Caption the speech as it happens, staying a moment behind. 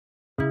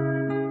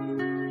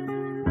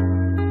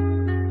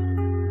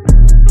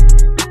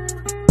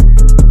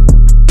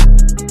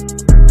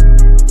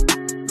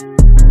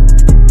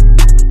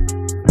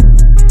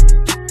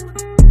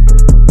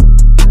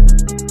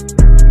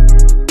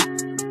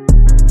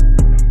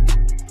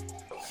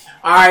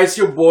Alright, it's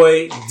your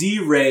boy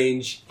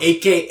D-Range,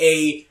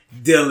 aka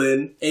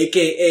Dylan,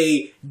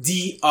 aka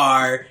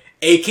DR,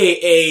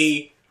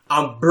 aka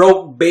I'm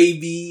broke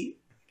baby.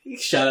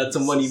 Shout out to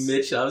Money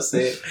Mitch, I was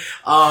saying.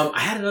 I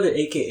had another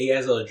aka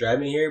as I was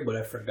driving here, but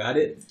I forgot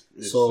it.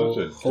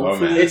 So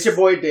hopefully it's your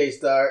boy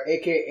Daystar,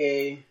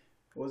 aka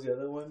what was the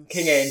other one?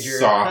 King Andrew.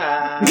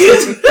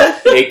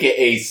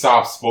 AKA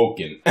soft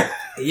spoken.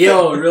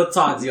 Yo, real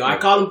talk, yo. I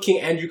call him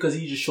King Andrew because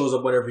he just shows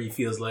up whenever he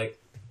feels like.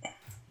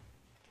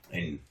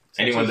 And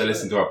anyone that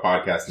listens to our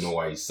podcast know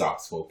why he's soft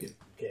spoken.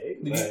 Okay.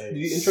 Did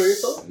you intro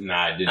yourself?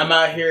 Nah, I didn't. I'm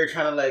out here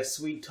trying to like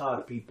sweet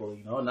talk people,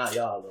 you know, not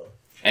y'all though.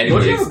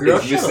 Anyways, Don't you have a girl?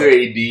 it's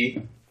Mr.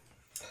 AD,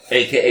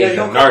 aka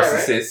the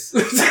narcissist.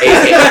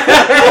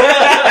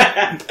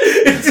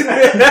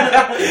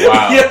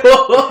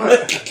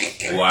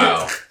 Wow.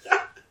 Wow.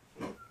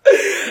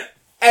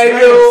 And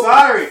yo,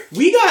 sorry.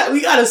 we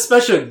got a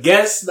special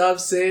guest, know what I'm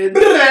saying?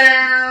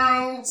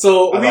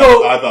 So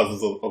I thought it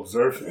was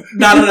observant.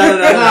 No.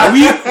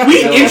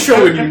 We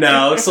introing you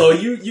now, so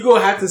you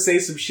gonna have to say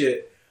some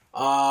shit.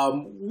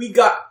 We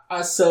got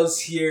ourselves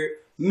here,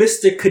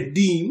 Mr.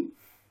 Kadeem.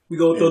 We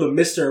gonna throw the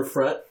Mr. in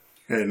front.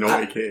 Hey, no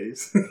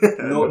AKAs.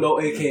 No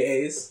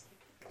AKAs.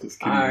 Just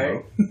kidding. All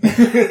right.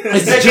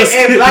 It's just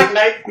Black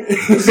Knight.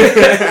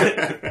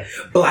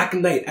 Black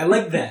Knight. I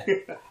like that.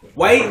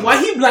 Why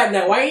he Black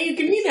Knight? Why ain't you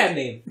give me that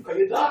name? Because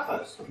you're dark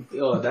us.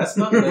 Yo, that's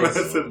not nice.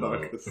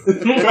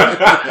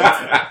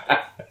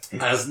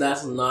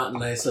 That's not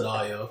nice at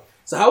all, yo.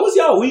 So how was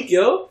y'all week,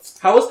 yo?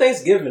 How was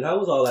Thanksgiving? How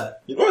was all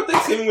that? You know what?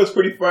 Thanksgiving was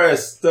pretty fire.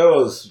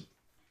 Still,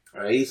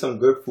 I ate some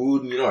good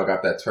food. You know, I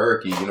got that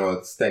turkey. You know,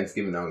 it's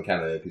Thanksgiving now in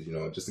Canada because, you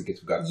know, just in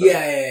case we got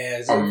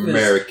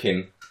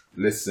American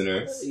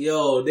listeners.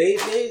 Yo, they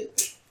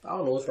I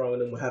don't know what's wrong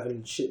with them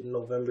having shit in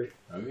November.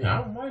 I mean, I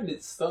don't mind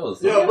it still.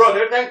 Yo, bro,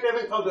 their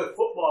Thanksgiving comes with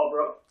football,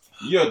 bro.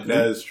 Yo,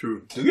 that is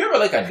true. Do you ever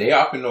like a day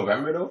off in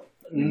November though?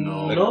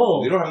 No. Like,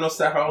 No. You don't have no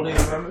staff holiday in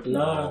November?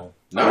 No.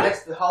 The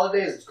next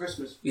holiday is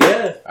Christmas.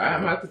 Yeah.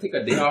 I'm gonna have to take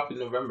a day off in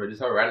November.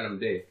 Just a random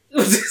day. In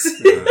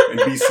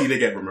BC, they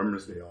get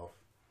Remembrance Day off.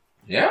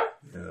 Yeah?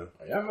 Yeah.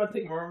 I'm gonna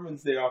take my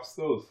Remembrance Day off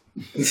still.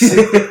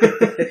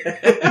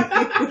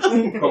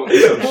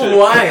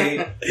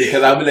 Why?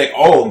 Because I'll be like,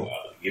 oh,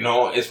 you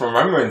know, it's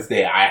Remembrance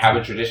Day. I have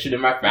a tradition in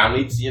my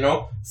family to, you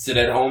know, sit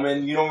at home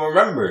and, you know,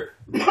 remember.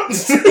 What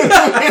do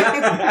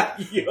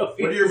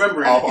you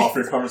remember? Off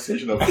your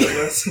conversation of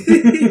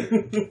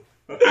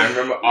I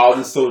remember all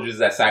the soldiers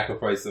that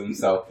sacrificed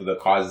themselves for the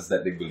causes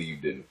that they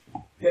believed in.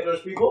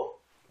 Hitler's people?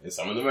 And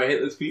some of them are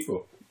Hitler's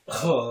people.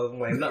 Oh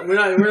my! We're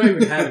not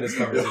even having this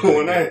conversation.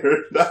 When I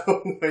heard that,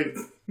 I'm like,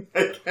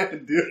 I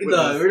can't do it.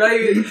 No, we're not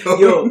even.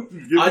 Yo,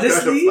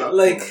 honestly,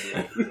 like,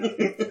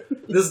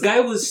 this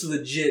guy was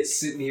legit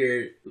sitting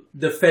here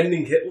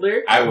defending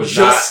Hitler. I was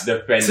not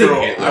defending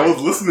Hitler. I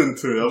was listening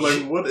to it. I'm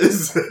like, what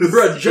is this?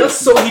 Bro, just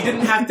so he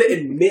didn't have to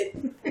admit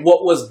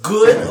what was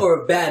good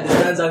or bad, this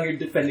man's out here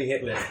defending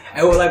Hitler.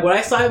 And when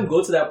I saw him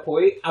go to that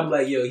point, I'm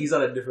like, yo, he's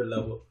on a different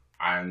level.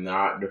 I'm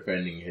not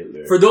defending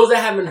Hitler. For those that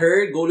haven't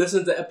heard, go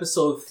listen to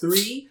episode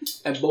 3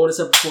 and bonus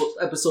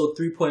episode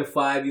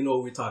 3.5. You know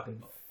what we're talking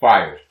about.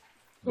 Fired.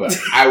 But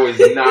I was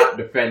not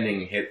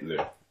defending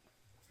Hitler.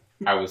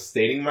 I was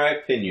stating my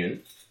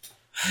opinion.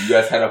 You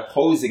guys had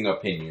opposing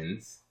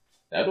opinions.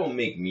 That don't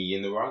make me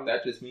in the wrong.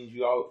 That just means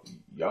y'all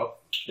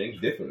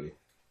think differently.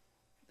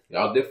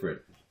 Y'all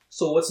different.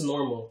 So what's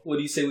normal? What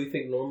do you say we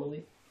think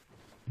normally?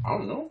 I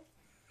don't know.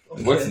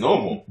 Okay. What's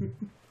normal?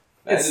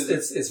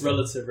 It's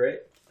relative,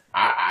 right?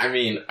 I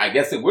mean, I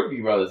guess it would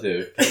be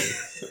relative.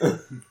 I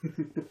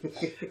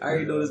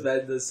already know this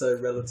man does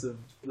relative,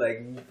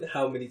 like,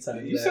 how many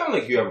times. You sound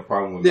like you have a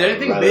problem with Did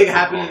anything big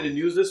happen in the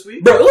news this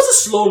week? Bro, it was a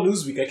slow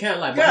news week. I can't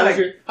lie.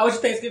 How was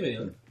your Thanksgiving,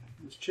 yo? It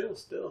was chill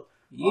still.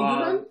 You didn't do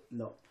nothing?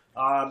 No.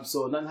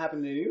 So nothing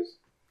happened in the news?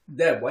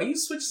 Dad, why you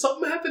switch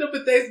something happened up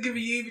at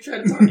Thanksgiving? You even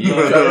trying to talk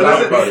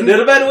about it.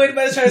 No matter what,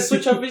 anybody's trying to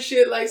switch up his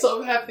shit, like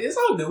something happened. It's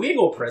all good. We ain't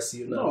gonna press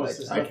you. No,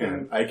 I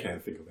can't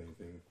think of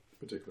anything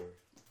particular.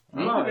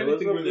 No, it was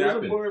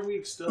a boring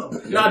week still.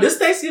 Nah, this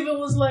Thanksgiving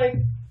was like,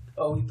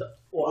 you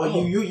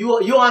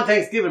on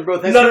Thanksgiving, bro?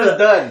 Thanksgiving's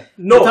done.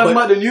 No, we're talking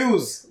about the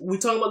news. We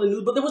talking about the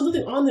news, but there was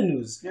nothing on the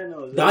news. Yeah,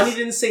 no. Donnie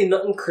didn't say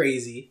nothing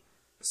crazy,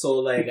 so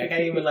like I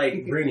can't even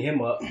like bring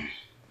him up.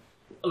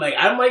 Like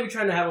I might be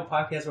trying to have a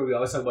podcast where we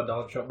always talk about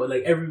Donald Trump, but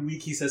like every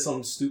week he says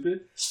something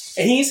stupid,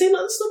 and he ain't saying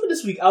nothing stupid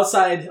this week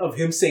outside of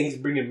him saying he's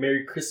bringing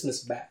Merry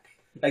Christmas back.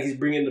 Like he's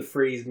bringing the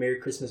phrase Merry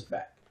Christmas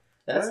back.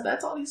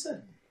 That's all he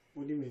said.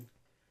 What do you mean?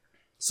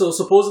 So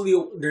supposedly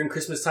during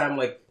Christmas time,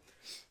 like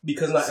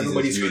because not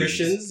everybody's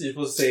Christians, you're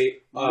supposed to say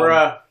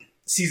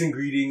season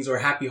greetings or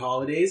happy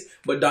holidays.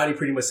 But Donnie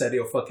pretty much said,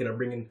 "Yo, fucking, I'm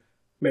bringing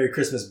Merry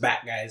Christmas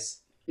back, guys."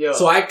 Yo,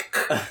 so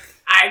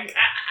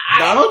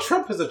Donald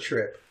Trump is a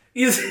trip.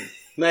 He's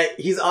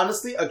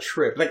honestly a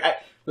trip.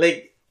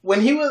 Like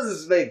when he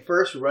was like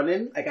first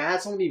running, like I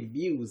had so many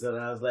views, and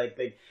I was like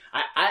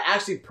I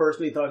actually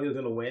personally thought he was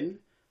gonna win.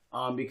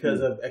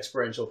 Because of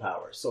experiential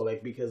power. So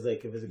like because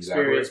like of his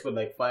experience with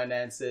like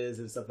finances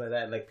and stuff like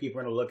that, like people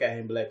are gonna look at him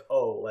and be like,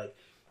 oh, like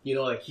you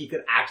know, like he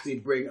could actually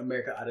bring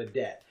America out of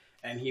debt,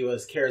 and he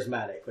was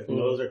charismatic. Like, you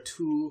know, those are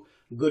two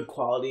good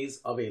qualities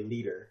of a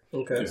leader.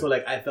 Okay. So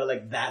like, I felt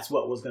like that's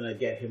what was gonna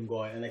get him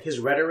going, and like his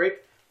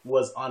rhetoric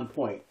was on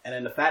point, and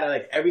then the fact that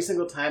like every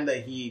single time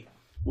that he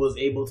was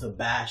able to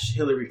bash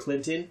Hillary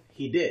Clinton,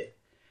 he did,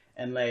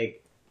 and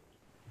like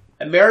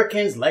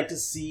Americans like to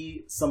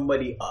see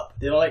somebody up.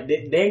 They don't like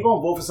they ain't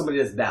gonna vote for somebody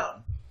that's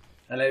down.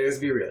 And like, let's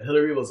be real,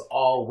 Hillary was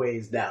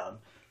always down.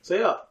 So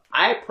yeah,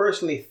 I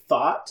personally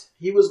thought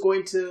he was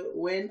going to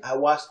win. I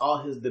watched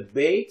all his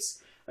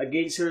debates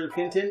against Hillary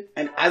Clinton,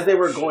 and as they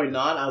were going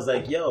on, I was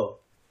like, yo,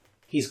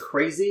 he's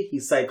crazy,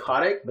 he's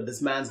psychotic, but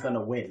this man's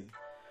gonna win.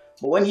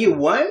 But when he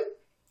won,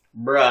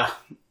 bruh,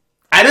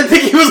 I didn't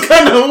think he was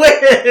gonna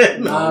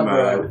win. Nah,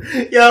 bro.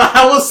 Yo,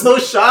 I was so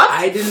shocked.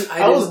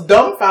 I was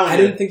dumbfounded. I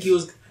didn't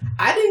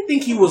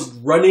think he was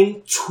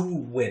running to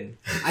win.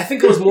 I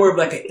think it was more of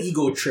like an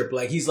ego trip.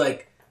 Like he's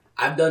like,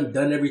 I've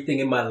done everything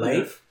in my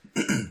life.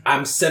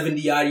 I'm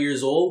 70 odd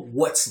years old.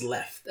 What's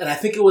left? And I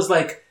think it was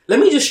like, let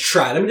me just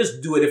try. Let me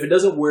just do it. If it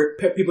doesn't work,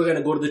 people are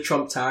gonna go to the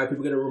Trump Tower.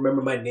 People are gonna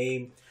remember my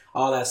name,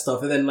 all that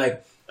stuff. And then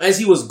like as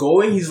he was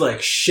going, he's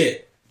like,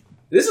 shit,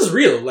 this is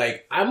real.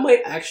 Like I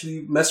might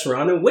actually mess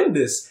around and win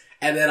this.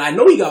 And then I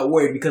know he got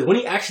worried because when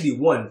he actually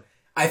won,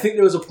 I think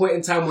there was a point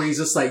in time where he's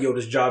just like, yo,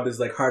 this job is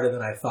like harder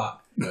than I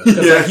thought.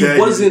 Like, he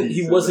wasn't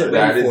ready for it.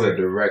 That is a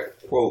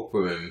direct quote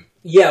from him.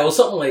 Yeah, it was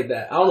something like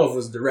that. I don't know if it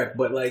was direct,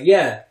 but like,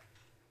 yeah.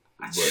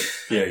 But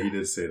yeah, he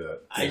did say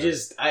that.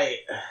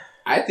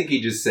 I think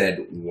he just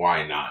said,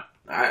 why not?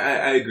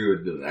 I agree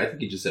with Dylan. I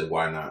think he just said,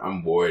 why not?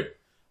 I'm bored.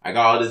 I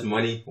got all this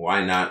money.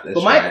 Why not?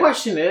 But my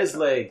question is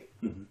like,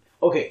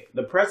 okay,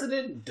 the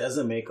president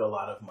doesn't make a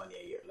lot of money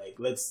a year. Like,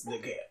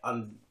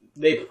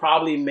 they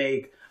probably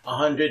make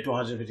 $100,000 to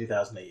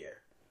 $150,000 a year.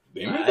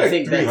 They make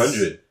like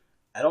 300.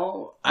 I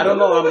don't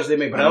know how much they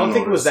make, but I don't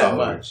think it was that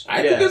much.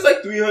 I think it's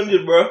like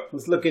 300, bro.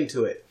 Let's look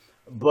into it.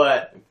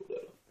 But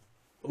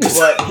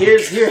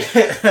here's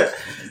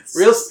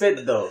real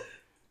spit though.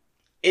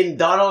 In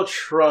Donald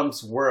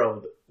Trump's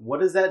world,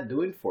 what is that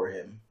doing for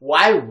him?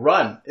 Why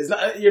run?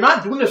 You're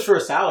not doing this for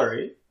a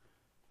salary.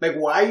 Like,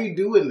 why are you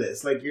doing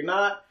this? Like, you're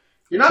not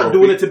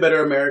doing it to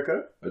better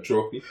America. A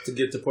trophy to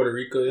get to Puerto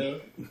Rico. Yeah,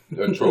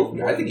 a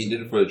trophy. I think he did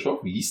it for the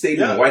trophy. He stayed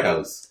in the White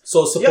House.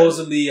 So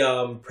supposedly,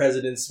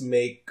 presidents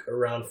make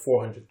around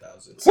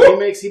 $400,000. So he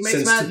makes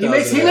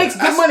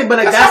good money, but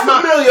like that's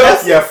not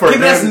for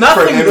him. That's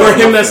nothing. For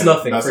him, that's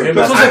nothing. For him,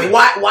 that's nothing.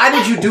 Why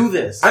did you do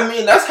this? I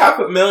mean, that's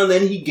 $500,000, and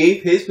then he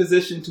gave his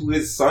position to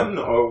his son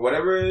or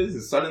whatever it is,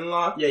 his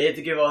son-in-law. Yeah, he had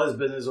to give all his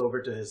business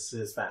over to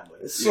his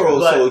family.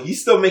 So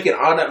he's still making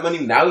all that money.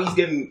 Now he's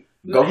getting.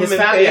 His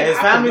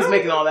family's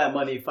making all that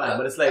money, fine,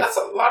 but it's like that's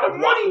a lot of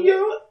money,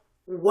 yo.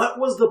 What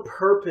was the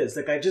purpose?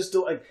 Like, I just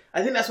don't like.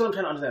 I think that's what I'm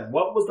trying to understand.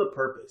 What was the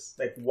purpose?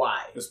 Like,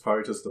 why? It's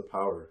probably just the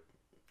power.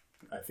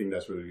 I think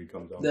that's what it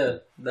comes down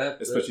to.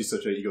 Especially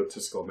such an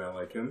egotistical man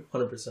like him.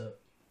 100%.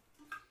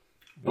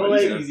 But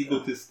like, he's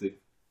egotistic.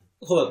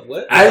 Hold on,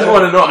 what? I just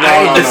want to know.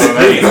 I just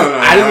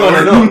want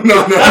to know.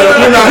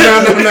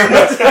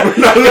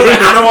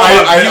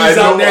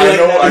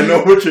 I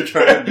know what you're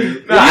trying to do.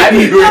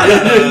 You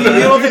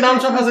don't think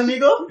Donald Trump has an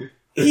ego?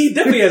 He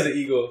definitely has an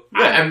ego.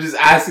 I'm just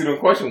asking a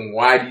question.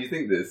 Why do you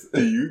think this?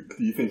 Do you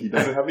think he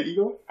doesn't have an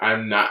ego?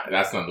 I'm not.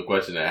 That's not the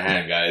question at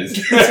hand, guys.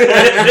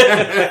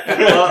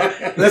 Well,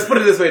 let's put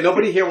it this way.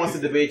 Nobody here wants to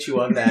debate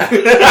you on that.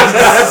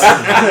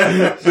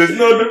 There's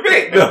no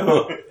debate,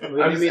 though.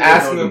 I'm just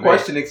asking a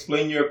question.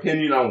 Explain your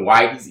opinion on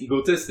why he's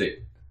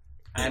egotistic.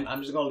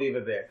 I'm just gonna leave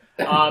it there.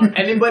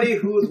 Anybody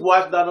who's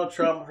watched Donald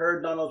Trump,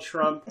 heard Donald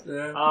Trump,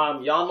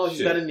 y'all know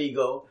he's got an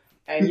ego.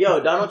 And yo,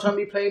 Donald Trump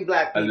be playing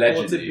black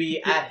people to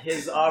be at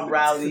his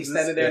rally,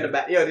 standing there in the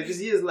back. Yo, did you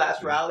see his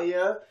last rally?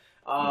 The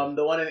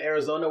one in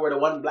Arizona where the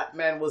one black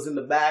man was in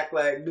the back,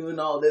 like doing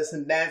all this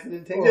and dancing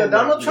and things. Yo,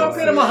 Donald Trump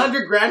paid him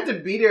 $100,000 to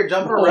be there,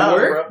 jump around,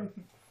 bro.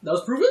 That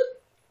was proven?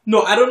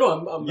 No, I don't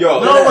know.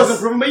 It wasn't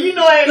proven, but you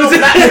know I ain't no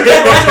black man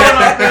showing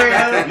up there.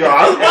 Yo,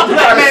 I was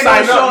black man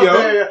gonna show up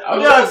there.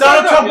 Yo,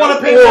 Donald Trump want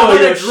to pay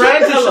 $100,000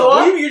 to show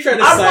up. You trying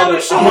to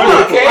sign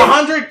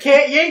up? $100K.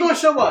 You ain't gonna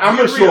show up. I'm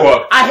gonna show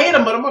up. I hate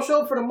him, but I'm gonna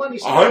show up for the money.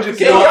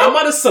 $100K. I'm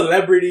not a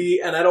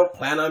celebrity, and I don't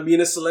plan on being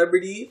a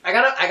celebrity. I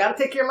gotta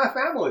take care of my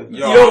family.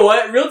 You know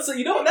what? That's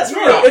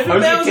real. If a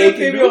man was gonna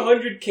pay me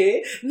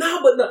 $100K, you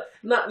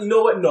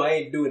know what? No, I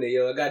ain't doing it,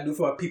 yo. I gotta do it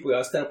for my people.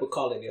 I'll stand up with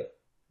Colin, yo.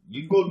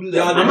 You go do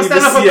that. I'm gonna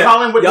stand up for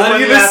Colin with the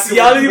money.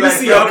 Y'all didn't even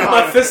see. I'll put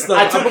my fist up.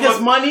 I took his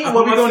money.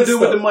 What we gonna do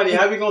with the money?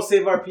 How we gonna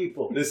save our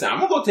people? Listen, I'm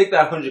gonna go take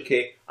that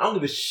 $100K. I don't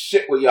give a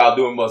shit what y'all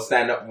doing about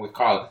stand up with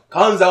Colin.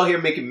 Colin's out here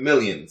making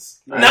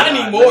millions. Not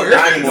anymore.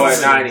 Not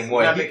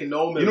anymore. Not making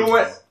no millions. You know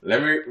what?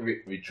 Let me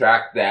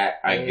retract that.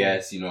 I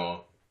guess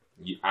I'm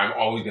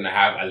always gonna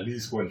have at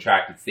least one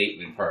retracted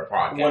statement per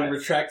podcast. One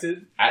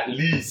retracted. At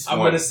least. I'm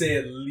gonna say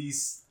at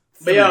least.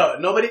 But yo,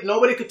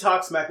 nobody could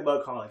talk smack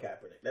about Colin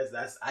Kaepernick.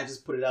 That's I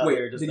just put it out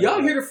there. Did y'all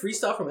hear the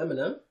freestyle from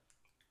Eminem?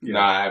 Yeah.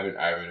 Nah, I haven't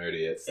heard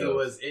it yet. So.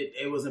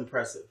 It was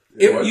impressive.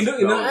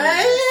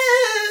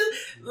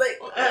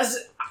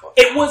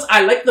 It was.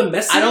 I like the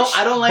message.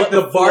 I don't like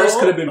the bars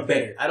could have been okay,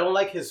 better. I don't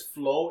like his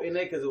flow in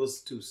it because it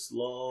was too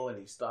slow and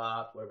he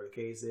stopped, whatever the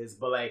case is.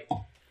 But like,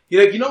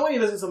 you know when you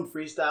listen to some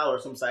freestyle or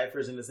some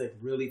ciphers and it's like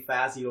really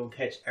fast, you don't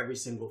catch every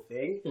single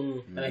thing,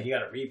 and like you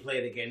gotta replay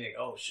it again. Like,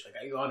 oh shit,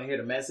 you want to hear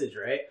the message,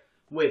 right?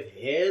 With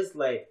his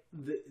like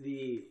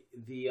the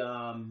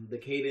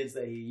cadence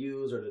that he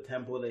used or the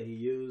tempo that he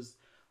used,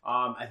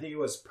 I think it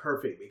was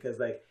perfect because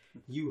like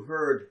you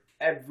heard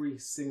every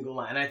single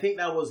line, and I think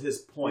that was his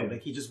point.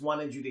 Like he just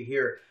wanted you to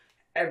hear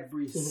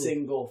every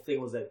single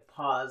thing. Was like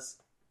pause,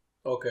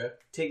 okay,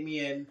 take me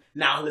in,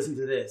 now listen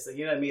to this. Like,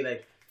 you know what I mean?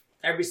 Like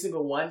every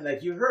single one,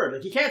 like you heard.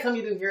 Like you can't tell me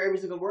you didn't hear every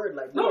single word.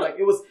 Like no, like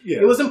it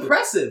was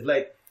impressive.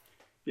 Like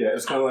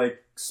it's kind of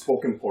like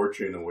spoken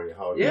poetry in a way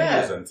how he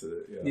presented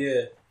it.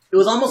 Yeah. It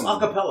was almost a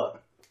cappella.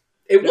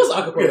 It was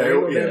a cappella.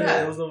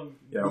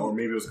 Or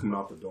maybe it was coming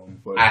out the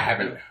dome. But I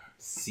haven't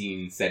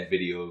seen said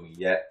video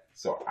yet,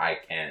 so I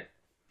can't,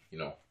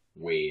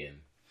 weigh in.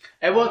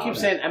 Everyone keeps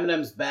saying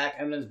Eminem's back.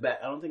 Eminem's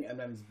back. I don't think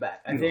Eminem's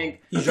back. I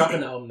think he's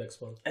dropping the album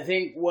next month. I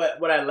think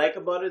what I like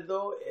about it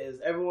though is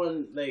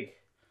everyone like.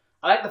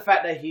 I like the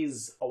fact that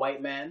he's a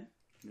white man,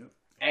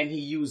 and he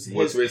used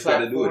his race got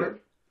to do with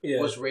it? Yeah.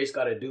 What's race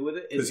got to do with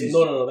it?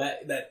 No.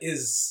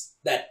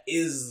 That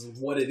is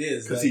what it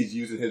is. Because he's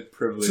using his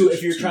privilege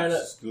if you're trying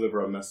to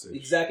deliver a message.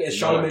 Exactly. As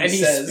Charlamagne and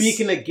he's says,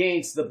 speaking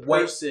against the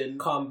person.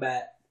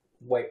 Combat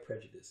white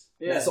prejudice.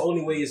 Yeah. That's the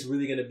only way it's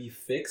really going to be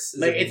fixed.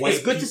 Like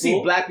it's good to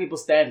see black people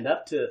stand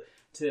up to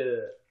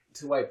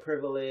white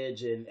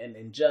privilege and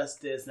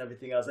injustice and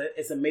everything else.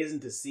 It's amazing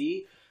to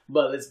see.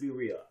 But let's be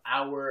real.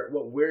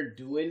 What we're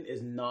doing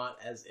is not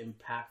as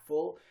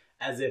impactful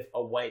as if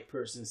a white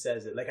person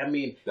says it. Like, I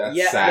mean,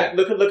 that's sad.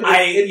 Look at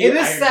it. It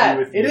is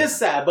sad. It is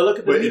sad. But look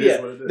at the media.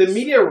 The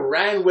media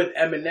ran with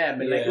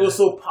Eminem, and like it was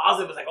so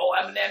positive. It's like, oh,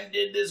 Eminem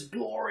did this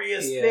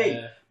glorious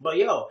thing. But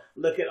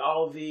look at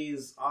all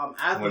these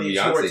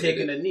athletes who were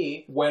taking a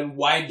knee. When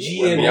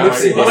YG and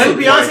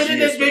Beyonce did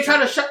this, they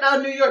tried to shut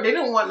down New York. They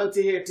didn't want them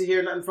to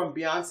hear nothing from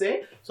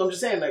Beyonce. So I'm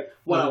just saying, like,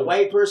 when a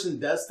white person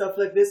does stuff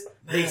like this,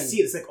 they see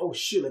it. It's like, oh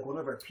shoot, like one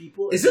of our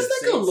people. Is this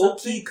like a low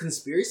key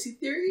conspiracy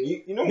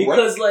theory? You know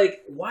because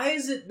like, why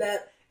is it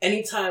that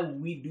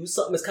anytime we do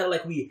something, it's kind of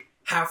like we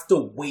have to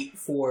wait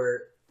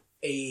for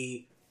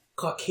a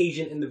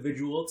Caucasian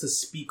individual to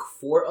speak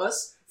for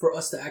us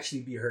to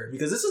actually be heard?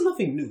 Because this is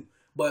nothing new.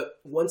 But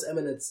once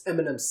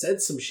Eminem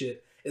said some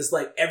shit, it's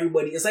like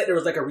it's like there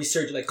was like a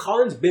resurgence. Like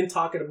Colin's been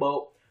talking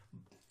about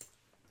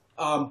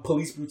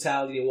police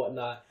brutality and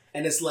whatnot,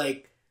 and it's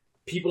like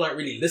people aren't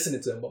really listening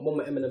to him. But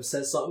when Eminem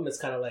says something, it's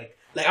kind of like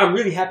I'm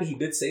really happy he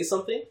did say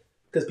something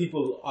because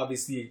people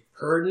obviously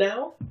heard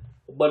now.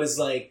 But it's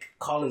like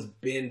Colin's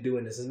been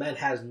doing this. This man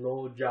has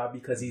no job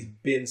because he's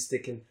been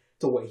sticking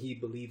to what he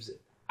believes in.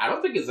 I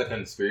don't think it's a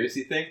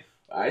conspiracy thing.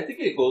 I think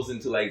it goes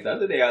into like the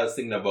other day I was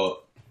thinking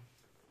about.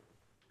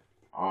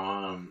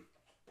 I'm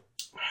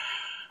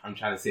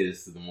trying to say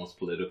this in the most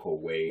political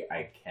way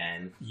I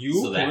can,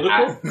 so that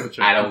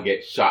I don't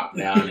get shot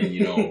down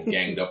and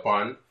ganged up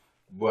on.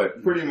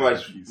 But pretty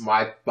much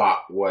my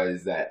thought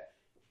was that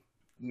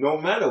no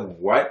matter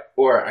what,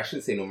 or I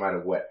shouldn't say no matter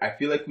what, I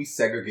feel like we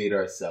segregate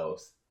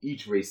ourselves.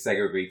 Each race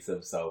segregates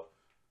themselves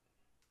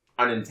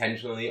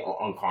unintentionally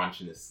or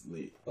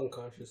unconsciously.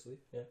 Unconsciously,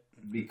 yeah.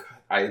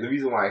 The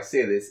reason why I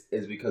say this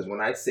is because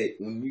when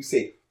you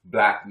say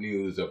black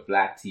news or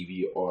black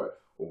TV or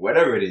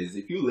whatever it is,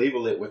 if you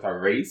label it with a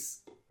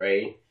race,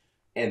 right,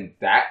 and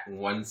that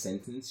one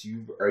sentence,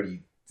 you've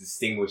already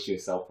distinguished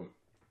yourself from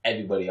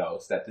everybody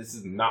else. That this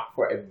is not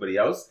for everybody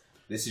else.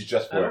 This is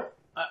just for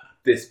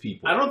this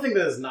people. I don't think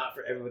that it's not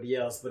for everybody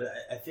else, but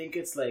I think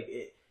it's like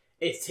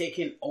it's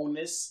taking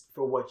onus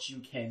for what you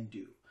can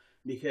do.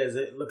 Because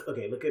look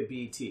at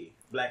BET,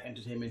 Black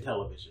Entertainment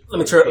Television. Let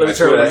me turn the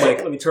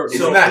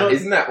mic.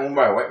 Isn't that owned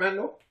by a white man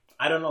though?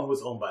 I don't know who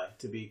it's owned by,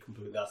 to be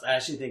completely honest. I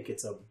actually think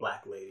it's a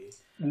black lady.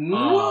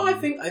 No, I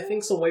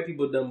think some white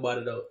people done bought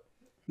it out.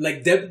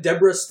 Like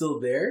Deborah's still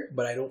there,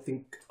 but I don't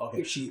think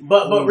she.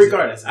 But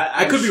regardless,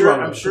 I could be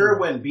wrong. I'm sure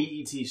when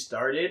BET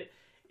started,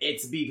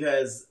 it's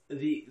because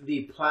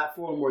the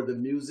platform or the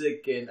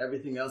music and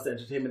everything else, the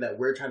entertainment that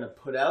we're trying to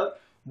put out,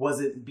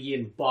 wasn't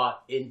being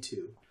bought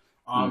into.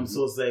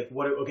 So it's like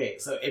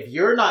so if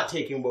you're not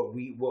taking what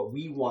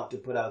we want to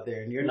put out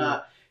there, and you're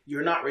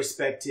not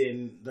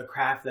respecting the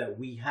craft that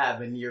we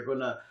have, and you're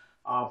gonna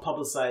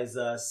publicize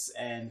us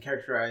and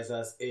characterize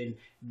us in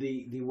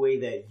the way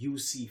that you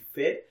see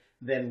fit,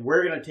 then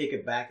we're gonna take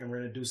it back and we're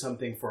gonna do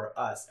something for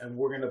us, and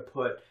we're gonna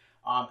put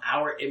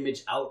our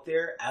image out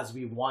there as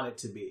we want it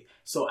to be.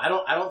 So I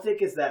don't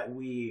think it's that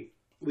we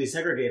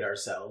segregate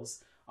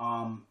ourselves.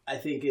 I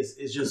think it's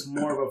just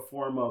more of a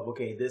form of,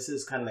 this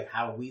is kind of like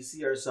how we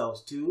see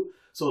ourselves too.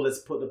 So let's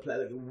put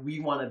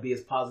we want to be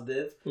as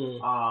positive.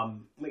 Look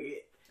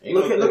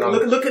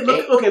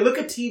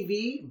at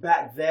TV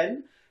back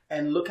then,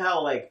 and look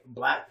how like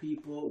black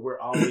people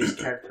were always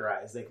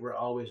characterized. Like we're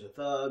always the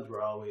thugs,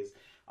 we're always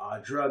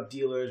drug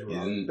dealers, we're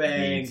on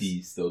banks.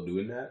 BET still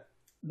doing that?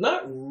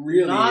 Not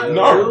really. Not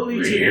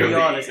really, to be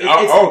honest.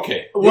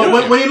 Okay.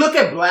 When you look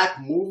at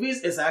black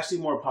movies, it's actually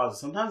more positive.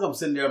 Sometimes I'm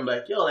sitting there, I'm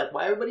like, yo, like,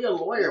 why everybody a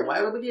lawyer? Why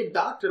everybody a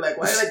doctor? Like,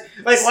 why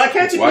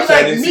can't you be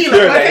like me?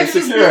 Like, why can't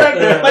you just be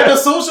like a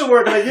social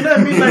worker? Like, you know what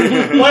I mean?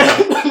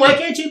 Like, why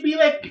can't you be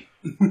like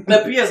the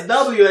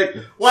PSW? Like,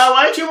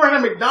 why aren't you working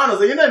at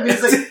McDonald's? Like, you know what I mean?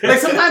 It's like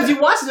sometimes you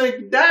watch it,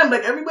 like, damn,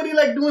 like everybody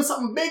like doing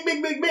something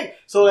big.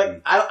 So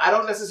like, I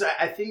don't necessarily.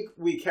 I think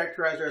we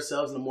characterize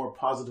ourselves in a more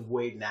positive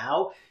way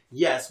now.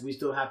 Yes, we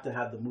still have to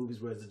have the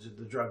movies where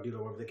the drug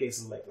dealer, whatever the case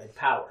is, like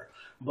Power.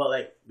 But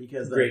like,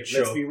 because like,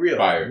 let's be real,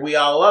 we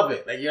all love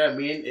it. Like, you know what I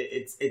mean?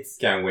 It's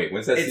can't wait.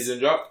 When's that season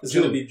drop? It's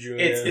gonna be June.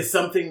 It's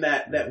something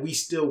that we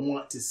still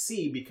want to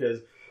see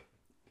because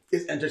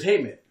it's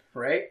entertainment,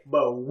 right?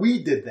 But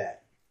we did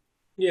that.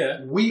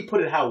 Yeah, we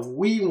put it how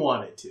we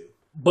wanted to.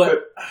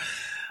 But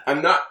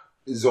I'm not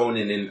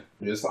zoning in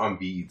just on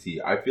BET.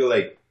 I feel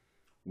like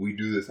we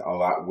do this a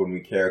lot when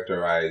we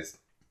characterize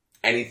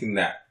anything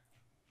that.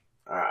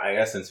 I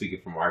guess I'm speaking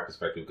from our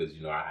perspective because,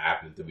 you know, I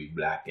happen to be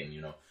black and,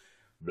 you know,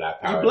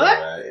 black power. You black?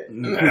 Right?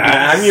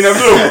 I mean, a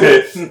little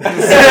bit.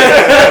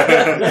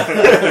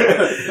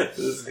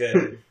 This is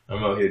good.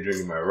 I'm out here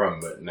drinking my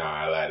rum, but nah,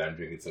 I lied. I'm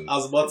drinking some. I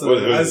was about to.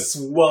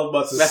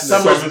 That's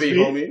supposed to be,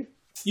 homie.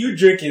 You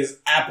drinking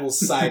apple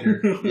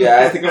cider.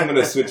 Yeah, I think I'm going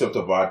to switch up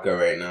to vodka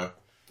right now.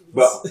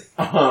 But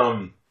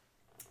the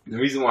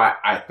reason why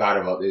I thought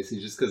about this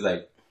is just because,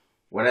 like,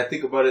 when I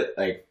think about it,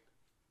 like,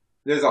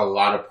 there's a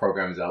lot of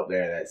programs out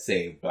there that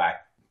say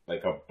black,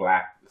 like a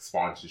black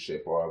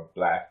sponsorship or a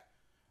black,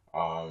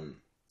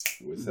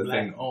 what's that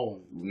black thing?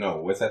 owned. No,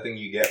 what's that thing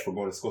you get for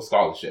going to school?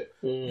 Scholarship.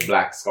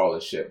 Black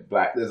scholarship.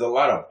 Black. There's a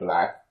lot of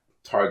black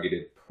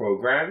targeted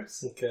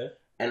programs. Okay.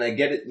 And I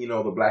get it, you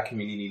know, the black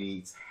community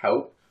needs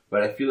help,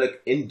 but I feel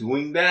like in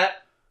doing that,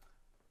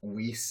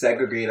 we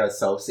segregate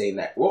ourselves saying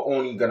that we're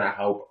only going to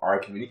help our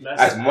community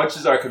as much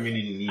as our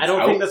community needs help. I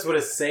don't think that's what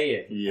it's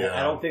saying. Yeah.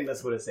 I don't think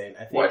that's what it's saying.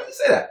 I think, why do you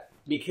say that?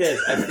 Because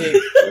I think...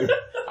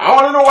 I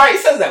want to know why he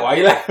says that. Why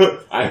you like...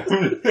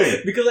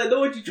 because I know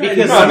what you're trying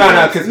to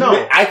say.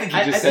 No. I think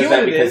he just says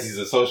that because he's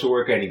a social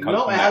worker and he comes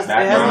from that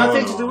background. It has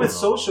nothing to do with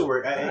social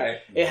work.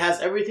 It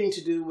has everything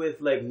to do with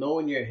like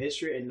knowing your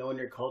history and knowing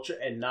your culture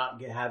and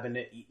not having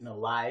it eaten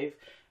alive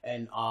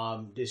and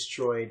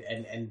destroyed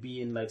and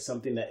being like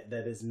something that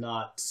is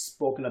not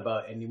spoken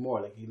about anymore.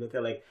 Like you look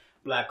at like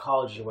black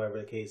colleges or whatever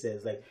the case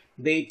is, like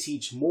they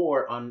teach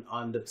more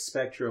on the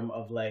spectrum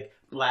of like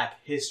black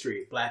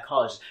history, black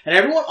colleges. And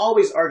everyone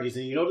always argues,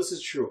 and you know this is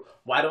true,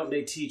 why don't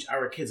they teach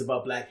our kids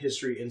about black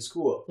history in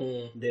school?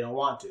 They don't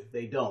want to.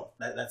 They don't.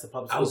 That's a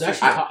public school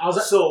system.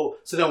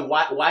 So then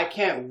why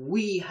can't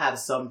we have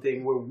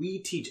something where we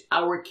teach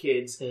our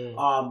kids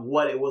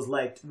what it was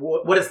like,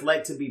 what it's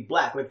like to be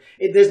black? Like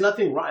there's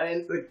nothing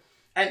wrong.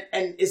 And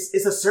it's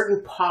a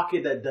certain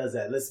pocket that does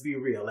that. Let's be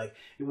real. Like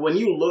when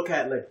you look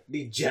at like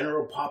the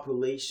general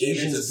population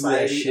in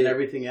society and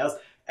everything else,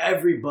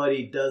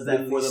 everybody does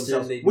that for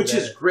themselves, which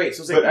is great.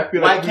 So it's like,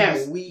 why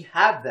can't we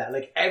have that?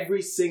 Like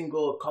every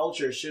single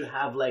culture should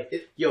have like,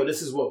 yo,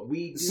 this is what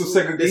we do. So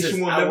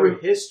segregation will never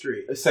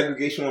history.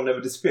 Segregation will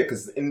never disappear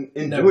because in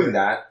doing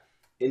that,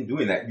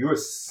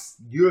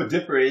 you're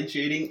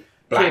differentiating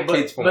black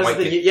kids from white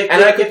kids. You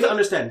have to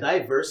understand,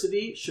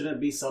 diversity shouldn't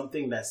be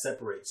something that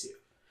separates you.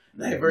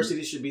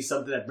 Diversity should be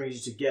something that brings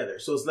you together.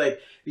 So it's like,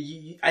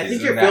 I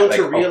think you're failing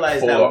to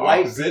realize that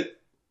white people...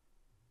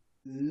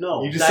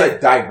 No. You just said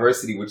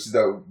diversity, which is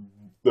the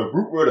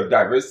root word of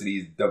diversity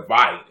is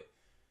divide.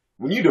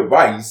 When you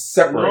divide, you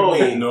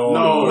separate.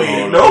 No.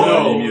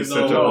 You need to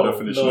search up the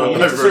definition of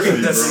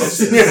diversity,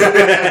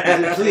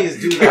 bro. Please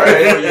do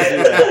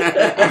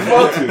that. I'm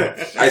about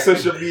to. I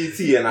searched up BET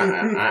and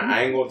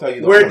I ain't gonna tell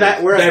you. We're a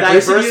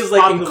diverse is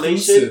like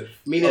population,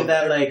 meaning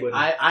that like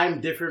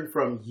I'm different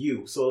from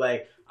you. So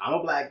like I'm a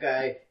black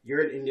guy,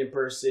 you're an Indian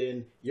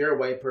person, you're a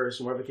white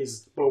person, whatever the case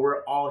is, but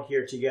we're all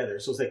here together.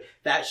 So it's like,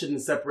 that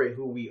shouldn't separate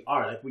who we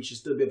are. Like, we should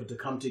still be able to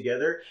come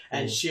together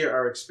and share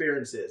our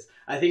experiences.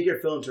 I think you're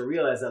failing to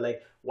realize that,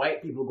 like,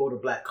 white people go to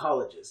black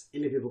colleges,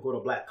 Indian people go to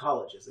black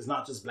colleges. It's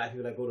not just black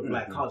people that go to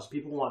black colleges.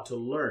 People want to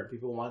learn.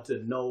 People want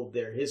to know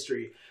their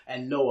history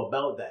and know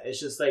about that. It's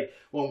just like,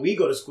 when we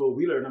go to school,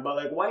 we learn about,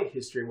 like, white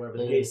history, whatever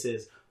the case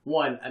is.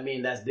 One, I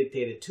mean, that's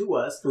dictated to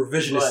us.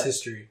 Revisionist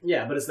history.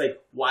 Yeah, but it's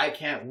like, why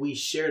can't we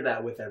share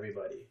that with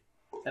everybody?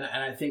 And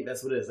I think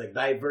that's what it is. Like,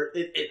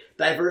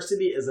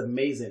 diversity is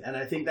amazing. And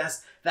I think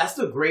that's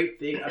the great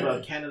thing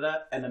about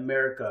Canada and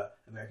America.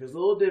 America's a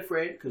little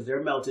different because they're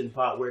a melting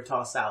pot. We're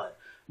tossed salad.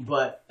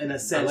 But in a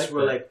sense,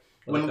 we're like,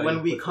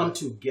 when we come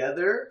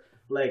together,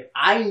 like,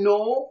 I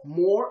know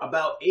more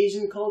about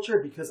Asian culture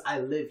because I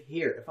live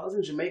here. If I was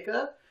in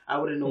Jamaica, I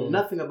would have known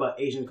nothing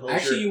about Asian culture.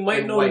 Actually, you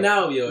might know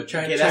now, yo.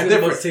 Chinese taking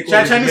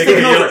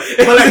over.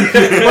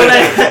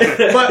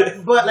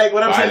 But like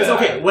what I'm saying is,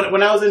 okay,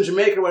 when I was in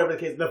Jamaica, whatever the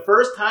case, the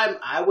first time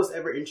I was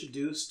ever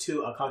introduced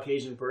to a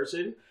Caucasian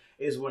person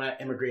is when I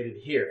immigrated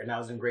here, and I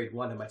was in grade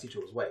 1, and my teacher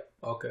was white.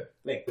 Okay.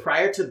 Like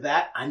prior to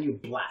that, I knew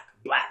black.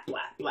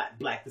 black.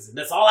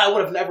 That's all I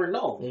would have never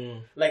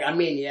known. Like, I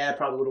mean, yeah, I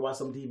probably would have watched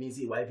some TV and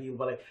see white people,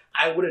 but like,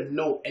 I wouldn't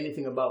know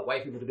anything about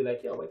white people to be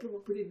like, yo, white people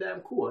are pretty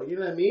damn cool. You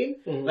know what I mean?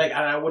 Like,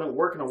 and I wouldn't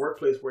work in a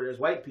workplace where there's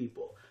white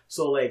people.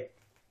 So like,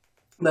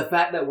 the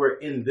fact that we're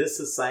in this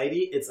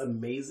society, it's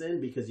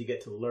amazing because you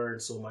get to learn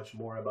so much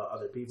more about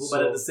other people.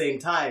 But at the same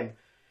time,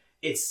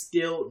 it's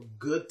still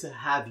good to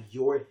have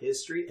your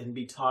history and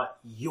be taught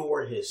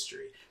your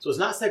history. So it's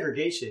not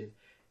segregation.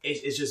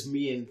 It's just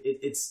me, and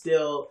it's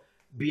still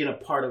being a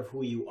part of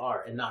who you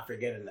are and not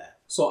forgetting that.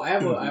 So I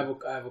have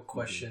a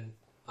question.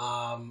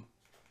 Do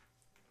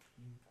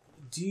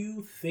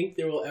you think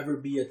there will ever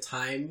be a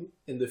time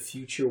in the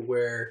future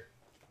where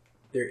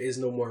there is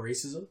no more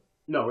racism?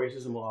 No,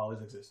 racism will always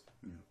exist.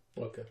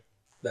 Okay,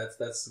 that's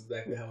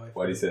exactly how I feel.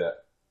 Why do you say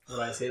that?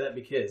 Why I say that?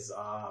 Because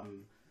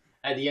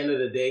at the end of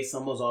the day,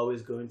 someone's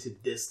always going to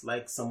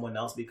dislike someone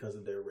else because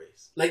of their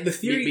race. Like the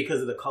theory, because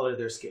of the color of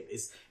their skin.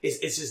 It's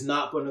just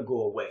not going to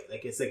go away.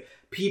 Like, it's like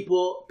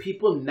people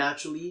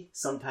naturally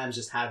sometimes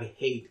just have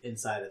hate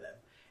inside of them.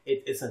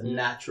 It's a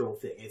natural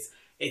thing.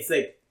 It's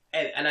like,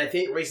 and I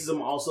think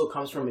racism also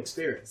comes from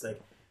experience.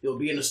 Like, you'll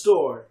be in a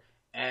store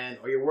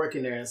or you're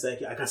working there and it's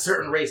like, like a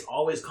certain race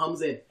always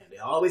comes in and they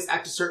always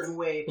act a certain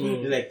way.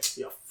 They're like,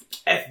 yo,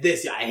 F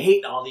this, I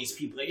hate all these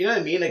people. Like, you know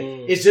what I mean? Like,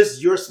 it's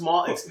just your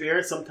small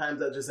experience. Sometimes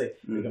that just like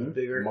become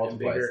bigger and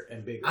bigger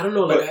and bigger. I don't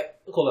know. Like,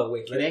 hold on,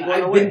 wait. Like,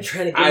 I've been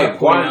trying to get my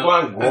point out.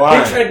 I've been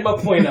trying to get my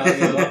point out,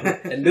 you know?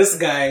 And this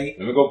guy.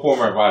 Let me go pour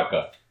my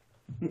vodka.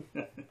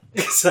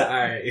 All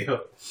right,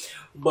 yo.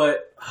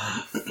 But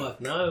fuck,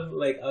 now I'm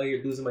like out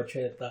here losing my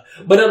train of thought.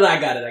 But no,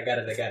 I got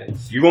it.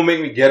 You gonna make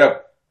me get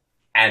up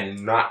and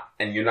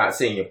you're not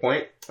saying your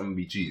point? I'm gonna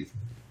be cheese.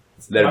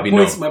 Let it be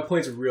known. My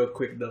point's real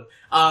quick though.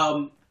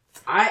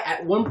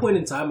 At one point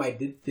in time, I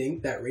did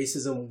think that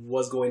racism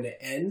was going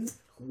to end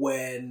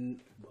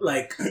when,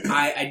 like,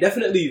 I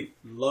definitely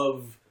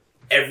love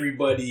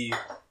everybody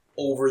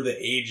over the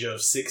age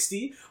of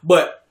 60,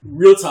 but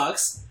real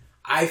talks,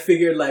 I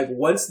figured like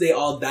once they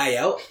all die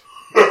out.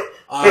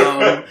 Why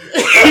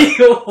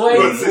y'all?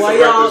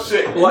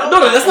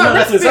 No, that's not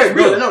racist. That's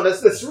real. No,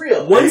 that's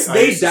real. Once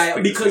they die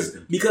out,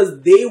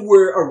 because they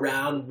were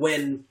around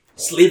when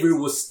slavery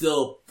was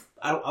still.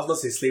 I was gonna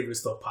say slavery was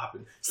still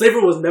popping.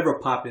 Slavery was never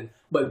popping,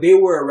 but they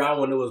were around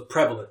when it was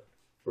prevalent,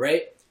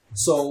 right?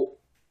 So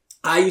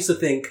I used to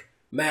think,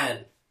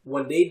 man,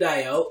 when they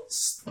die out,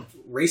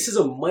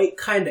 racism might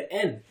kind of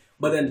end.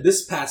 But then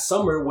this past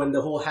summer, when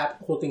the whole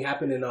thing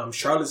happened in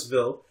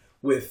Charlottesville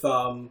with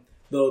the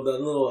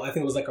little, I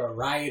think it was like a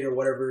riot or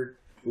whatever,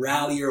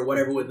 rally or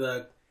whatever with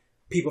the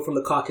people from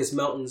the Caucasus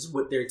Mountains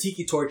with their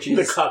tiki torches.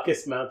 The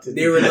Caucasus Mountains.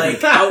 They were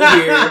like out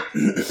here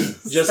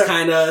just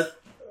kind of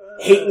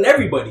hating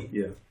everybody.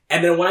 Yeah.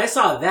 And then when I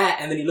saw that,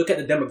 and then you look at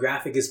the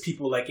demographic as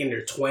people like in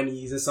their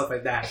 20s and stuff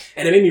like that,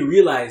 and it made me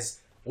realize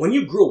when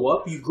you grow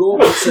up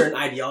with certain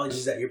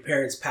ideologies that your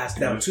parents passed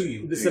down to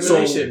you.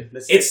 Dissemination. So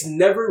it's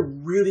never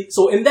really...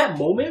 So in that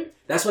moment,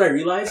 that's when I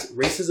realized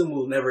racism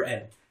will never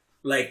end.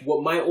 Like,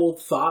 what my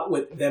old thought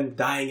with them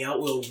dying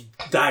out will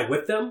die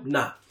with them,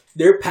 nah.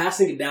 They're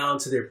passing it down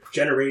to their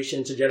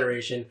generation to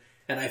generation,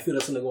 and I feel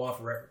that's going to go on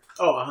forever.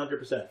 Oh,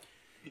 100%.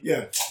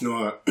 Yeah.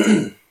 No,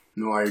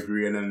 no, I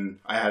agree. And then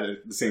I had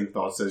the same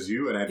thoughts as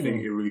you, and I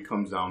think it really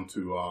comes down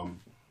to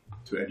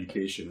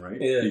education, right?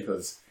 Yeah.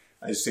 Because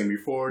as I was saying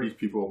before, these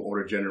people of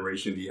older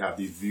generation, they have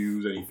these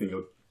views and you think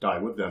it'll die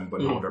with them, but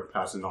now they're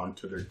passing on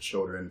to their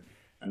children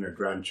and their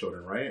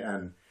grandchildren, right?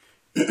 And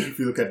if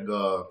you look at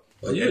the...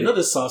 you're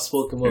another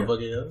soft-spoken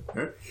motherfucker, yo.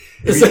 Huh?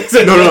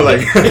 No,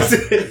 like...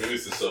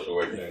 It's a social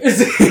worker thing.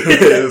 It's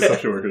a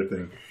social worker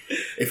thing.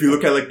 If you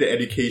look at like the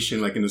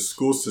education, like in the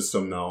school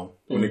system now,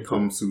 when it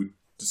comes to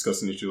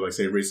discussing issues like,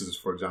 say, racism,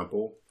 for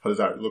example, how does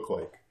that look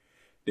like?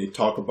 They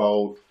talk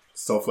about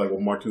stuff like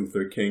what Martin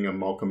Luther King and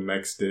Malcolm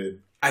X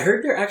did. I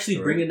heard they're actually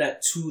bringing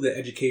that to the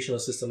educational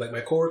system. Like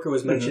my coworker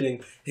was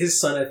mentioning,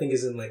 his son I think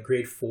is in like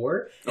grade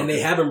 4, and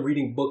they have him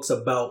reading books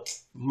about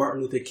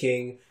Martin Luther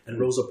King and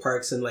Rosa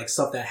Parks and like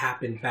stuff that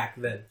happened back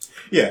then.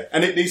 Yeah,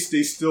 and they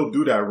still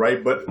do that,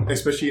 right? But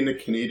especially in the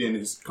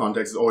Canadian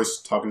context, it's always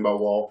talking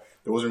about, well,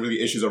 there wasn't really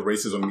issues of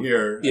racism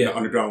here in the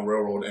Underground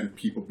Railroad, and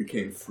people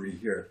became free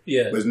here.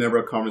 Yeah, there's never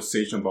a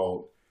conversation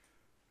about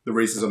the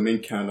racism in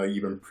Canada,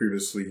 even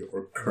previously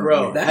or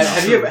currently. Bro,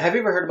 have you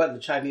ever heard about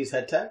the Chinese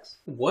head tax?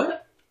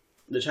 What?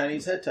 The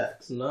Chinese head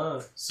tax.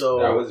 Nah. So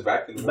that was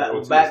back in the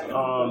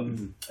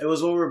it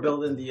was when we were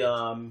building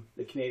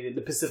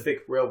the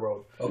Pacific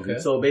Railroad. Okay.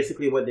 So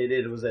basically what they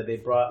did was that they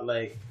brought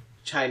like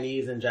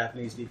Chinese and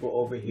Japanese people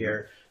over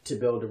here to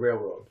build the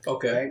railroad.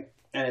 Okay. Right?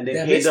 And they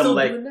paid them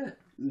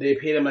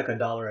like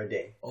 $1 a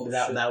day. Oh,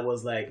 that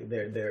was like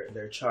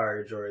their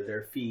charge or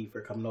their fee for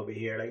coming over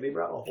here. Like they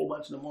brought a whole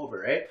bunch of them over,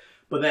 right?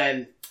 But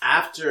then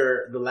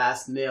after the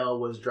last nail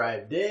was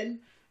drived in,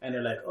 and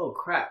they're like, oh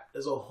crap,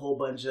 there's a whole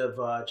bunch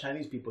of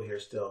Chinese people here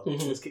still.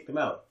 Let's kick them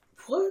out.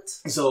 What?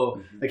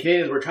 So the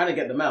Canadians were trying to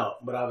get them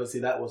out, but obviously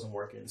that wasn't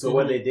working. So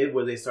what they did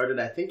was they started,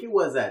 I think it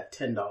was at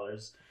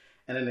 $10,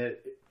 and then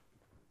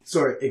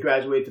Sorry, it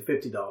graduated to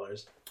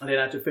 $50. And then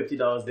after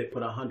 $50, they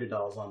put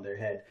 $100 on their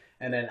head.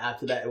 And then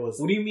after that, it was...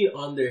 What do you mean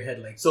on their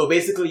head? Like, so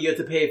basically, you have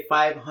to pay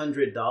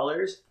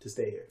 $500 to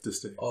stay here. To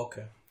stay.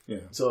 Okay. Yeah.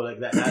 So like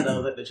that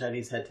was like the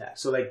Chinese head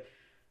tax. So like,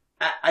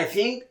 I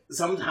think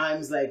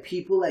sometimes like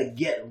people like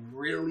get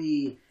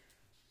really,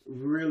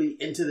 really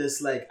into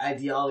this like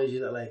ideology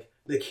that like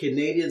the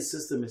Canadian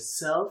system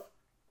itself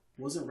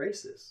wasn't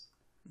racist.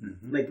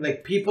 Mm-hmm.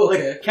 Like people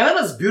like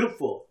Canada's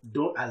beautiful.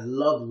 I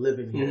love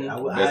living here.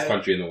 Best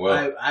country in the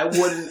world. I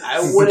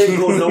wouldn't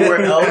go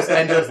nowhere else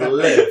and just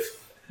live.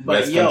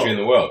 But best country in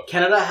the world.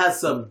 Canada has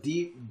some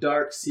deep,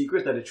 dark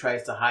secrets that it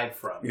tries to hide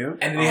from. Yeah.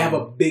 And they have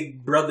a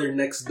big brother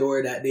next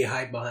door that they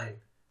hide behind.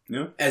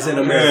 Yeah. As in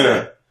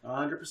America.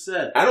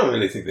 100%. I don't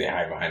really think they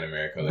hide behind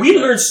America. Like we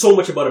learned so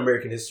much about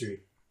American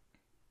history.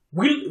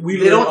 We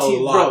they don't teach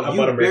a lot about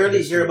American barely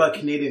history. Hear about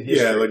Canadian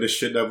history. Yeah, like the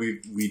shit that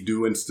we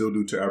do and still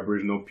do to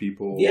Aboriginal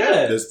people.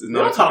 Yeah, they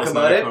don't talk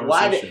about it.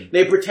 Why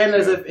they pretend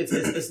as if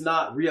it's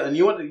not real. And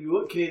you know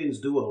what Canadians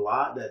do a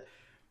lot that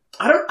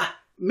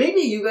maybe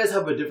you guys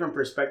have a different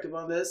perspective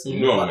on this.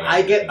 No, but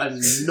I get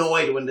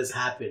annoyed when this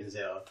happens.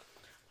 Yo,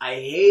 I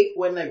hate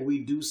when like we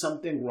do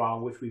something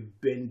wrong, which we've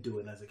been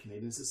doing as a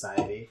Canadian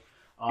society,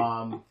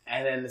 and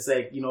then it's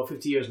like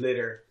 50 years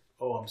later,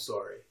 oh, I'm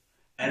sorry.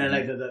 And then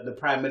like the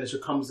prime minister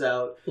comes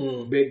out,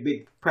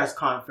 big press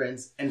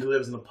conference, and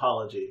delivers an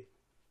apology.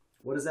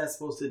 What is that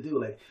supposed to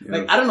do? Like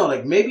I don't know.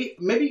 Like maybe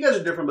you guys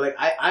are different, but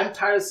like I'm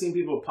tired of seeing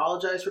people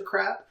apologize for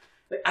crap.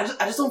 Like I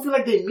just don't feel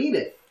like they mean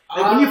it.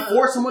 Like when you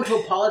force someone to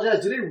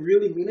apologize, do they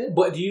really mean it?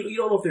 But you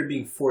don't know if they're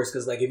being forced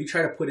because like if you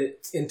try to put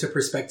it into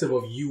perspective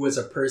of you as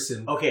a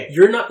person, okay,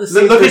 you're not the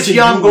same. Look at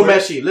Gian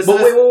Gomeshi. Let's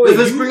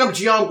bring up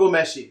Gian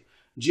Gomeshi.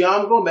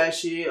 Gian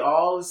Gomeshi,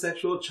 all the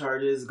sexual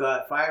charges,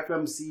 got fired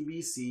from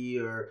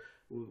CBC or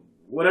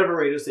whatever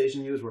radio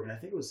station he was working. I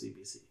think it was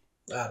CBC.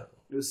 I don't know.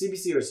 It was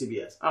CBC or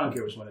CBS. I don't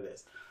care which one it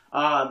is.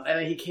 And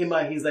then he came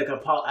out. He's like,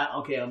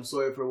 "Okay, I'm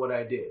sorry for what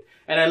I did."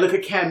 And I look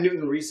at Cam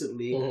Newton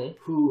recently,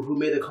 who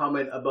made a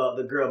comment about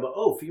the girl, but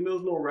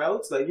females no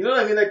routes, like you know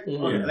what I mean, like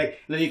like.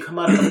 And then you come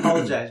out and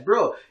apologize,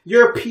 bro.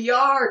 Your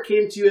PR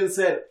came to you and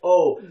said,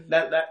 "Oh,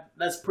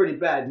 that's pretty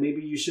bad.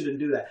 Maybe you shouldn't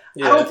do that."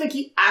 Yeah. I don't think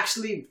he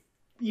actually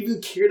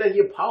even cared that he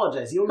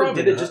apologized. He only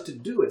did it just to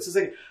do it. So it's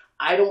like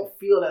I don't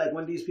feel that like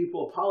when these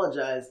people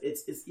apologize,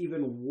 it's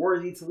even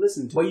worthy to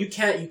listen to. But you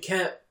can't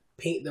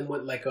paint them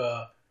with like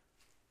a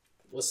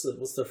what's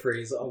the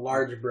phrase? A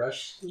large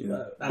brush.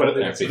 Yeah. But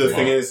the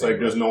thing is, like,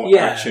 there's no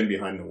action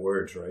behind the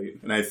words, right?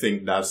 And I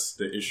think that's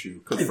the issue.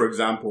 Because, for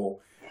example,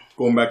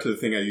 going back to the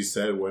thing that you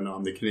said when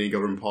the Canadian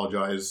government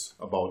apologized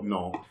about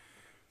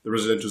the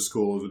residential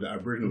schools with the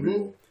Aboriginal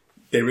people,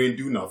 they really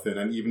do nothing.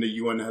 And even the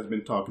UN has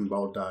been talking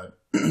about that.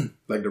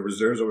 Like the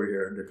reserves over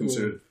here, they're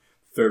considered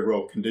third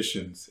world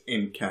conditions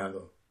in Canada,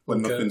 but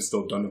nothing's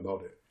still done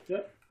about it.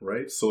 Yeah.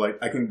 Right? So like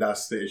I think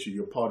that's the issue.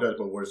 You apologize,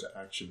 but where's the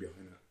action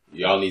behind it?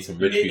 Y'all need some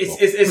rich people.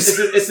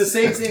 It's the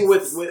same thing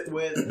with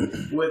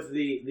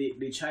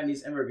the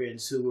Chinese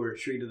immigrants who were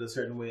treated a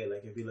certain way.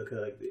 Like if you look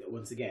at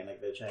once again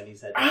the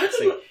Chinese had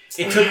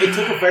it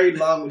took a very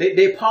long.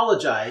 They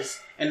apologized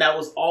and that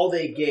was all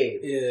they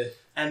gave. Yeah.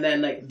 And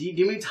then, do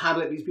you mean time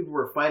these people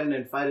were fighting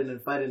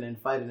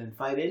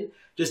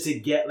just to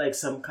get,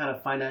 some kind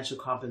of financial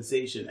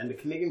compensation? And the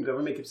Canadian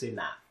government kept saying,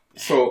 nah.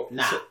 And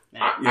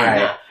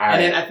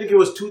then I think it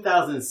was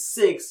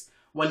 2006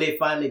 when they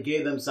finally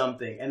gave them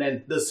something. And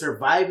then the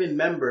surviving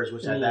members,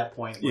 which at that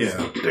point was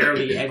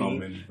barely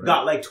any,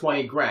 got,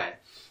 $20,000.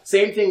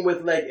 Same thing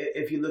with,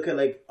 if you look at,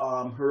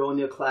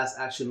 Huronia class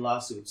action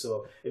lawsuits.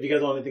 So, if you guys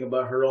know anything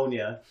about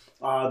Huronia,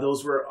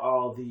 those were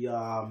all the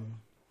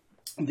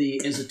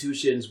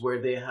institutions where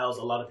they house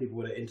a lot of people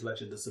with an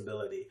intellectual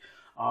disability.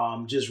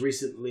 Just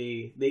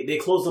recently, they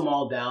closed them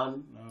all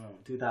down.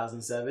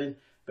 2007,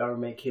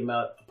 government came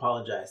out,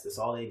 apologized. That's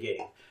all they gave.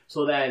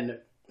 So then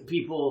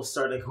people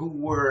start who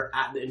were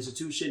at the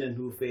institution and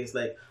who faced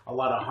a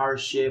lot of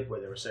hardship, where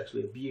they were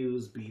sexually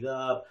abused, beat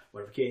up,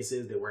 whatever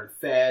cases, they weren't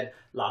fed,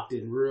 locked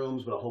in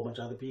rooms with a whole bunch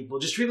of other people,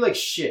 just treated like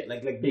shit.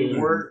 Like they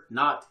were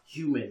not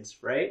humans,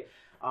 right?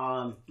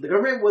 The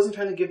government wasn't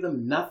trying to give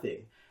them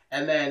nothing.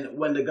 And then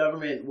when the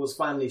government was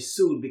finally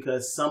sued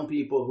because some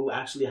people who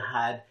actually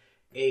had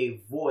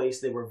a voice,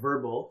 they were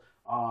verbal,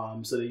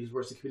 so they used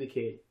words to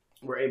communicate,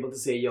 were able to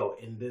say, yo,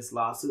 in this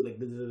lawsuit,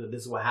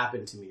 this is what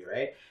happened to me,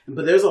 right?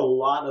 But there's a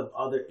lot of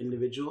other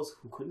individuals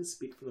who couldn't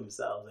speak for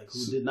themselves,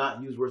 who did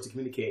not use words to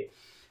communicate.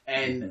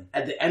 And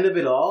at the end of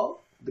it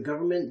all, the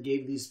government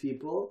gave these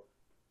people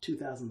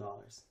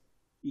 $2,000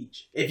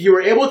 each. If you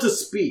were able to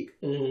speak,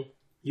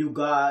 you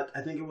got,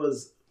 I think it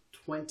was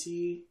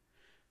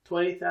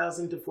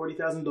 20,000 to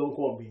 40,000, don't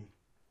quote me.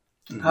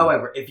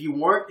 However, if you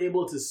weren't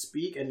able to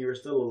speak and you were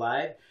still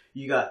alive,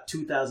 you got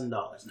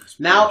 $2,000.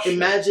 Now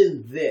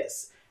imagine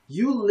this.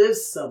 You live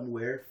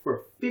somewhere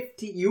for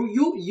 50,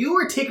 you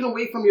were taken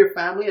away from your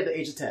family at the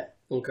age of 10.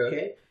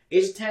 Okay?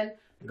 Age of 10,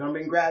 the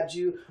government grabs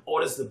you. Oh,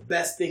 this is the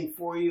best thing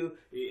for you.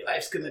 Your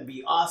life's going to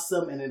be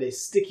awesome. And then they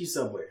stick you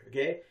somewhere.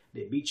 Okay?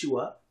 They beat you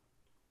up.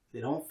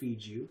 They don't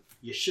feed you.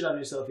 You shit on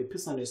yourself. You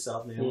piss on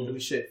yourself. And they don't do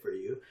shit for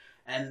you.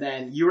 And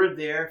then you were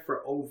there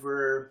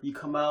for you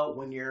come out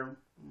when you're,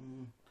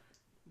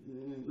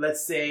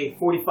 let's say,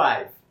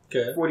 45.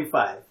 Okay.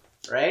 45,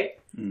 right?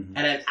 Mm-hmm.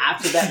 And then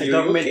after that, the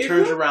government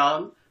turns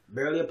around,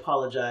 barely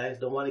apologize,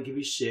 don't want to give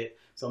you shit.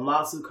 Some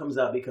lawsuit comes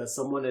out because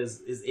someone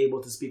is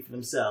able to speak for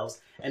themselves,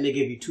 and they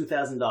give you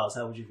 $2,000.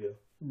 How would you feel?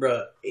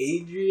 Bruh,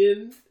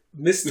 Adrian...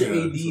 Mr.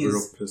 AD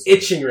is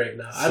itching right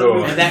now. I don't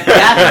know. And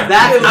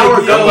that's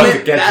our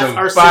government. That's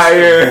our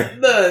fire.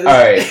 All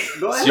right,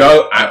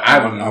 so I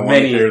have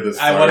many.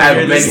 I want to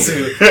hear this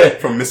too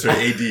from Mr.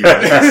 AD.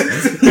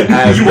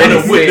 You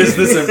want to witness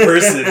this in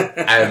person?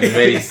 I have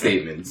many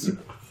statements.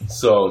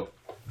 So,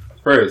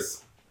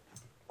 first,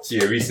 to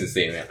your recent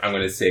statement, I'm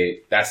going to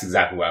say that's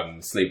exactly what happened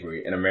with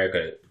slavery in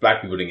America.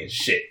 Black people didn't get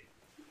shit.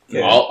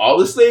 Okay. All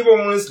the slave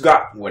owners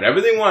got whatever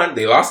they want.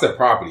 They lost their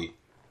property.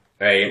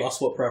 Right?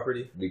 Lost what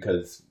property?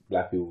 Because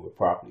black people were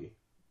property.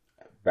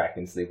 Back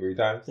in slavery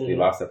times, they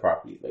lost their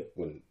property. Like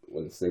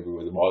when slavery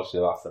was abolished, they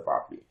lost their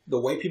property. The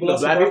white people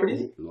lost their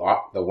property?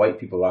 The white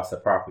people lost their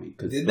property.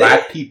 Because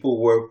black people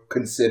were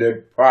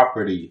considered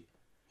property.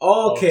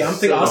 Oh, okay. I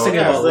was thinking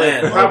about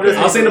land.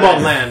 I was thinking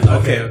about land.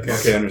 Okay, I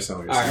understand what you're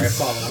saying. All right,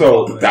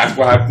 follow. That's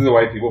what happened to the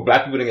white people.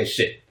 Black people didn't get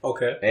shit.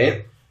 Okay.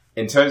 And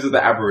in terms of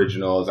the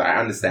Aboriginals, I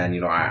understand,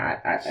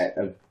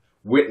 I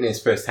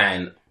witnessed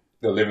firsthand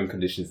the living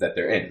conditions that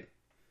they're in.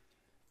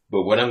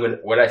 But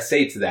what I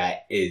say to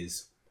that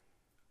is,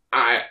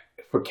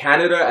 for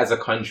Canada as a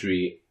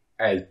country,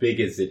 as big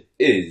as it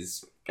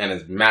is, and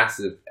as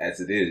massive as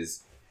it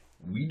is,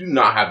 we do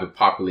not have the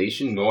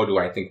population, nor do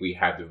I think we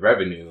have the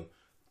revenue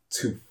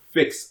to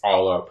fix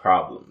all our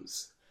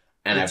problems.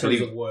 And I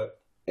believe, of what?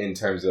 In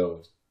terms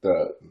of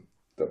the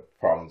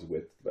problems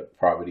with like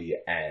poverty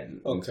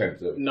and in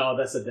terms of... No,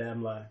 that's a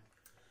damn lie.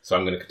 So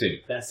I'm going to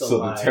continue. That's a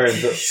lie.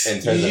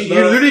 You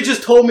literally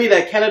just told me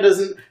that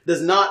Canada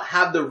does not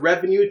have the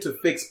revenue to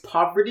fix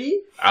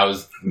poverty.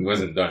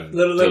 Wasn't done.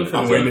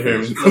 I'm waiting to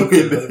hear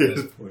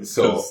him.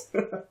 So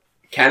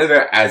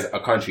Canada as a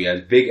country,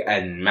 as big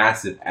and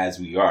massive as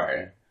we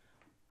are,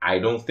 I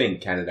don't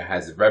think Canada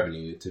has the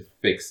revenue to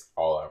fix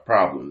all our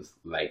problems.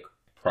 Like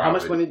poverty. How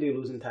much money do you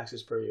lose in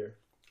taxes per year?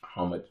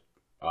 How much?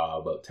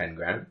 About 10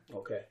 grand.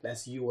 Okay,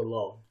 that's you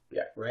alone.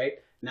 Yeah. Right?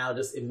 Now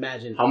just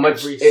imagine how much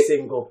every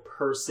single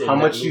person. How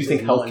much do you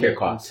think healthcare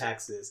costs?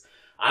 Taxes.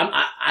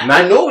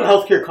 I know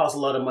healthcare costs a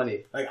lot of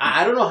money. Like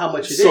I don't know how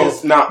much it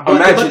is. Now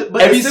imagine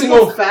but every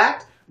single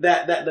fact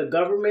that the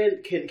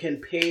government can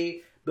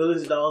pay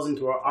billions of dollars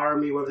into our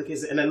army, whatever the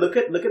case is. And then look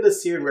at the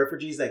Syrian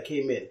refugees that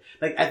came in.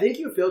 Like, I think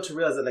you fail to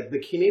realize that, like, the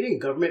Canadian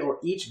government or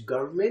each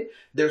government,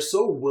 they're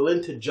so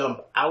willing to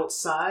jump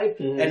outside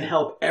and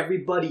help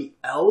everybody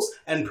else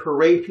and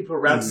parade people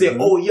around to say,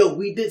 oh, yo,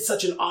 we did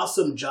such an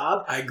awesome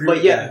job. I agree.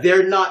 But yet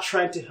they're not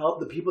trying to help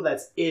the people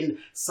that's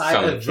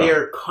inside of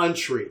their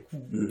country.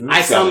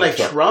 I sound like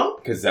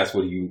Trump? Because that's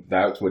what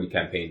he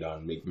campaigned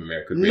on, making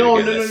America great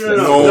again.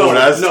 No,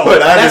 that's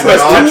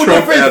not two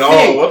Trump different at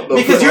all.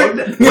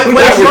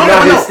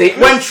 things. Because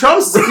when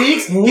Trump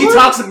speaks, he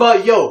talks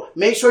about, yo,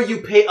 make sure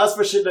you pay us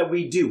for shit that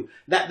we do.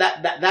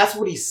 That's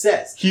what he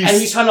says. And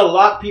he's trying to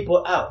lock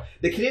people out.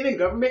 The Canadian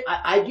government,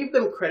 I give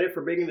them credit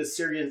for bringing the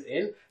Syrians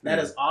in. That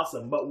is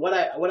awesome. But what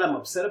I'm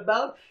upset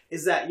about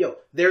is that, yo,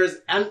 there's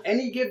on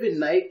any given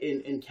night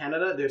in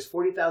Canada, there's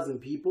 40,000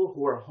 people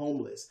who are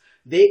homeless.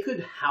 They could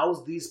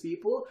house these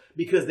people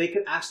because they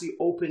could actually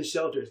open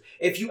shelters.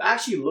 If you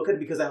actually look at it,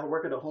 because I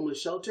work at a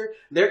homeless shelter,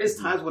 there is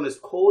times when it's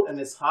cold and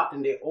it's hot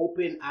and they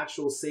open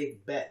actual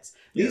safe beds.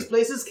 These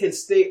places can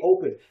stay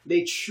open.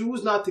 They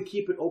choose not to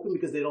keep it open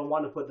because they don't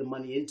want to put the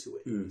money into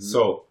it.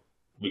 So,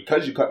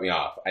 because you cut me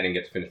off, I didn't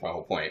get to finish my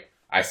whole point.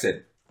 I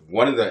said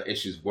one of the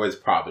issues was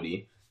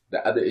poverty.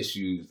 The other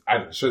issues,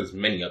 I'm sure there's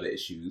many other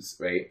issues,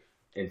 right?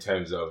 In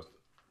terms of,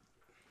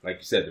 like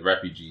you said, the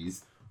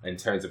refugees, in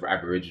terms of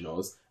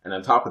Aboriginals. And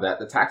on top of that,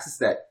 the taxes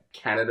that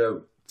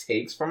Canada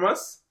takes from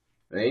us,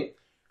 right?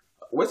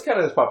 What's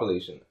Canada's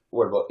population?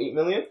 What, about 8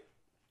 million?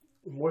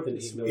 More than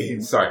 8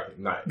 million. Sorry,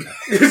 not.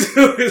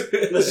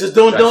 Let's just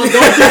don't do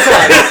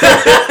facts.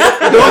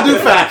 Don't do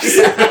facts.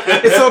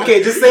 It's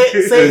okay. Just say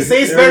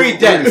it's very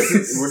dense.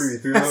 What are we,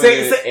 3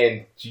 million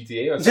in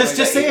GTA? Or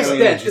just say it's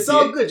dense. It's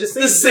all good. Just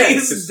say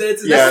it's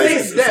dense. Yeah,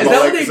 it's dense. Is that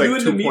what they do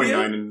in the media?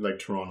 2.9 in like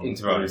Toronto. In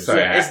Toronto,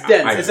 sorry. It's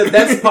dense. It's a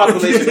dense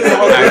population.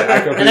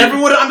 And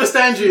everyone will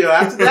understand you.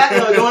 After that,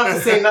 you don't have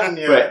to say nothing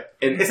here.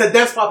 It's a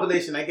dense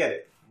population. I get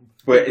it.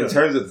 But in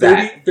terms of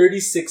that,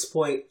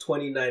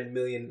 36.29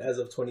 million as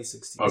of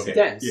 2016. Okay. It's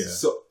dense. Yeah.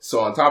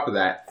 So on top of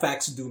that,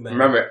 facts do matter.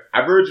 Remember,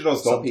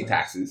 Aboriginals don't pay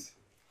taxes.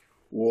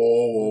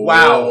 Whoa!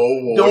 Wow!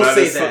 Don't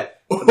say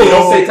that. They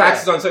don't pay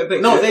taxes on certain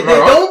things. No, they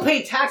don't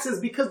pay taxes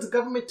because the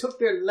government took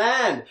their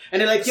land, and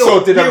they're like, "Yo,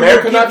 so did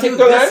America not take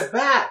their land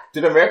back?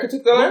 Did America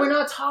take their land? We're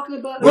not talking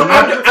about.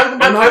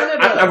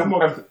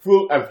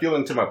 I'm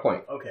feeling to my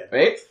point. Okay.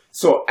 Right.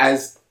 So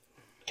as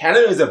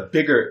Canada is a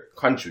bigger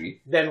country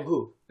than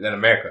who? Than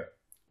America.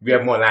 We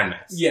have more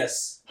landmass.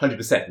 Yes.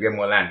 100%. We have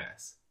more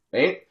landmass.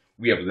 Right?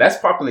 We have less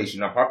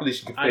population. Our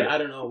population can fit. I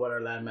don't know what our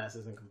land mass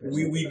is in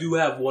comparison. We do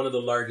have one of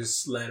the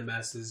largest land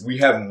masses. We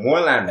have more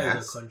land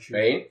mass,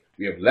 right?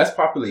 We have less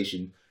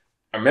population.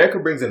 America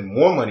brings in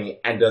more money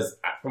and does,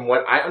 from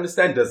what I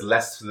understand, does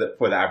less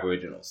for the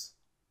Aboriginals.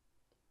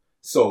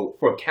 So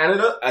for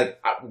Canada,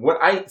 what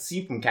I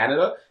see from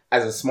Canada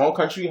as a small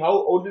country, how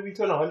old did we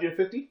turn?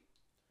 150?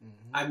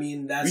 I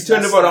mean, we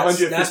turned about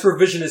 150. That's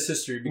revisionist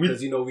history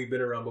because we've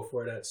been around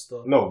before that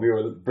stuff. No, we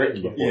were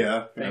Britain before.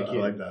 Yeah, thank you.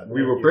 I like that.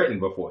 We were Britain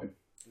before.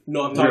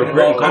 No, I'm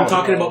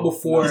talking about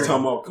before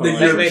the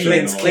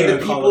Europeans came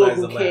and colonized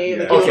the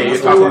land. Okay,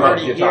 you're talking about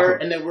here,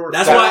 and then we're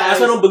that's why I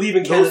don't believe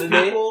in Canada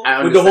today.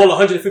 With the whole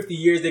 150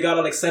 years, they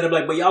gotta set up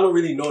but y'all don't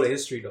really know the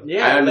history though.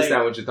 Yeah, I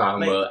understand what you're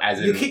talking about. As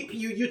in,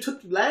 you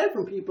took land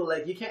from people,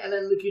 you can't, and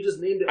then you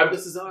just named it.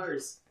 This is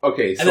ours.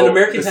 Okay, and then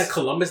Americans had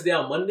Columbus Day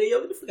on Monday. Yo,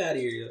 get the fuck out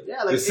of here. Yo.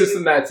 Yeah, the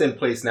system that's in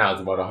place now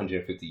is about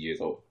 150 years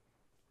old.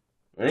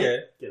 Right? Okay,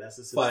 yeah, that's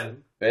the system.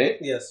 Fine. Right?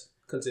 Yes.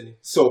 Continue.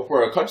 So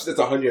for a country that's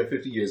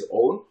 150 years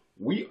old,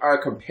 we are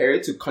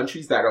compared to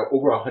countries that are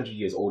over 100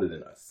 years older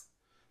than us.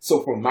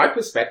 So from my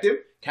perspective,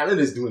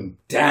 Canada is doing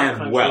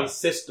damn well.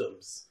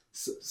 Systems.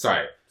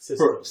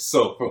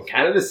 So from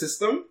Canada's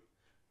system,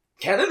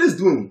 Canada's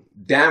doing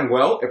damn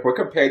well if we're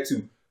compared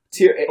to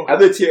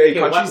other tier A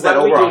countries that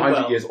are over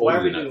 100 years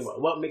older than us.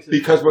 What makes it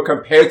because we're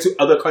compared to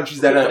other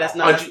countries that are...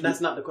 That's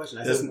not the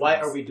question. Why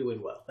are we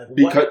doing well?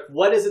 Because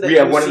what is it that we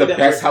have one of the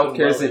best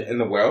healthcares in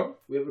the world.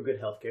 We have a good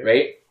healthcare.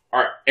 Right?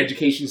 Our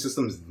education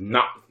system is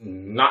not...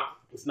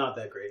 It's not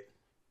that great.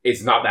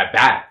 It's not that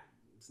bad.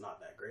 It's not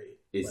that great.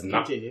 It's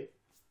not. Continue.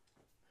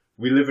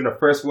 We live in a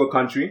first world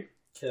country.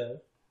 Okay.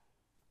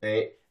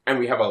 Right? And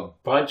we have a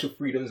bunch of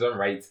freedoms and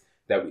rights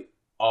that we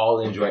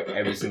all enjoy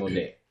every single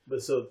day.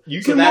 But so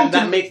you can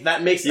that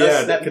makes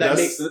us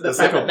that's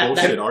like a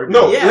bullshit argument.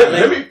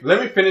 No,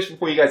 let me finish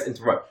before you guys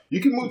interrupt. You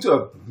can move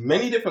to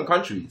many different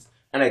countries,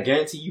 and I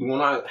guarantee you will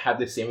not have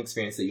the same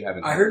experience that you have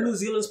in Canada. I heard New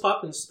Zealand's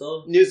popping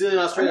still. New Zealand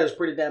and Australia is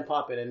pretty damn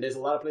popping, and there's a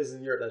lot of places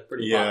in Europe that's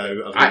pretty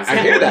popping.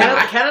 I hear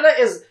that. Canada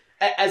is,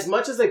 as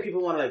much as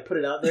people want to put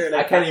it out there.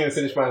 I can't even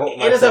finish my whole.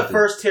 It is a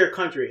first tier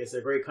country. It's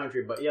a great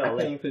country, but I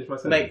can't even finish my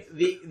sentence.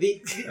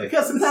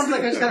 Because sometimes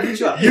I just gotta cut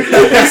you off. You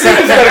just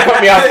gotta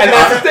cut me off, and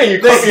that's the thing.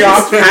 You cut me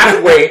off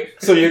halfway,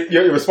 so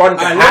you're responding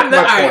to half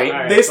my point.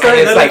 Right. They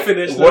started. Let me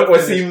finish.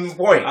 What's even the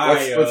point?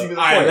 What's even the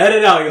point? Let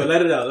it out, yo.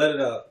 Let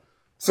it out.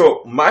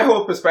 So my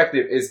whole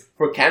perspective is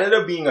for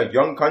Canada being a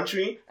young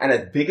country and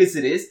as big as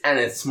it is and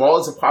as small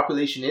as the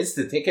population is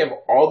to take care of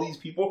all these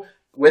people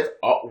with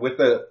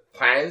the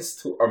plans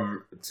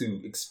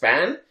to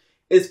expand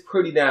is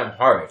pretty damn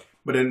hard.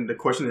 But then the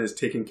question is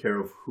taking care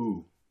of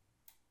who?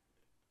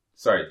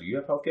 Sorry, do you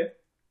have healthcare?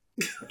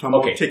 I'm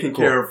talking about taking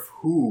care of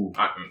who?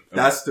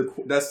 That's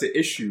the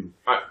issue.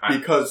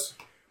 Because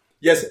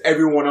yes,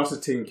 everyone else is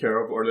taken care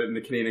of, or in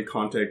the Canadian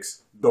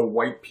context, the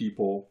white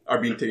people are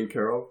being taken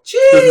care of.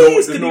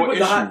 Jeez, there's no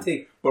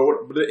issue.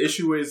 But the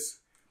issue is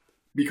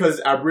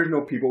because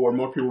Aboriginal people or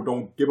more people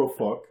don't give a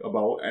fuck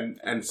about, and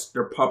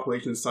their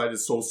population size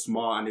is so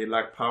small and they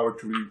lack power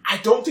to. I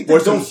don't think they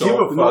don't give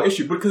a fuck. No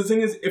issue. Because the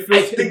thing is, if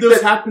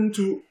this happened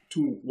to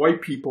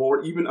white people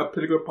or even a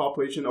particular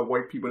population of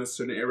white people in a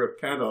certain area of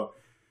Canada,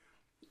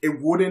 it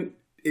wouldn't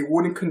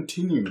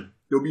continue.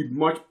 There'll be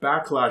much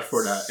backlash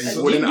for that, and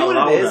you wouldn't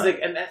allow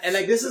that. And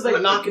this is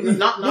not knocking you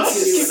at all.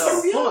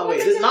 Hold on, wait,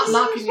 this is not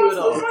knocking you at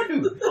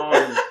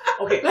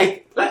all.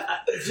 Okay,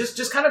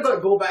 just kind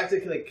of go back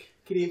to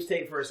Kadeem's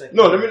take for a second.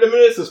 No, let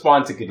me just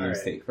respond to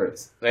Kadeem's take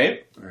first,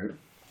 right? All right.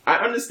 I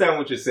understand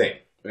what you're saying,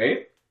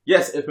 right?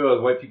 Yes, if it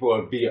was white people, it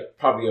would be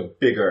probably a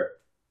bigger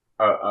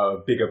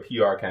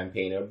PR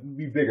campaign. It would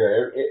be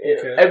bigger.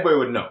 Everybody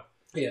would know.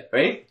 Yeah.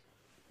 Right?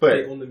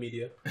 But on the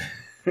media.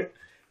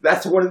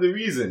 That's one of the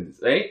reasons,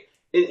 right?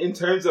 In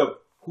terms of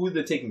who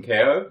they're taking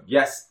care of,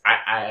 yes,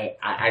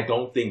 I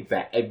don't think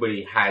that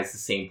everybody has the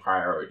same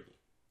priority.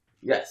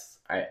 Yes,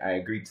 I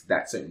agree to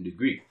that certain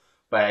degree.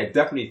 But I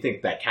definitely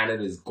think that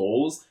Canada's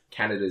goals,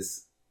 Canada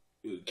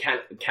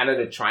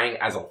trying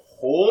as a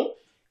whole,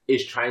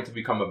 is trying to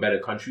become a better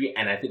country.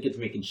 And I think it's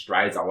making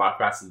strides a lot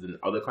faster than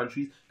other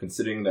countries,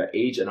 considering the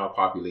age and our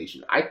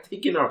population. I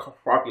take in our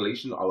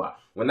population a lot.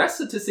 When that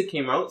statistic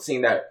came out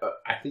saying that,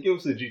 I think it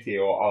was the GTA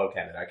or all of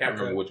Canada, I can't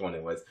remember which one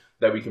it was,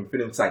 that we can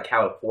fit inside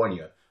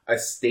California, a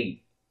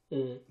state.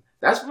 Mm.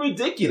 That's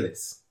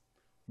ridiculous.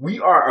 We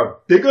are a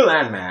bigger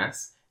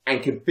landmass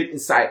and can fit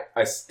inside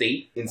a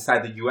state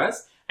inside the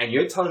U.S., and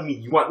you're telling me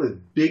you want this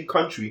big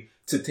country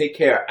to take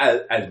care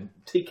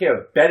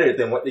of better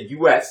than what the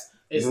U.S.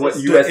 does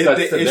to their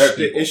people.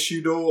 The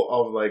issue though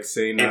of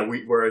saying that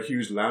we're a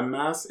huge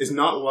landmass is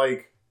not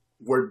like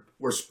we're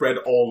spread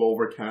all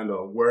over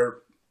Canada. We're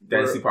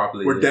densely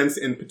populated. We're dense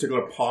in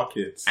particular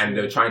pockets, and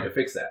they're trying to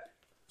fix that.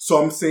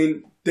 So I'm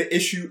saying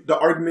the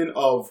argument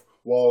of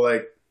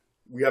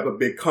we have a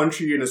big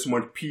country and there's so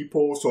much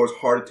people, so it's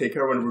hard to take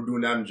care of and we're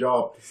doing that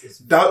job.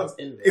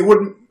 It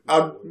would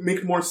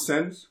make more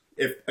sense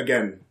if,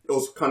 again, it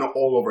was kind of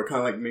all over, kind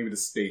of like maybe the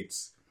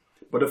States.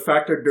 But the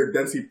fact that they're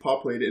densely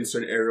populated in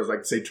certain areas,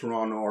 like say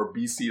Toronto or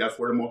BC, that's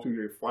where the most people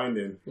you're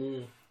finding.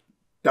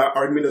 That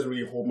argument doesn't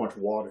really hold much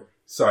water.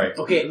 Sorry.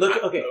 Okay,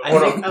 look. Okay,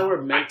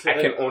 I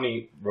can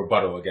only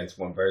rebuttal against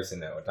one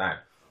person at a time.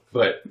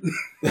 But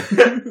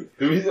the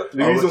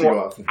reason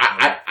why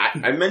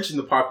I mentioned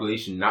the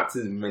population, not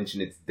to mention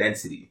its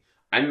density.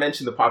 I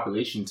mentioned the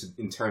population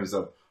in terms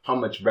of how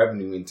much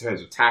revenue, in terms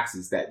of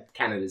taxes that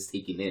Canada's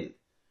taking in.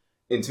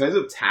 In terms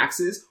of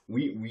taxes,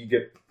 we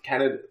get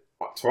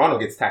Toronto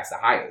gets taxed the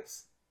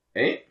highest,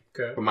 okay.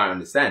 From my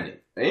understanding,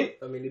 I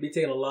mean, they be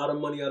taking a lot of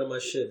money out of my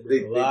shit, bro.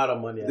 A lot of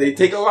money. They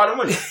take a lot of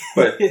money.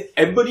 But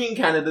everybody in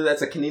Canada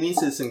that's a Canadian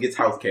citizen gets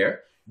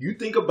healthcare. You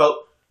think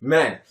about,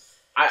 man,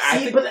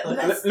 let me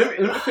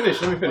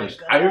finish.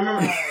 I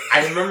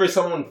remember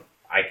someone,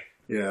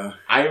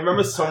 I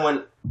remember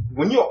someone,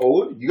 when you're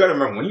old, you gotta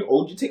remember, when you're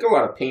old, you take a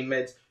lot of pain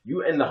meds.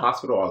 You in the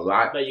hospital a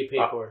lot. That you pay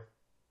for.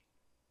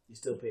 You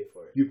still pay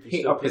for it. You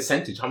pay a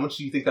percentage. How much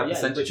do you think that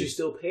percentage is? But you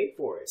still pay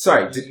for it.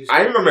 Sorry,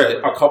 I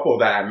remember a couple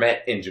that I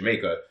met in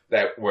Jamaica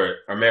that were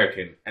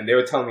American, and they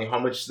were telling me how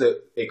much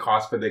it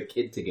cost for their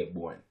kid to get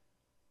born.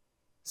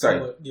 Sorry.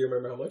 Do you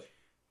remember how much?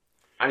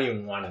 I don't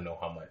even want to know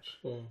how much.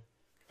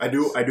 I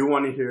do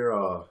want to hear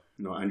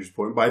Andrew's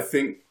point, but I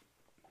think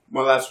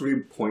my last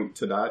real point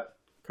to that,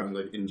 kind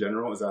of like in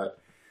general, is that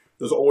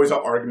there's always an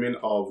argument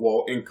of,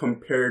 well, in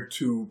compared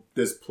to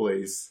this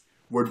place,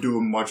 we're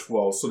doing much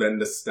well, so then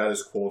the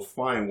status quo is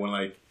fine, when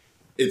like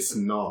it's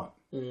not.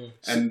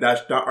 And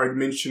that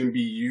argument shouldn't be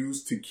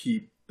used to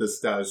keep the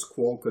status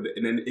quo,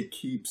 and then it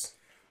keeps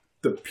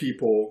the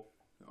people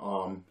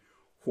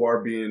who are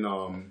being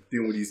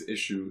dealing with these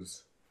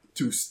issues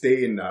to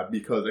stay in that,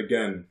 because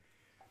again,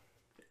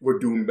 we're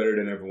doing better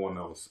than everyone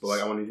else. But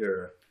like, I want to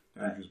hear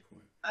Andrew's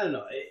point. I don't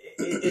know.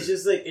 It's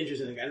just like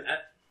interesting. And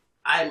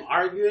I'm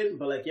arguing,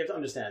 but like you have to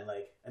understand,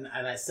 like, and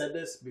I said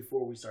this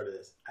before we started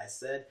this. I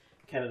said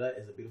Canada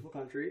is a beautiful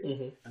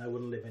country, and I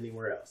wouldn't live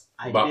anywhere else.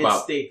 I did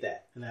state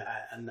that,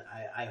 and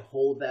I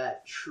hold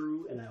that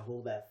true, and I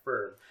hold that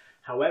firm.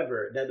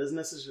 However, that doesn't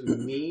necessarily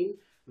mean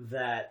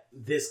that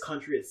this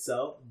country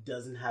itself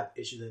doesn't have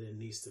issues that it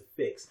needs to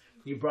fix.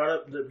 You brought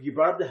up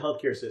the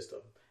healthcare system,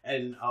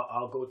 and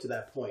I'll go to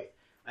that point.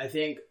 I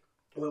think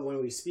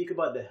when we speak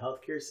about the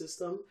healthcare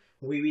system,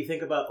 we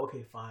think about,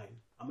 okay, fine,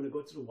 I'm going to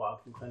go to the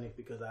walk-in clinic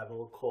because I have a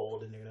little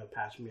cold and they're going to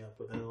patch me up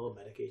with a little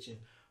medication.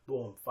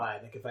 Boom,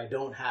 fine. Like if I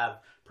don't have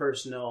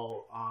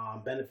personal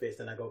benefits,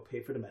 then I go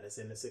pay for the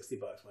medicine, the $60,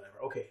 whatever.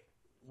 Okay,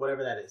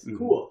 whatever that is.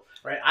 Cool,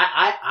 right?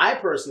 I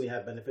personally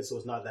have benefits, so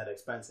it's not that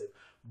expensive.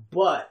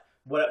 But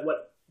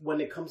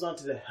when it comes on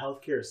to the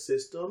healthcare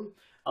system,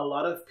 a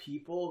lot of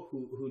people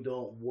who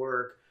don't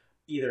work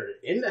either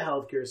in the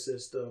healthcare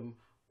system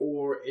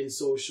or in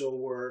social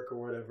work or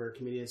whatever,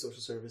 community and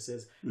social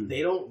services,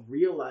 they don't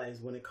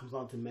realize when it comes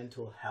on to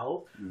mental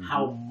health,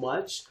 how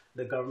much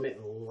the government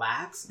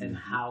lacks and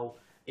how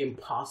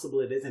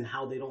impossible it is and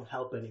how they don't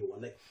help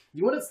anyone. Like,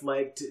 you know what it's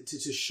like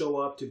to show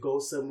up, to go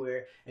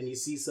somewhere and you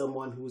see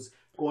someone who's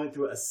going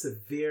through a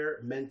severe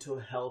mental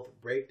health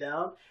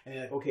breakdown and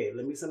you're like, okay,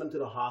 let me send them to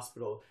the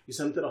hospital. You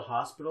send them to the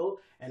hospital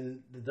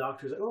and the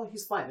doctor's like, oh,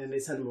 he's fine. And they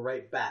send him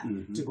right back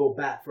to go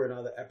back for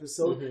another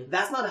episode.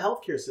 That's not a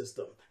healthcare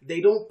system. They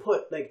don't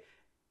put like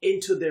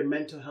into their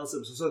mental health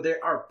system. So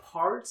there are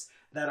parts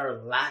that are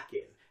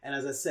lacking. And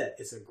as I said,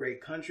 it's a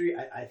great country.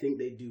 I think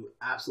they do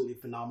absolutely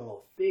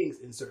phenomenal things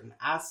in certain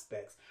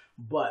aspects.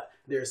 But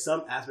there are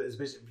some aspects,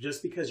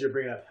 just because you're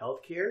bringing up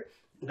healthcare,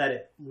 that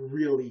it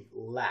really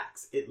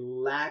lacks. It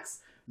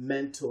lacks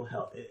mental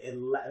health.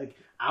 Like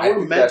our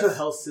mental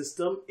health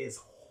system is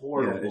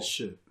horrible. Yeah, it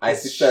should. I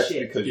think that's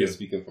because you're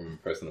speaking from a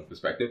personal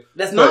perspective.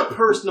 That's not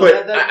personal.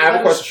 But I have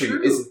a question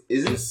for you.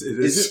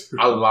 Isn't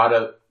a lot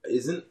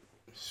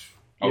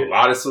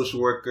of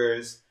social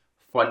workers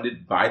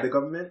funded by the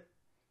government?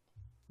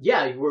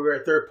 Yeah, we're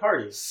a third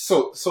party.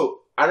 So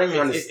I don't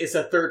even understand. It's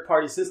a third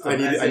party system. I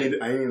need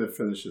to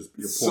finish your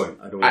point.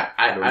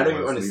 I don't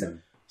even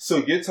understand. So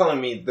you're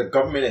telling me the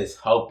government is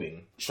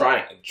helping,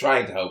 trying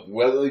to help,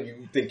 whether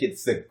you think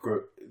it's the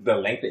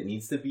length it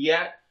needs to be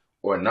at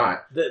or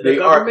not.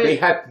 They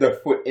have their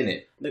foot in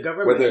it. The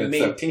government, whether it's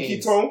the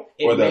pinky toe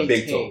or the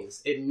big toe.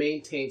 It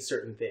maintains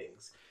certain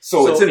things.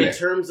 So it's in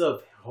terms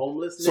of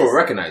homelessness. So it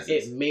recognizes.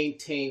 It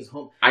maintains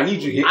home. I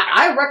need you.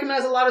 I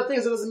recognize a lot of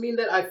things. It doesn't mean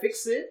that I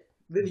fix it.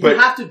 You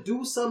have to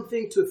do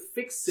something to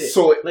fix it.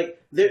 So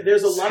like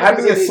there's a lot of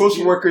having a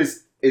social worker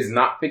is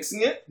not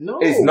fixing it.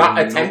 No, is not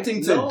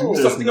attempting to do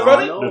something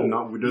about it.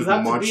 There's you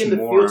have much to be in the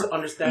more. field to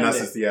understand it.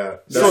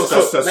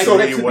 That's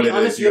really what it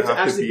is. You have to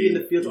actually be in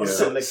the field to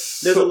understand. Like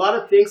there's a lot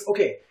of things.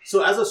 Okay,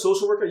 so as a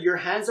social worker, your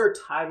hands are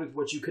tied with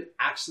what you could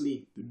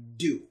actually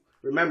do.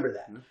 Remember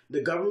that.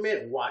 The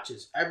government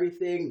watches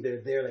everything.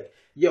 They're there like,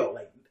 yo,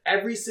 like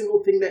every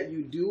single thing that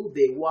you do,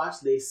 they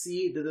watch, they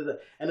see,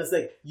 and it's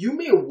like, you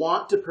may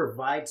want to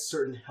provide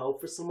certain help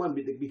for someone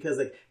because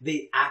like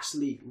they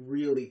actually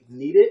really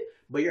need it,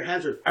 but your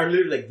hands are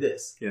literally like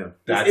this. Yeah.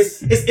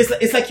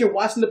 It's like you're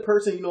watching the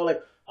person, you know,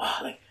 like,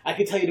 like I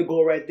could tell you to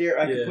go right there.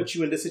 I could put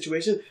you in this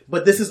situation,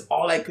 but this is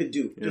all I could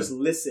do. Just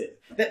listen.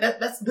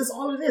 That's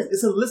all it is.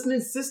 It's a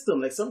listening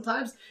system. Like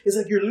sometimes it's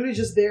like you're literally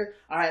just there.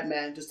 All right,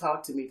 man, just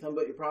talk to me. Tell me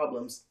about your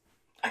problems.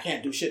 I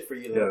can't do shit for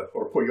you. Yeah,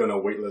 or put you on a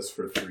wait list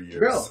for 3 years.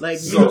 Bro, like,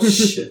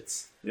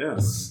 shit.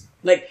 Yes.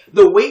 Like,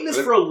 the wait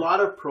list for a lot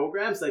of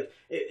programs, like,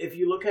 if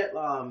you look at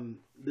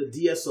the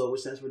DSO,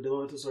 which stands for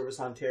Developmental Service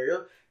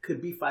Ontario,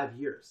 could be 5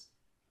 years.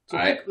 So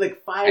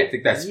like 5 years. I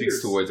think that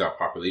speaks towards our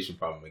population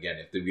problem again.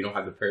 If we don't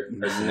have the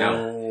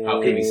personnel,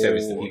 how can we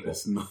service the people?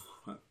 It's not.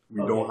 We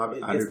don't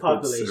have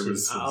adequate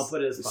services. I'll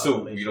put it as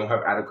population. So we don't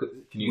have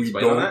adequate. Can you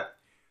explain on that?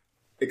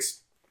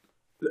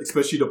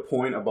 Especially the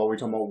point about we're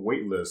talking about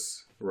wait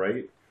lists,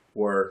 right?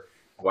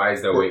 Why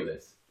is there a wait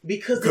list?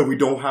 Because we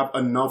don't have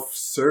enough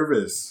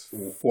service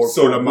for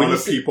the amount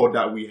of people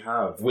that we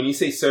have. When you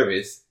say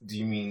service, do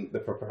you mean the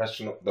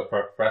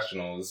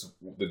professionals,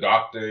 the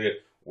doctor,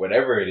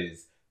 whatever it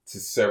is, to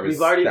service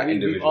that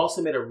individual? We've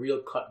also made a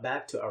real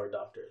cutback to our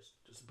doctors.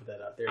 Just to put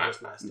that out there.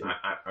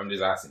 I'm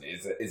just asking,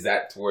 is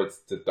that towards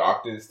the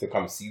doctors to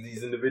come see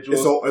these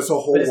individuals? It's a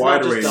whole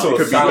wide range. So it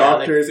could be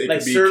doctors, it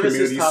could be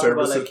community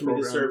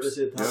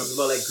services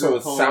programs. So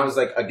it sounds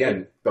like,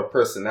 again, the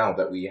personnel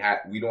that we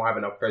don't have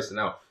enough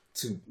personnel.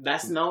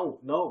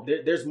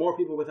 There's more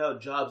people without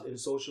jobs in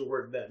social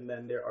work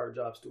than there are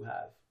jobs to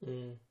have.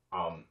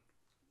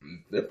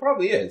 There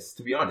probably is,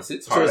 to be honest.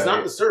 It's hard. So it's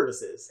not the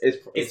services.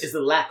 It's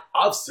the lack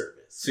of service.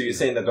 So you're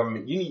saying the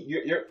government?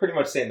 You're pretty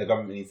much saying the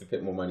government needs to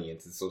put more money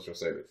into social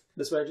service.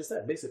 That's what I just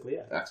said. Basically,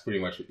 yeah. That's pretty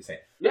much what you're saying.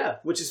 Yeah,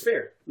 which is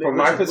fair. From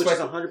my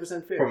perspective,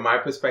 100% fair. From my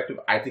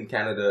perspective, I think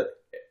Canada,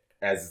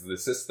 as the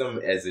system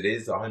as it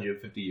is,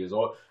 150 years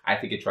old, I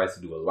think it tries to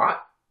do a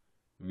lot.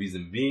 The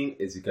reason being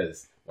is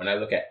because when I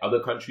look at other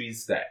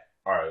countries that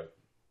are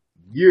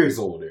years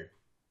older,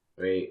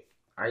 right?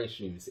 I shouldn't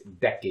even say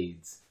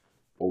decades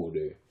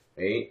older,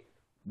 right?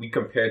 We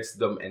compare to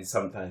them and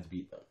sometimes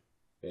beat them,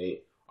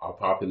 right? Our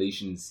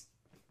population's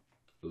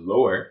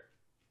lower,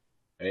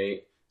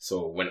 right?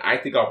 So when I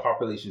think our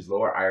population's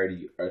lower, I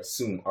already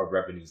assume our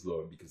revenue's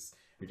lower, because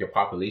if your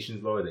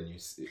population's lower, then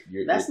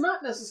you're that's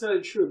not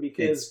necessarily true,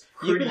 because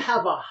you could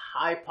have a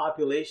high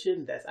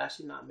population that's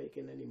actually not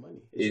making any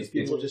money. It's just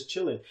people just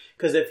chilling.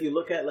 Because if you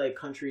look at like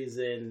countries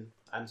in,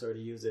 I'm sorry to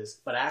use this,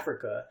 but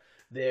Africa,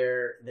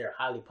 they're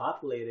highly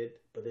populated,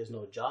 but there's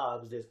no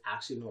jobs. There's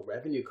actually no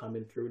revenue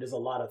coming through. There's a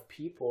lot of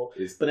people.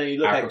 But then you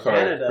look at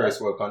Canada,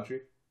 first world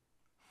country.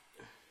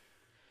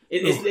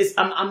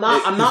 I'm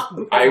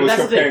not. I was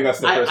comparing us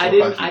to first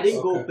world countries. I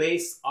didn't go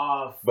based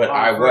off. But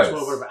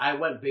I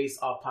went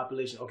based off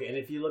population. Okay, and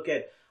if you look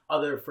at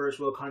other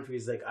first world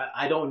countries, like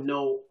I don't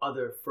know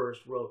other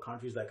first world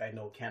countries like I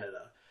know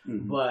Canada,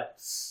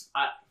 but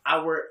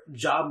our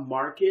job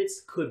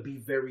markets could be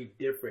very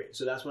different.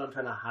 So that's what I'm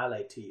trying to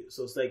highlight to you.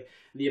 So it's like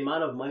the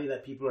amount of money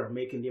that people are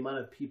making, the amount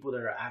of people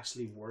that are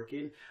actually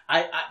working.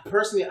 I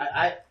personally,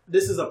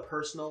 this is a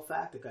personal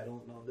fact. Like I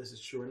don't know if this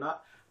is true or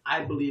not.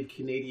 I believe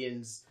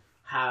Canadians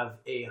have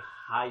a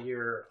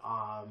higher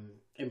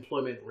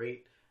employment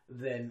rate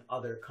than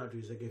other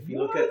countries. Like if you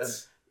look at a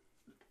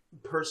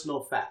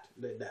personal fact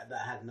that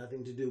had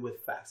nothing to do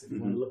with facts. If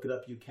you want to look it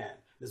up, you can.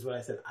 This is what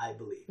I said. I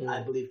believe.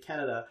 I believe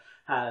Canada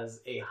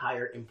has a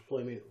higher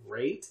employment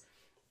rate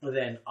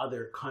than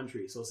other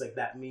countries. So it's like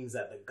that means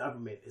that the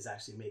government is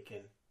actually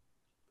making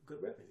good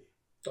revenue.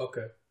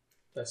 Okay,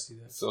 I see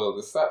that. So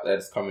the stat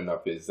that's coming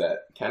up is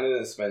that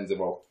Canada spends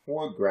about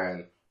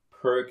 $4,000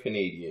 per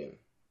Canadian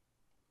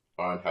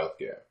on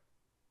healthcare.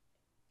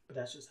 But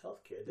that's just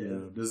healthcare.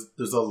 Yeah,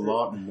 there's a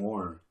lot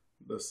more.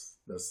 That's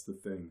the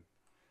thing.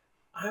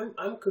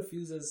 I'm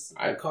confused as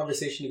the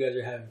conversation you guys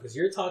are having, because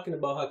you're talking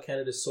about how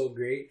Canada's so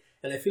great,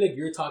 and I feel like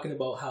you're talking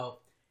about how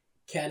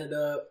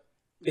Canada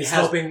is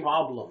helping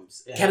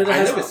problems. Canada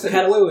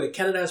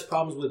has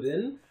problems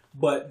within,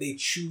 but they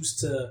choose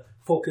to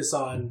focus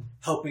on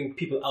helping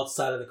people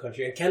outside of the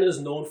country. And Canada's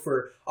known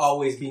for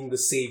always being the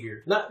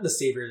savior, not the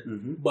savior,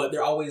 but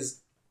they're always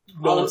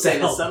known to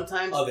help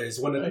sometimes others.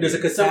 When there's a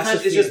catastrophe,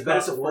 sometimes it's just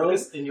better to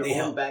focus in your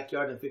own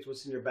backyard and fix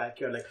what's in your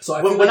backyard. Like so,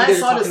 when I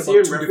saw the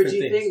Syrian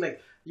refugee thing, like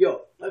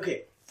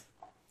okay,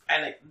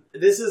 and like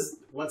this is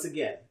once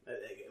again.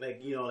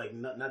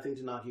 Nothing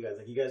to knock you guys.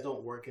 Like you guys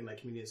don't work in like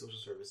community and social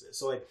services.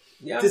 So like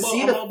to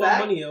see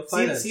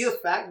the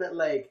fact that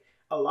like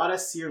a lot of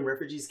Syrian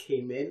refugees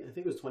came in. I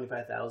think it was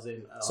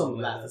 25,000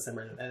 last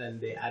December, and then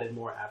they added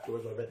more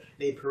afterwards. But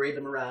they paraded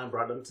them around,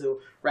 brought them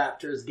to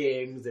Raptors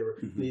games. They were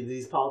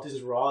these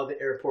politicians were all at the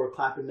airport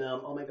clapping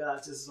them. Oh my gosh,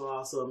 this is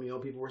awesome! You know,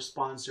 people were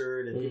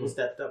sponsored and people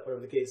stepped up,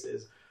 whatever the case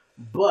is.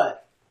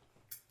 But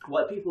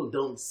what people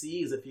don't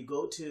see is if you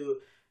go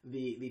to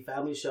the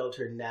family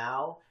shelter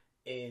now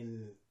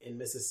in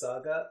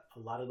Mississauga, a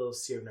lot of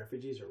those Syrian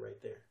refugees are right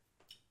there.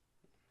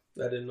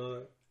 I didn't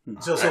know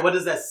that. So what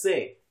does that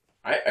say?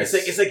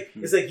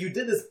 It's like you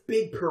did this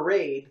big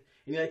parade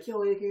and you're like, yo,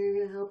 we're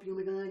gonna help you. Oh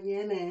my god,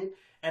 yeah, man.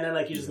 And then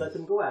like you just let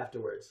them go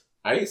afterwards.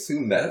 I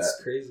assume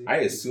that's crazy. I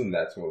assume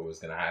that's what was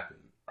gonna happen.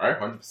 I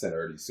 100%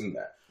 already assumed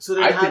that. So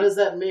then how does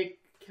that make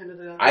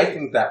Canada? I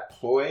think that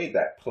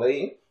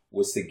play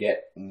was to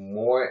get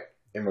more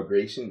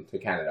immigration to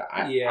Canada.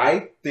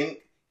 I think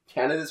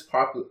Canada's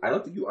popular. I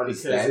don't think you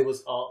understand. Because it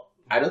was all.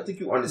 I don't think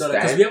you understand.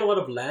 Because we have a lot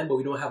of land, but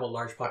we don't have a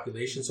large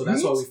population, so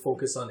that's why we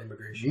focus on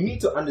immigration. You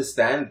need to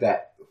understand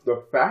that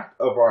the fact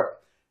of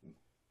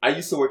I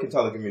used to work in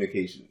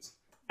telecommunications,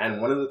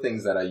 and one of the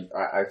things that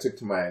I took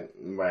to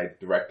my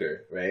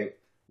director, right,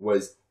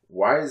 was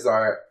why is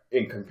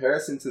in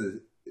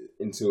comparison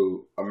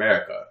into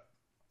America,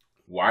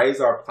 why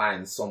is our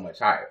plan so much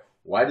higher?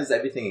 Why does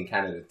everything in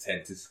Canada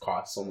tend to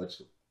cost so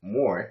much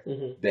more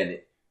than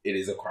it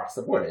is across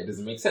the border? It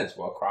doesn't make sense.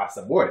 We're across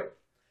the border.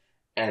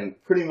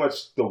 And pretty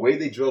much the way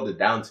they drilled it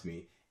down to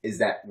me is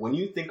that when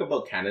you think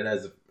about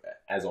Canada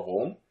as a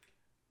whole,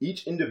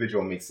 each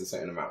individual makes a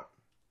certain amount,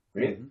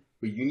 right? Mm-hmm.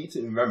 But you need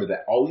to remember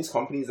that all these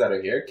companies that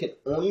are here can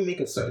only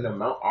make a certain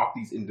amount off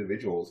these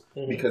individuals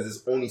because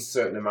there's only a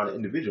certain amount of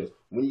individuals.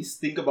 When you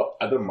think about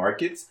other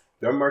markets,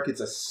 their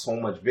markets are so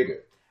much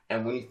bigger.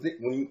 And when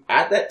you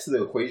add that to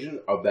the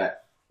equation of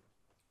that,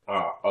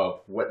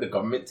 of what the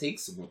government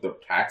takes, with the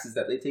taxes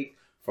that they take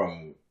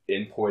from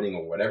importing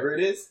or whatever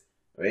it is,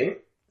 right?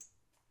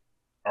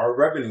 Our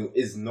revenue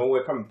is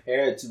nowhere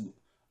compared to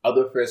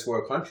other first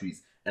world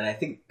countries. And I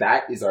think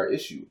that is our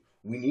issue.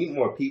 We need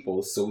more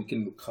people so we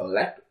can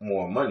collect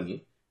more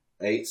money,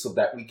 right? So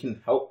that we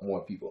can help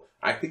more people.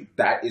 I think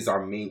that is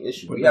our main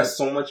issue. We have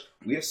so much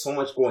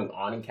going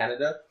on in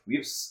Canada.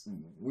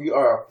 We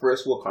are a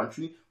first world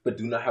country, but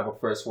do not have a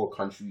first world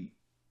country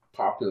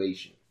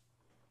population.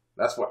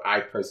 That's what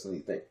I personally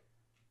think.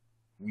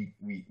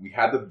 We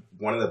have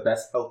one of the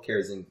best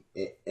healthcares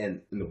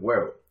in the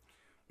world.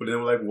 But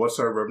then, like, what's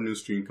our revenue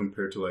stream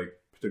compared to like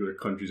particular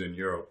countries in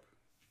Europe,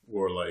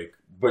 or like?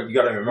 But you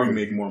gotta remember, we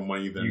make more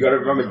money than. You gotta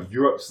remember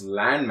Europe's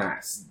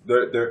landmass.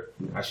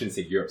 I shouldn't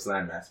say Europe's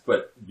landmass,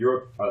 but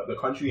Europe, the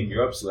country in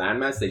Europe's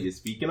landmass that you're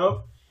speaking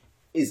of,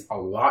 is a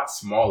lot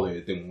smaller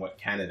than what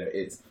Canada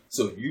is.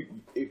 So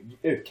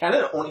if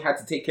Canada only had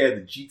to take care of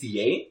the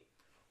GTA,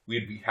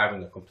 we'd be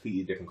having a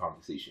completely different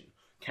conversation.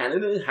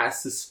 Canada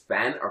has to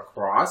span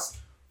across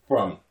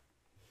from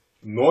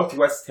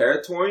Northwest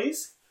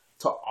Territories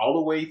to all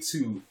the way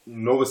to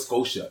Nova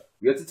Scotia.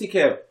 We have to take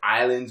care of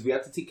islands. We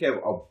have to take care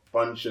of a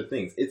bunch of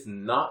things. It's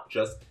not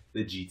just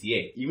the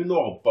GTA. Even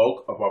though a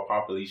bulk of our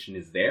population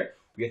is there,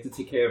 we have to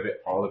take care of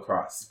it all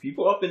across.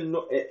 People up in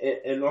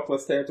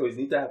Northwest Territories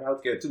need to have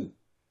healthcare too.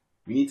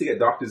 We need to get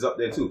doctors up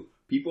there too.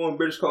 People in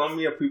British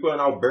Columbia, people in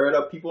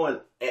Alberta, people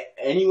in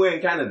anywhere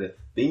in Canada,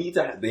 they need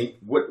to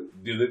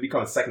do they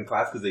become second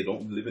class because they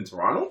don't live in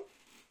Toronto?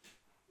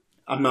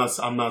 I'm not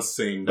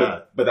saying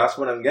that. But that's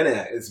what I'm getting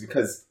at. Is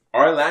because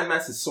our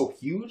landmass is so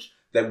huge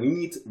that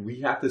we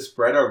have to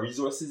spread our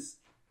resources.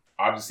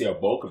 Obviously, a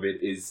bulk of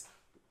it is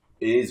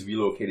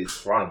relocated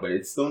to Toronto, but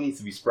it still needs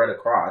to be spread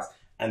across.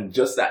 And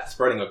just that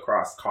spreading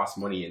across costs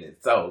money in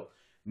itself.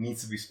 It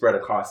needs to be spread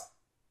across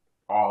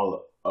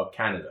all of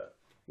Canada.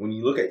 When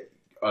you look at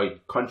a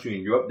country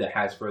in Europe that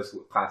has first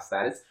class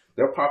status,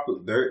 their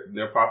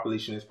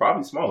population is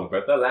probably smaller,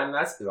 but their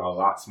landmass is a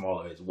lot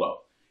smaller as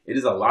well. It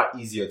is a lot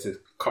easier to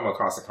come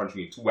across a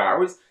country in 2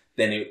 hours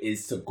than it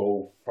is to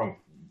go from.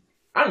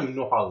 I don't even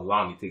know how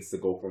long it takes to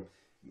go from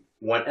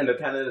one end of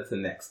Canada to the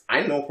next.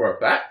 I know for a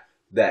fact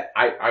that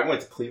I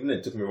went to Cleveland.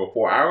 It took me about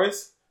 4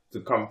 hours to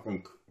come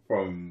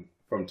from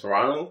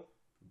Toronto,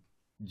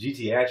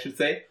 GTA, I should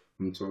say,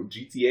 from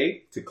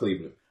GTA to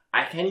Cleveland.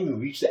 I can't even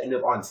reach the end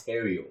of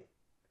Ontario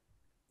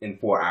in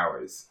 4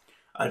 hours.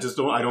 I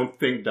don't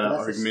think that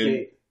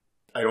argument.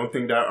 I don't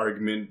think that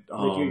argument.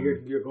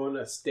 You're going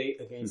to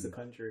state against the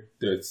country.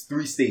 There's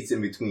 3 states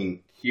in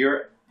between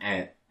here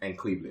and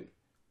Cleveland.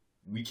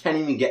 We can't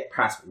even get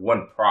past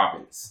one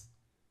province.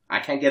 I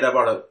can't get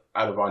out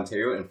of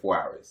Ontario in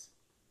 4 hours.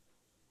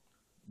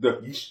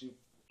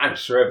 I'm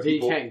sure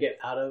people... You can't get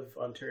out of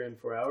Ontario in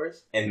 4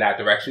 hours? In that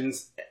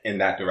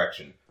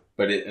direction.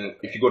 But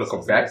if you go to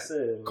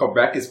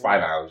Quebec is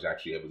 5 hours,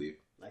 actually, I believe.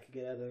 I could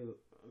get out of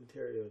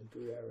Ontario in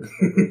 3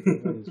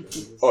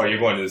 hours. Oh, you're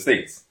going to the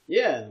States?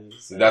 Yeah.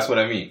 So that's what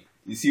I mean.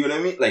 You see what I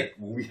mean? Like,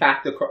 we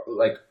have to...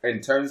 Like,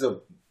 in terms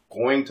of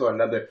going to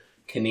another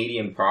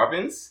Canadian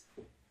province...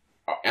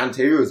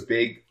 Ontario is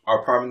big.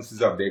 Our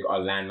provinces are big. Our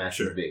landmass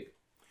is big.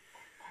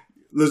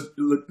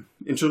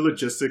 Into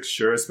logistics,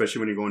 sure, especially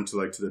when you go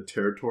into to the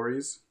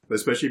territories. But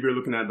especially if you're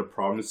looking at the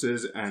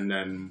provinces, and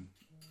then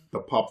the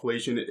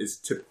population is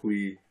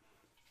typically,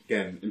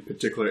 again, in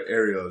particular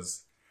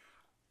areas.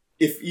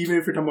 Even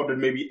if you're talking about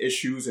maybe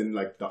issues in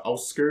the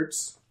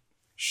outskirts,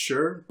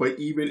 sure. But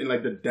even in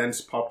the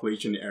dense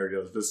population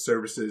areas, the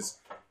services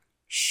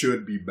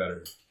should be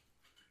better.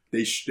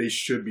 They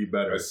should be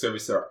better. Our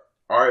services are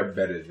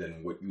better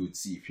than what you would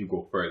see if you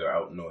go further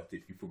out north,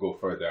 if you go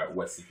further out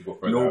west, if you go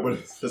further out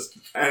east.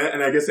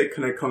 And I guess it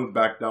kind of comes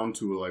back down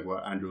to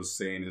what Andrew was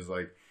saying is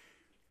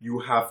you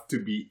have to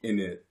be in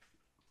it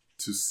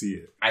to see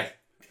it. I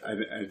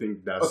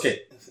think that's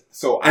okay.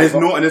 So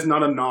and it's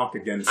not a knock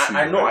against.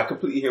 I know. Right? I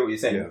completely hear what you're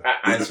saying. Yeah.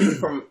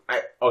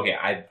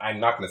 I'm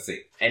not gonna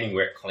say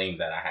anywhere claim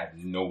that I had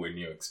nowhere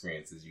near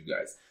experience as you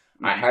guys.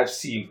 Mm-hmm. I have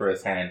seen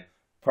firsthand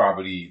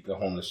probably the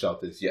homeless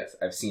shelters. Yes,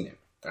 I've seen him.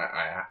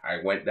 I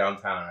went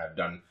downtown. I've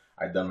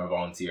done my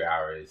volunteer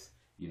hours.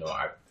 You know,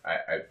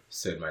 I've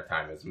served my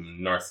time as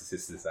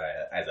narcissist as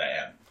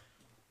I am.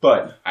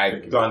 But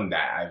I've done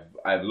that.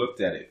 I've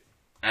looked at it,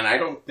 and I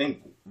don't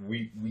think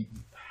we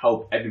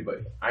help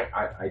everybody.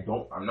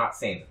 I'm not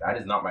saying that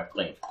is not my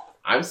claim.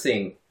 I'm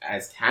saying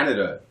as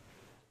Canada,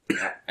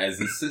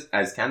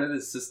 as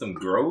Canada's system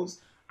grows,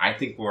 I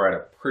think we're at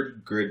a pretty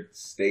good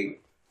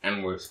state,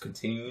 and we're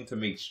continuing to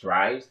make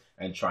strides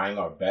and trying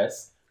our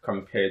best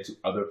compared to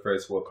other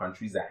first world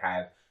countries that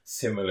have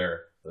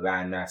similar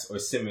landmass or a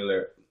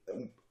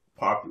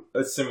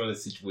similar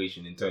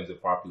situation in terms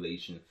of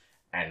population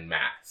and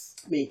mass.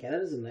 I mean,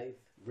 Canada's the 9th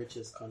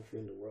richest country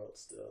in the world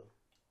still.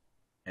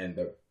 And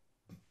the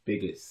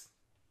biggest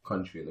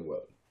country in the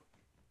world.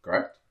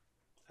 Correct?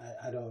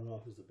 I don't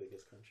know who's the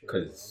biggest country in the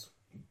world. Because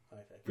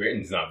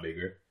Britain's not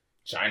bigger.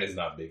 China's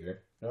not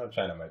bigger. No,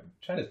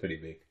 China's pretty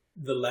big.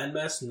 The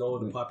landmass? No,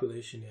 the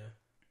population, yeah.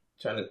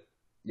 China,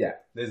 yeah.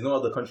 There's no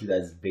other country that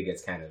is as big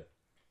as Canada.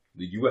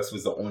 The U.S.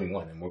 was the only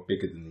one, and we're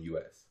bigger than the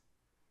U.S.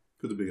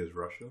 Who's the biggest?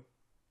 Russia?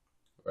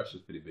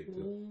 Russia's pretty big,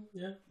 too.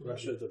 Yeah.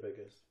 Russia's the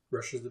biggest.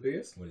 Russia's the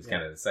biggest? What is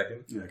Canada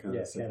second? Yeah,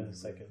 Canada's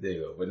second. There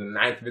you go. We're the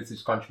 9th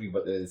richest country,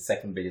 but the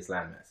second biggest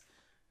landmass.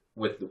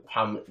 With the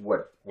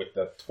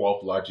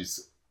 12th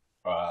largest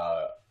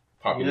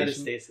population. United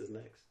States is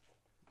next.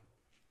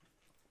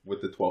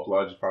 With the 12th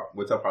largest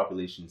what's our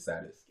population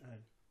status?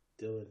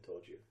 Dylan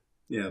told you.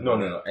 Yeah.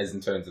 No. As in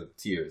terms of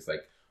tiers,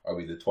 like, are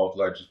we the 12th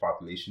largest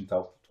population?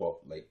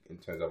 12th, like, in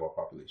terms of our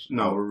population?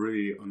 No, we're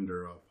really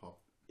under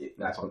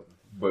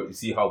but you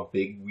see how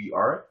big we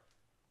are.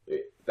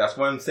 That's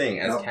what I'm saying.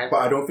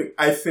 But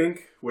I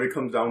think what it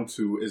comes down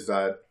to is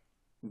that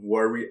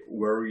where we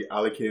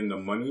allocating the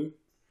money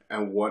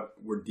and what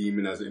we're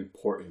deeming as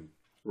important,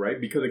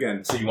 right? Because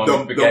again, so you want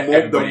to forget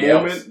everybody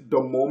else? The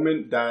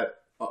moment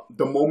that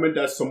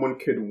someone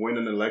could win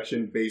an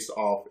election based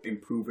off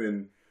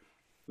improving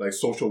like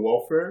social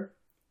welfare,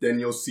 then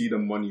you'll see the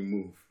money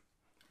move.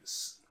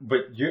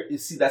 But you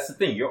see, that's the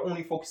thing. You're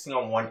only focusing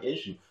on one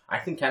issue. I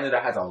think Canada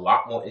has a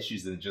lot more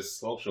issues than just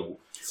social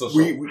health.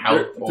 There's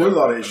a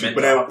lot of issues,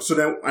 but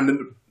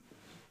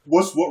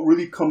what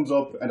really comes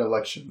up at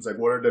elections? Like,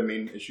 what are the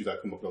main issues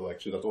that come up at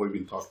elections? That's always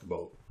been talked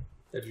about.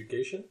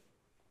 Education.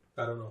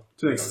 I don't know.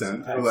 To an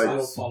extent, I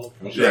don't follow.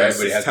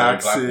 Everybody has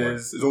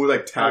taxes. It's always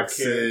like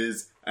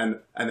taxes and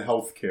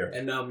healthcare,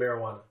 and now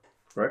marijuana.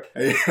 Right?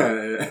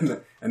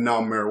 and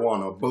now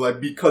marijuana. But like,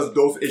 because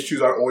those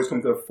issues are always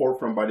come to the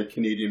forefront by the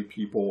Canadian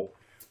people,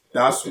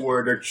 that's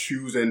where they're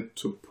choosing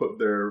to put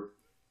their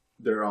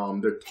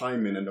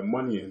time in and the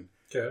money in.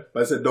 Okay.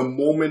 But I said the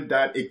moment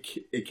that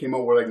it came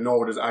out, we're like,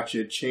 no, there's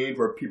actually a change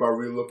where people are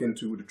really looking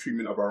to the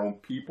treatment of our own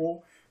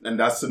people, and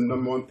that's the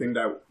number one thing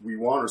that we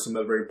want, or something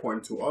that's very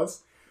important to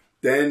us.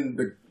 Then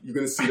you're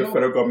gonna see the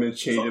federal government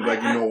changing. So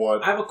you know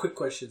what? I have a quick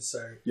question.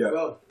 Sorry. Yeah.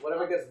 Well,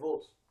 whatever gets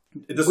votes.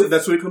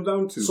 That's what it comes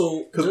down to.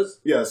 So does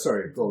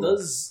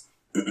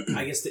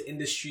I guess the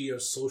industry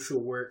of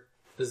social work,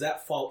 does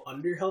that fall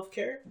under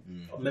healthcare,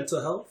 mental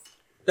health?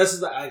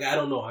 That's I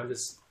don't know. I'm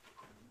just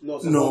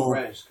it's a whole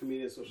branch.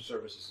 Community and social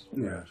services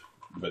is a whole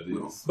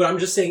branch. But I'm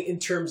just saying in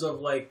terms of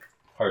like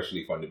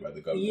partially funded by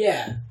the government.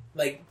 Yeah,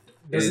 like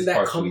doesn't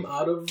that come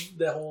out of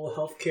the whole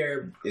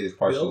healthcare? It is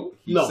partially.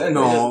 It doesn't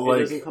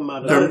come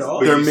out of it.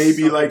 There may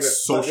be like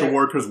social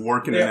workers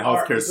working in the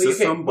healthcare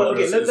system, but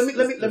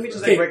let me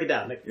just break it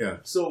down. Like, yeah.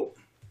 So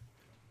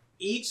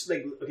each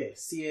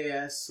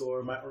CAS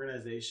or my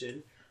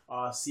organization,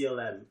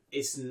 CLM,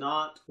 it's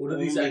not. What do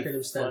these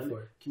acronyms stand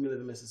for?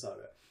 Cumulative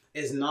Mississauga.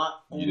 Is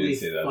not only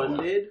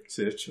funded.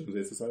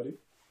 Children's Society.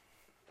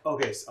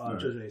 Okay,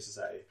 Children's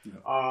Society.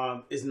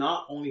 Yeah. Is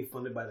not only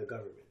funded by the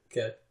government.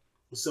 Okay.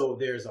 So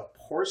there's a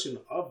portion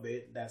of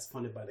it that's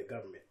funded by the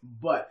government,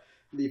 but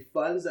the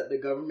funds that the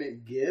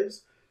government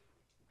gives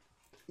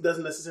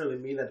doesn't necessarily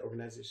mean that the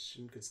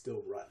organization could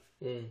still run.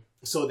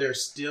 So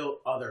there's still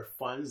other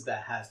funds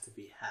that has to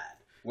be had.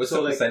 What's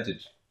the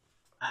percentage?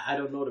 I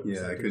don't know the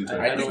percentage.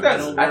 I think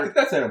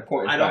that's an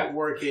important fact. I don't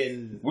work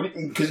in...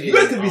 Because you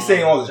guys could be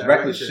saying all this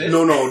reckless shit.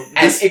 No.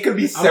 And it could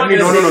be 70.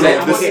 So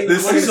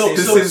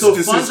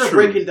funds are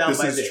breaking down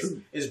by this.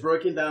 It's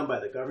broken down by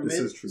the government. This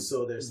is true.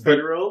 So there's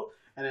federal,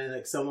 and then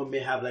like someone may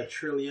have like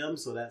trillium,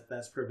 so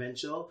that's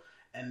provincial.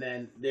 And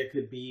then there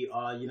could be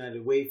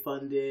United Way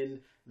funding.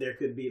 There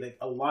could be like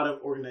a lot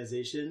of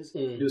organizations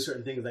do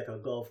certain things like a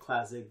golf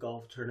classic,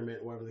 golf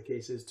tournament, whatever the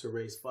case is, to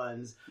raise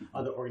funds.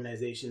 Other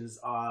organizations,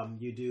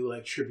 you do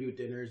like tribute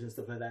dinners and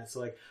stuff like that.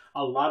 So like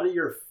a lot of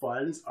your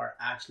funds are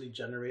actually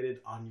generated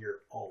on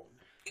your own.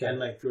 Okay. And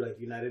like through like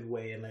United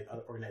Way and like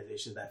other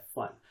organizations that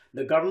fund.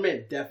 The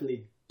government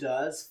definitely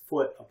does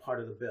foot a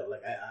part of the bill.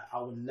 Like I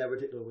will never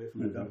take it away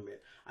from the government.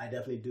 I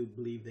definitely do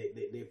believe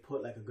they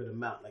put like a good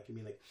amount. Like, I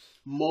mean, like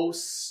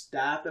most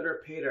staff that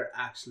are paid are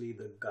actually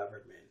the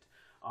government.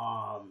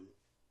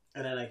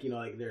 And then like, you know,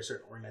 like there are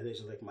certain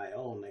organizations like my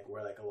own, like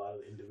where like a lot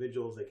of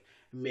individuals like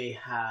may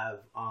have,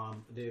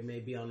 they may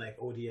be on like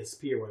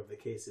ODSP or whatever the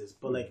case is.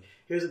 But like,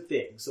 here's the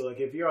thing. So like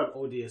if you're on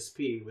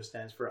ODSP, which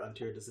stands for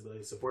Ontario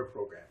Disability Support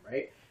Program,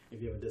 right?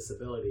 If you have a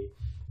disability,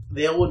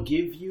 they will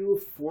give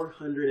you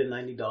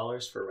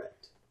 $490 for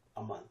rent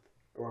a month,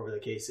 or whatever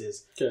the case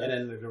is. Okay. And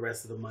then the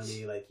rest of the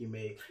money, like you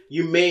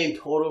may in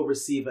total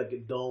receive like I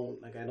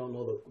don't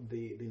know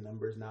the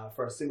numbers now.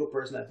 For a single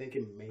person, I think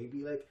it may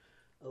be like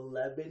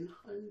 $1,100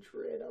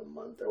 a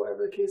month or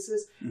whatever the case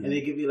is, and they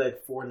give you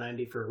like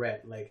 $490 for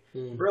rent. Like,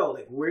 bro,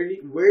 like where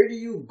do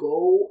you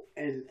go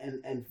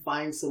and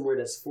find somewhere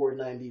that's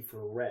 $490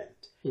 for rent?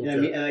 You know what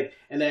I mean? And like,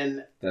 and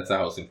then that's a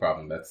housing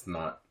problem. That's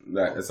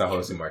a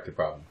housing market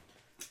problem.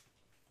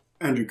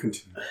 Andrew,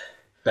 continue.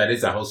 That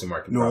is a housing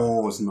market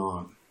problem. No, it's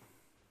not.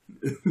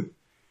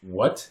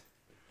 What?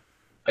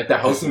 Like the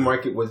housing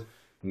market was.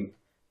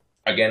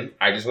 Again,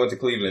 I just went to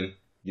Cleveland.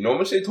 You know how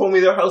much they told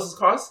me their houses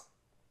cost?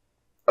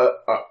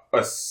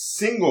 A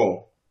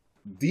single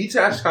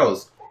detached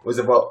house was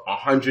about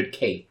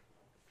 $100K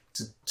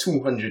to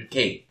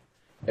 $200K.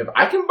 If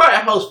I can buy a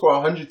house for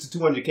 $100 to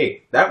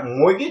 $200K, that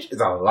mortgage is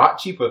a lot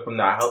cheaper from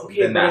that house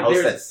than that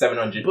house that's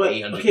 $700,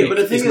 $800K. Okay, but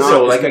the thing is,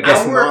 so like I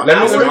guess let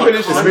me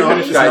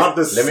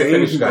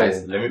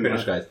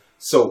finish, guys.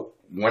 So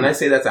when I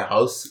say that's a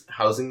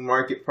housing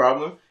market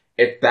problem,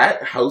 if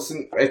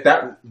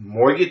that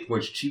mortgage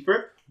was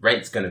cheaper,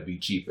 rent's gonna be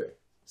cheaper.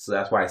 So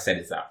that's why I said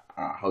it's a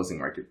housing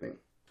market thing.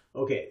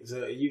 Okay,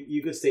 so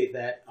you could state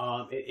that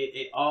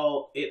it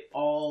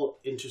all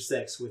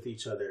intersects with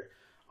each other.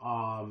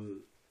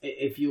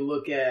 If you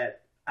look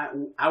at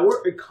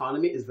our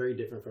economy is very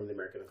different from the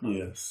American economy.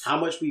 Yes. How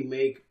much we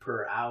make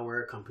per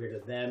hour compared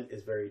to them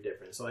is very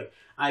different. So like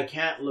I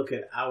can't look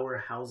at our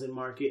housing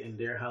market and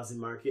their housing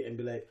market and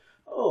be like,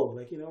 oh,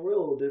 like, you know, we're a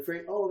little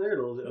different. Oh, they're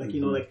a little like,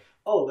 you know, like,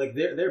 oh, like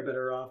they're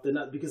better off. They're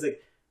not, because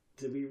like,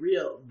 to be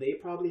real, they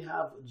probably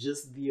have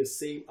just the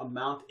same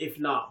amount, if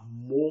not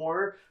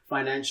more,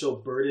 financial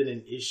burden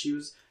and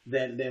issues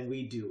than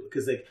we do.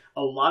 Because like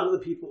a lot of the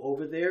people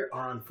over there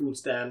are on food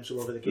stamps or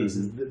whatever the case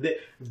is.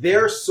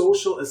 Their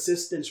social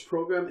assistance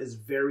program is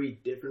very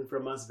different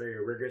from us,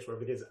 very rigorous,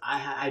 whatever the case is.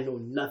 I know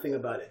nothing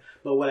about it.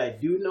 But what I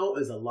do know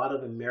is a lot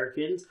of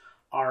Americans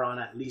are on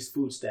at least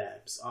food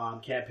stamps,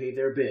 can't pay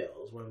their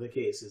bills, whatever the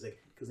case is, like,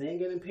 because they ain't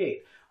getting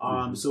paid.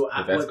 So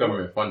but that's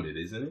government funded,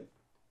 isn't it?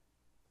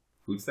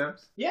 Food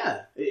stamps?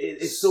 Yeah,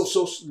 it's so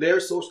their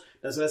social.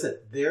 That's what I said.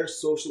 Their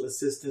social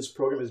assistance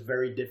program is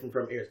very different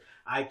from ours.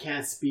 I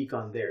can't speak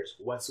on theirs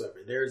whatsoever.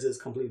 Theirs is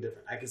completely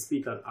different. I can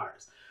speak on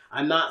ours.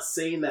 I'm not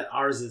saying that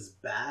ours is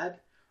bad.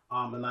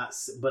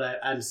 But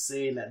I'm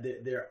saying that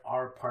there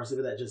are parts of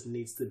it that just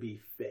needs to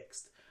be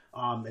fixed.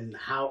 And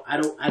how I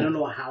don't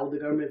know how the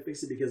government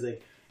fixes it, because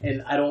like,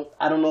 and I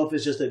don't know if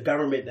it's just the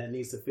government that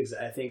needs to fix it.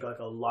 I think like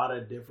a lot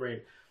of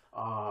different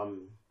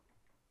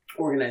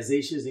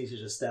organizations need to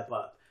just step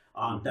up.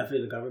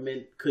 Definitely the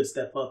government could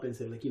step up and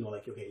say, like, you know,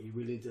 like, okay, you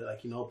really need to,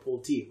 like, you know, pull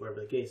teeth,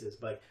 whatever the case is.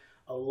 But like,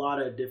 a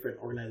lot of different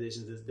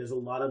organizations, there's a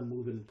lot of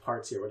moving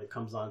parts here when it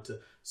comes on to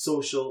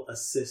social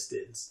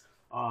assistance.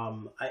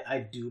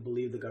 I do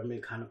believe the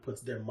government kind of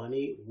puts their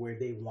money where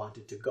they want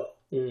it to go.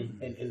 And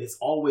it's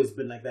always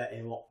been like that,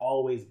 and will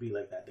always be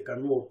like that. The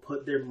government will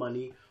put their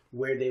money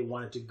where they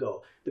want it to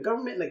go. The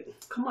government, like,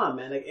 come on,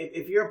 man. Like,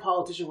 if you're a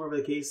politician, whatever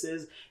the case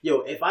is,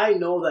 if I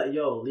know that,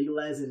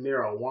 legalizing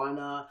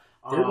marijuana,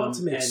 they're about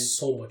to make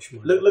so much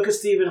money. Look at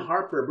Stephen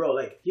Harper, bro.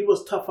 Like, he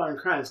was tough on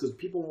crimes because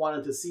people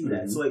wanted to see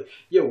that. So, like,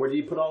 where did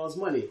he put all his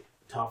money?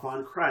 Tough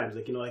on crimes.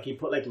 Like, like he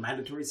put, like,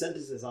 mandatory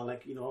sentences on,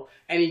 like,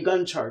 any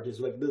gun charges.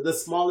 Like, the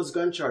smallest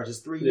gun charge is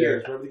 3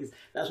 years. Whatever, because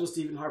that's what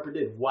Stephen Harper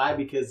did. Why?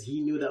 Because he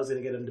knew that was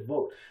going to get him to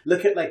vote.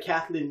 Look at, like,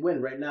 Kathleen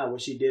Wynne right now,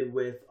 what she did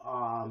with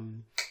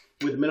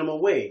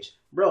minimum wage.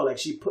 Bro, like,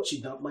 she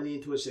dumped money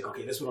into it. She's like,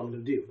 okay, this is what I'm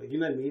going to do. Like, you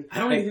know what I mean? I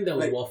don't even think that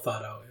was well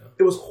thought out.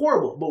 It was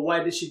horrible. But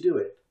why did she do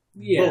it?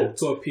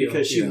 To appeal.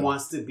 Because she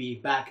wants to be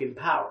back in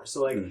power.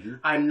 So, like,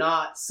 I'm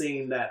not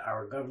saying that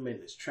our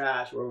government is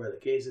trash or whatever the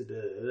case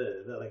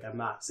is. Like, I'm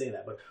not saying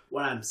that. But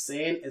what I'm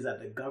saying is that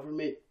the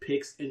government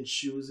picks and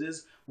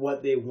chooses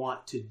what they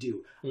want to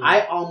do.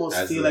 I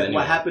almost feel like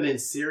what happened in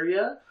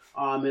Syria,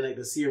 and like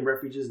the Syrian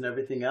refugees and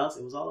everything else,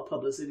 it was all a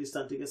publicity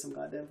stunt to get some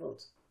goddamn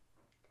votes.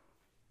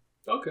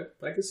 Okay,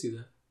 I can see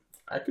that.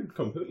 I could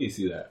completely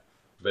see that.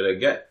 But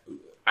again,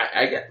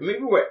 I get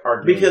maybe we're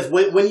arguing, because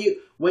when you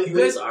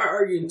guys are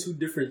arguing two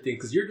different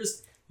things,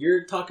 because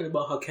you're talking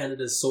about how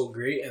Canada is so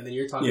great, and then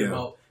you're talking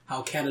about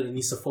how Canada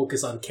needs to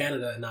focus on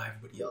Canada and not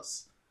everybody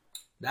else.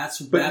 You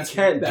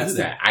can't do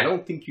that. I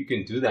don't think you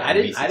can do that. I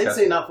didn't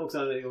say not focus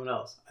on anyone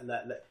else, and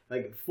that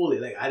like fully.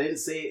 Like, I didn't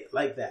say it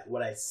like that.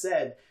 What I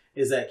said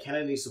is that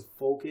Canada needs to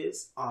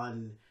focus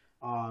on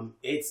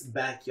its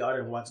backyard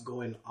and what's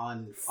going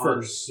on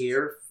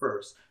here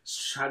first.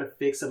 Try to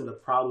fix some of the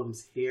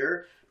problems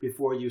here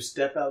before you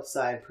step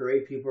outside,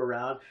 parade people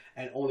around,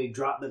 and only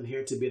drop them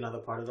here to be another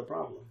part of the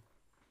problem.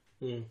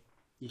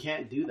 You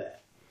can't do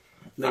that.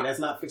 Like, that's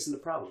not fixing the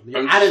problem.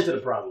 You're adding to the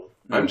problem.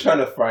 I'm trying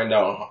to find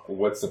out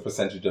what's the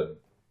percentage of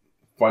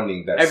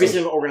funding that every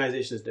single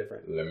organization is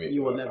different. Let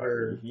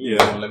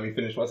me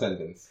finish my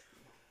sentence.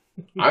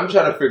 I'm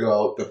trying to figure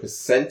out the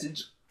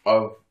percentage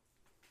of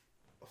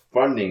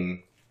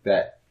funding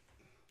that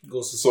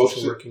goes to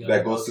social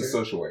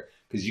work.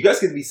 Because you guys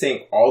could be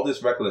saying all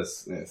this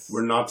recklessness.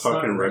 We're not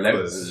talking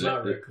reckless. It's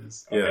not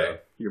reckless. Okay.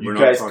 Yeah. You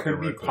guys could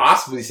be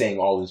possibly saying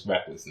all this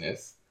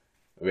recklessness.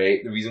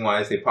 Right? The reason why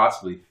I say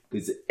possibly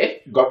is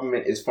if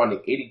government is funding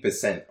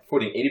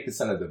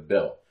 80% of the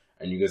bill,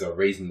 and you guys are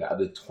raising the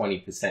other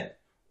 20%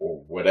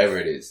 or whatever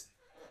it is,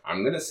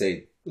 I'm gonna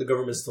say the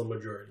government's still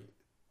majority.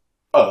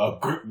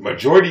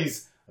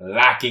 Majority's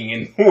lacking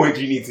in what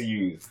you need to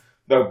use.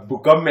 The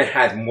government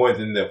has more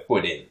than they're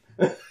put in.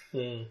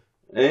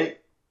 Right?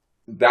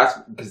 That's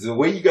because the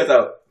way you guys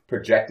are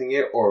projecting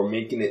it or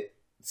making it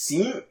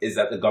seem is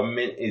that the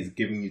government is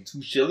giving you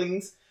 2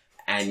 shillings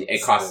and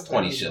it costs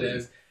 20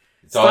 shillings.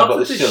 It's all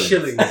about the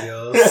shillings,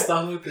 yo.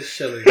 Stop with the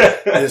shillings.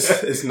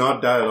 It's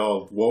not that at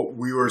all. What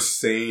we were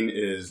saying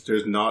is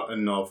there's not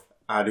enough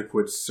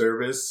adequate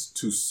service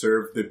to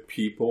serve the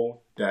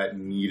people that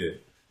need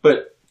it.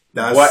 But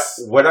that's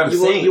what I'm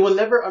saying. You will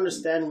never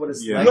understand what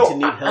it's like to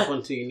need help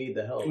until you need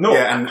the help. No,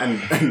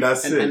 and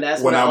that's it. And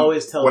that's what I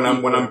always tell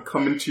people. When I'm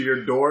coming to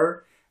your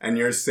door and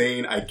you're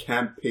saying I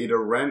can't pay the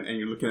rent and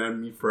you're looking at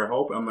me for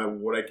help, I'm like,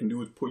 what I can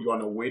do is put you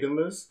on a waiting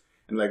list.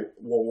 And like,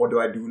 well, what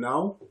do I do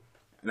now?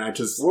 And I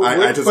just have my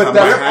hands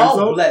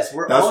up. Blessed.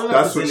 We're all in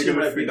a position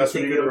where we can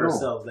take care of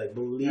ourselves. Like,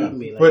 believe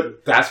me.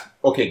 But that's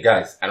okay,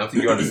 guys. I don't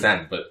think you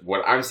understand. But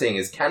what I'm saying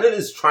is,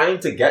 Canada's trying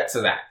to get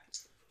to that.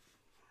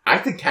 I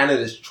think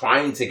Canada's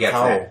trying to get to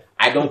that.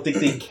 I don't think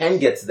they can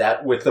get to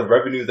that with the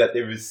revenue that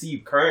they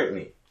receive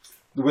currently.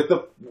 With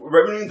the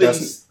revenue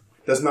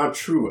that's not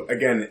true.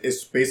 Again,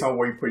 it's based on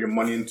where you put your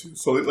money into.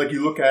 So, like,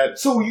 you look at.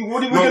 So,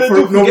 what are we going to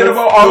do? Forget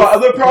about all the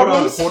other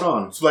problems? Hold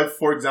on. So, like,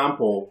 for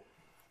example,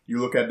 you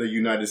look at the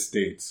United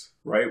States,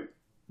 right?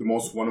 One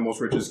of the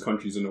most richest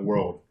countries in the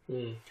world.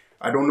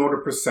 I don't know the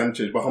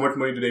percentage, but how much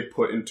money do they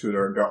put into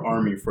their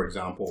army, for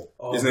example?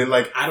 Isn't it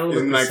like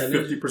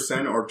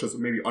 50% or just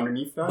maybe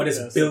underneath that? But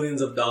it's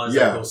billions of dollars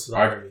that goes to the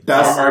army.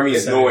 Our army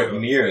is nowhere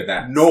near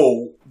that.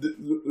 No,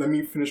 let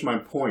me finish my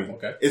point.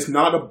 Okay. It's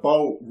not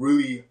about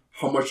really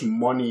how much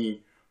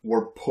money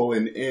we're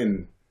pulling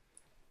in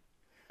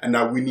and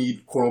that we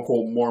need, quote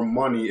unquote, more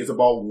money. It's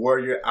about where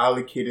you're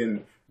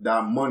allocating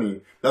that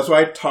money. That's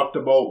why I talked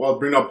about,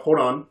 hold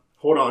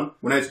on.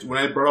 When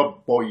I brought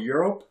up about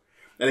Europe,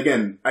 and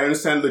again, I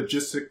understand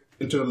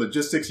into the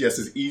logistics, yes,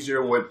 it's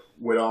easier with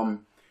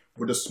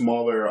a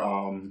smaller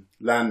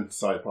land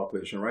side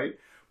population, right?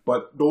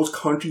 But those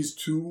countries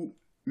too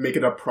make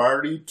it a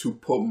priority to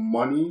put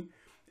money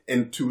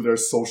into their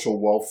social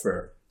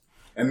welfare.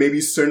 And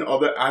maybe certain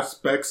other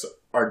aspects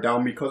are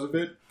down because of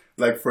it.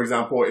 Like, for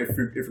example, if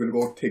you're going to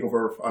go take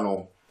over, I don't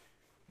know,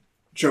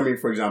 Germany,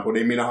 for example,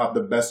 they may not have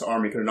the best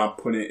army because they're not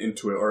putting it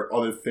into it or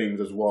other things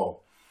as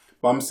well.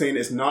 But I'm saying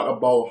it's not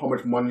about how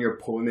much money you're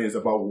pulling in, it's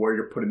about where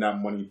you're putting that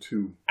money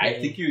to. I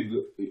think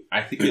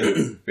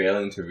you're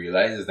failing to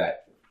realize is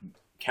that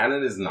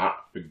Canada's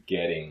not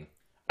forgetting.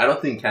 I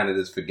don't think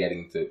Canada's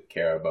forgetting to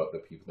care about the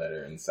people that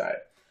are inside.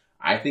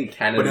 I think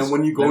Canada's... But then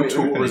when you go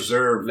to a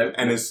reserve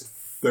and it's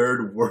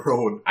third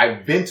world...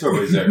 I've been to a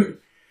reserve.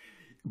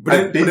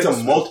 I've been to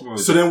multiple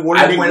reserves. So then what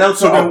I went out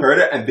to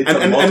Alberta and been to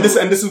multiple...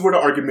 And this is where the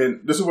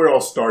argument... This is where it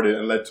all started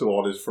and led to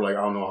all this for like,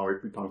 I don't know how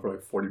we've been talking for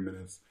like 40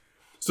 minutes.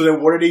 So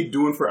then what are they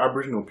doing for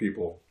Aboriginal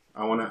people?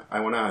 I wanna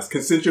ask.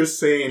 Because since you're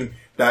saying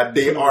that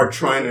they are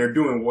trying, they're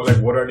doing, what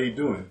are they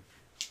doing?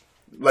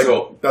 Like,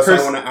 so, that's what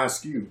I want to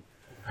ask you.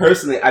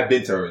 Personally, I've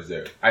been to a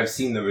reserve. I've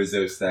seen the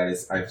reserve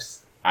status.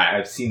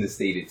 I've seen the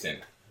state it's in.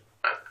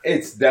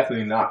 It's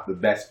definitely not the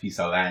best piece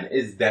of land.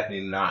 It's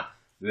definitely not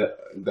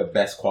the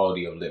best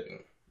quality of living.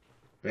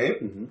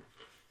 Right? Mm-hmm.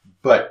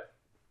 But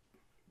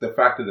the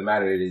fact of the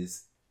matter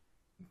is,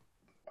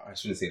 I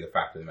shouldn't say the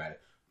fact of the matter,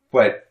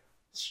 but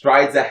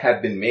strides that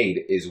have been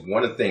made is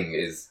one thing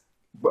is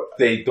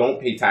they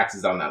don't pay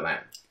taxes on that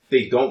land.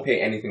 They don't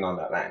pay anything on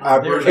that land.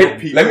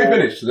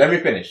 Let me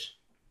finish.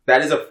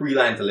 That is a free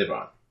land to live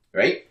on,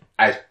 right?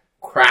 As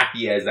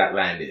crappy as that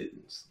land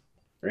is,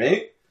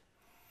 right?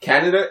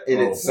 Canada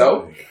in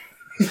itself.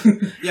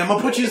 Yeah, I'm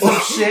gonna put you in some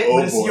shit,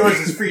 but it's yours,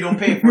 it's free, don't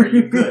pay for it,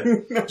 you're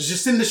good.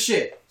 Just in the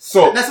shit.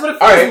 So that's what it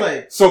feels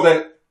like. So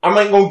then, I'm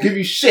not gonna give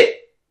you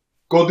shit.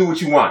 Go do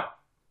what you want.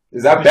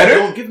 Is that better? You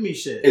don't give me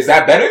shit. Is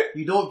that better?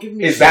 You don't give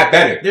me shit. Is that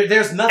better?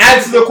 There's nothing.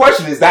 Answer the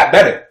question, is that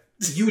better?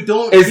 You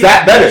don't Is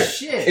that better?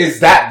 Shit. Is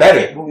that better?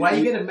 Okay, well, why are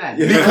you getting mad?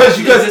 Because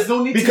you guys, there's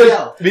no need to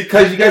yell.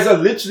 Because you guys are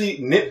literally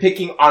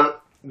nitpicking on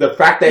the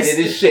fact that it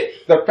is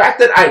shit. The fact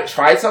that I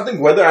tried something,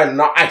 whether or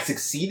not I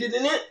succeeded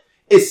in it,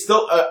 is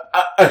still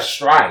a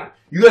stride.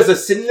 You guys are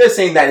sitting there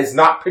saying that it's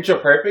not picture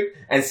perfect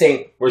and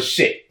saying we're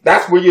shit.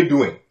 That's what you're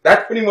doing.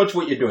 That's pretty much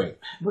what you're doing.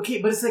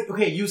 Okay, but it's like,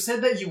 okay, you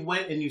said that you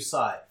went and you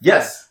saw it.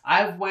 Yes.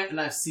 I've went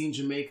and I've seen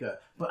Jamaica,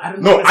 but I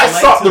don't know. No, I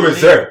saw the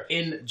reserve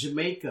in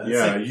Jamaica.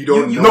 Yeah, like, you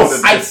don't know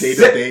the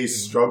day-to-day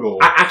struggle.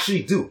 I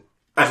actually do.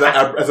 As an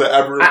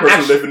aberrant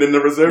person living in the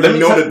reserve, you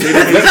know the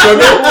day-to-day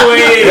struggle.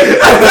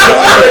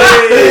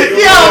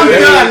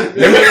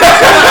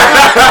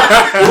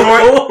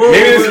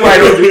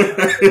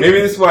 Maybe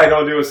this is why I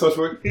don't do a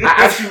social work.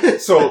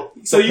 So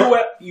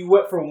you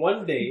went from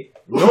one day.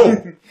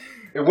 No,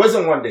 it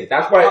wasn't one day.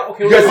 That's why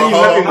okay, you guys didn't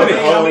even let me finish.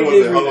 How long was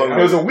it?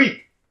 It was a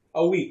week.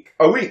 A week.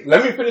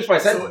 Let me finish my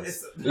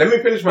sentence. Let me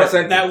finish my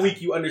sentence. That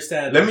week you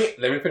understand. Let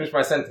me finish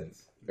my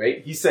sentence.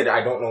 Right? He said,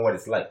 I don't know what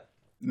it's like.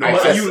 No,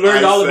 you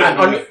learned all of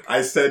it.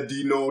 I said, do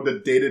you know the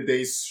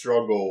day-to-day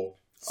struggle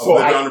of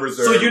living on the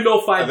reserve? So you know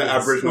 5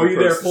 days. Were you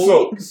there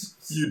fully?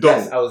 You don't.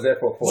 Yes, I was there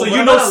for 4 So days.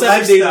 you know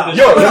 7 days.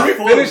 Yo, let me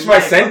finish my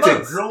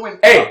sentence.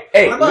 Hey,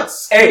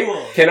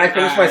 can I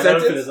finish my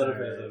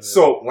sentence?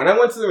 So when I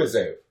went to the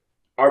reserve,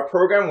 our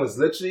program was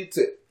literally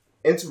to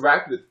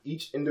interact with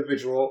each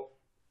individual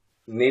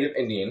Native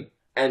Indian,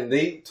 and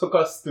they took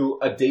us through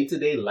a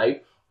day-to-day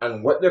life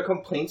on what their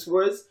complaints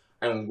was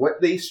and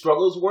what their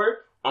struggles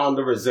were on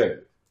the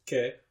reserve.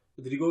 Okay.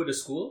 Did you go to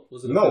school?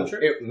 Was it a No,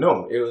 trip? it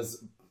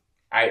was.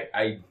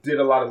 I did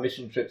a lot of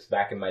mission trips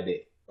back in my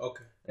day.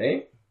 Okay.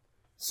 Right?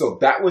 So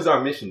that was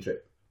our mission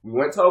trip. We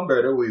went to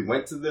Alberta. We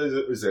went to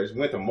the reserves. We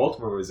went to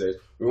multiple reserves.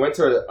 We went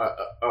to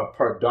a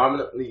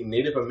predominantly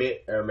Native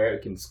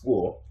American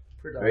school.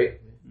 Right?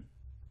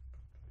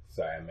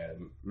 Sorry, I might have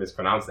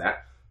mispronounced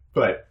that.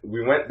 But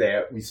we went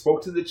there. We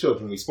spoke to the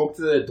children. We spoke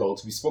to the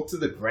adults. We spoke to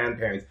the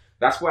grandparents.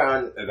 That's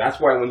why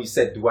when you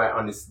said, do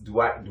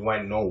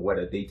I know what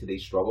a day-to-day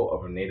struggle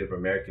of a Native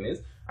American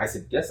is? I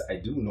said, yes, I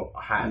do know.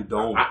 You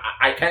don't.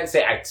 I can't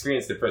say I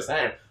experienced it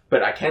firsthand,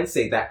 but I can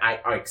say that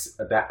I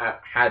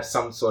had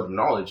some sort of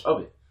knowledge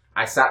of it.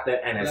 I sat there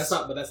and that's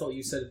not what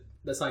you said.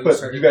 That's not you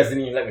started. You guys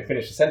didn't even let me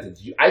finish the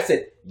sentence. I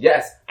said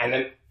yes, and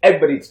then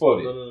everybody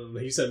exploded. No.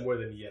 You said more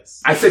than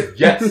yes. I said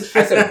yes.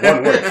 I said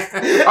one word.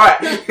 All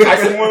right. I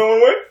said one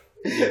word.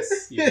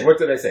 Yes. What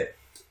did I say?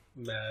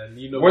 Man,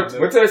 you know what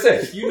did I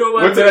say? You know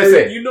my what did I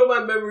say? You know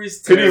my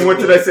memories. Kadeem, what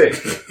did I say?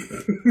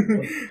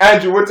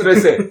 Andrew, what did I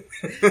say?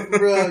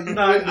 Bro, I'm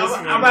gonna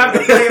have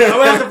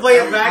to play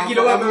it back. You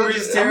know my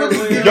memories is terrible.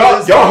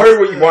 Y'all heard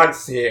what you wanted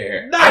to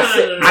hear.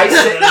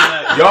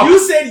 You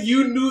said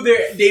you knew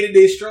their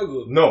day-to-day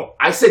struggle. No,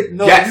 I said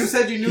no. Yes. You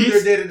said you knew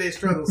their day-to-day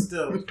struggle.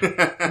 Still,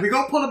 we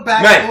gonna pull it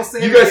back. Man,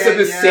 you guys said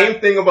the same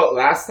thing about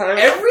last time.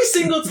 Every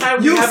single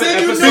time you have said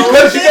an episode,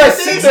 because you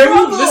guys sit there,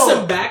 you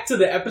listen back to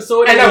the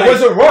episode, and I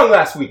wasn't wrong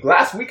last week.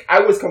 Last week I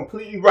was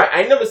completely right.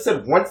 I never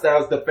said once that I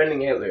was defending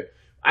Hitler.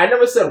 I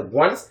never said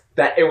once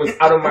that it was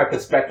out of my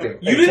perspective.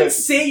 You didn't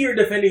say you're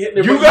defending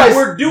Hitler, you but guys, you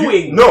were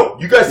doing.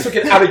 You guys took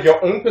it out of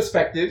your own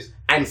perspectives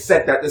and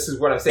said that this is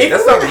what I'm saying.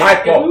 That's not my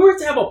fault. If we were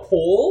to have a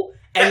poll,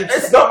 and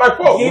it's not my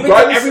fault. Gave it to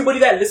everybody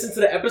that listened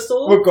to the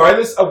episode,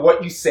 regardless of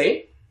what you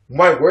say,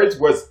 my words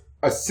was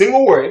a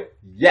single word,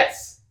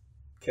 yes.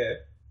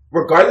 Okay.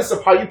 Regardless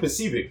of how you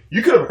perceive it.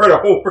 You could have heard a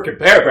whole freaking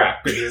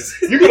paragraph, because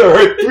you could have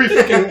heard 3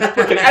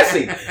 freaking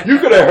essays. You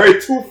could have heard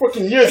 2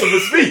 freaking years of a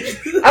speech.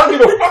 I don't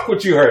give a fuck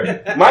what you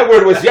heard. My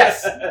word was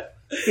yes.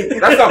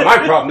 That's not my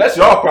problem. That's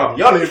your problem.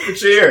 Y'all need to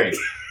fix your earring.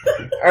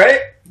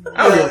 Alright?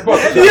 I don't give a fuck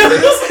what y'all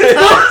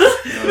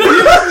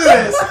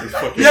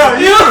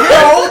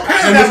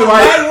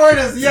my word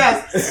is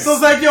yes. So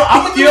it's like, yo,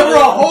 I'm gonna deliver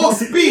a whole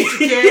speech,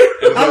 okay?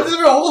 I'm gonna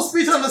deliver a whole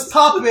speech on this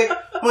topic.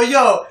 But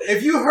yo,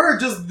 if you heard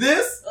just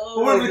this,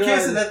 whatever the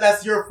case is,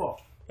 that's your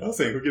fault. I was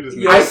saying, who get this?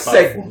 I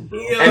said,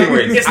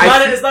 anyway, it's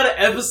not an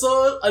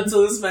episode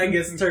until this man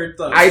gets turned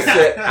up. I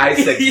said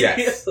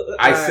yes.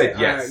 I said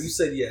yes. Right, you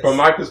said yes. From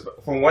my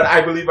perspective, from what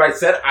I believe I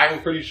said,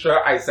 I'm pretty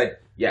sure I said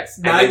yes.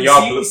 Now, and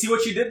then you see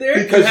what you did there?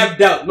 Because you have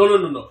doubt.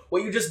 No.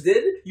 What you just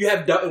did, you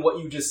have doubt in what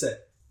you just said.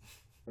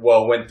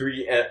 Well, when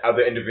 3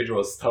 other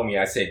individuals tell me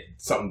I said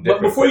something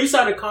different. But before you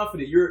sounded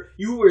confident,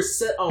 you were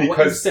set on what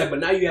you said, but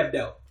now you have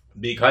doubt.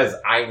 Because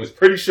I was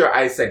pretty sure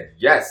I said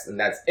yes, and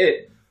that's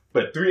it.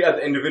 But 3 other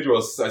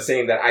indivials are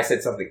saying that I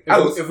said something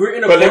else. If we're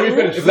in a but let me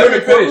finish.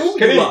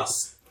 Kadeem.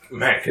 Lost.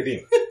 Man,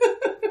 Kadeem.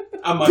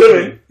 I'm not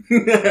kidding.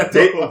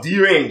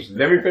 Deranged.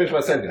 Let me finish my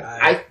sentence.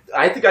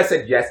 I think I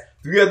said yes.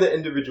 3 other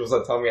individuals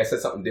are telling me I said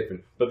something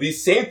different. But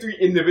these same 3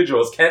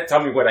 individuals can't tell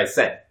me what I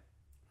said.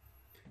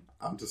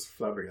 I'm just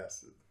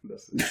flabbergasted.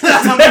 That's it.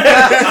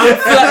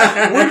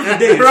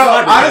 Bro,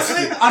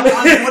 honestly,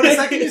 when the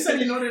second you said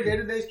you know their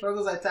day-to-day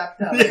struggles, I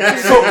tapped out.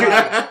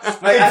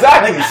 Exactly. At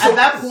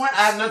that point,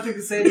 I have nothing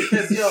to say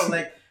because, yo,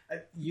 like,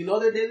 you know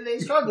their day-to-day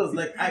struggles. Who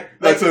am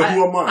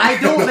I? I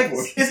don't, like,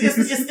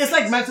 it's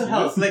like mental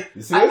health. Like,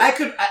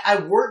 I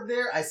work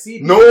there, I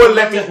see. No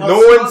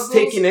one's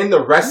taking in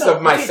the rest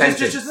of my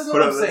sentence. Just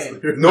what I'm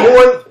saying. No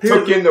one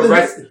took in the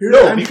rest.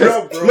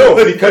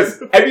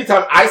 Because every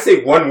time I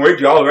say one word,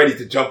 you're all ready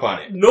to jump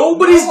on it.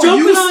 Nobody's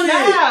jumping on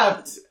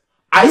it.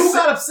 You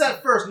got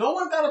upset first. No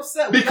one got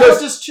upset. We all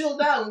just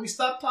chilled out and we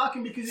stopped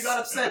talking because you got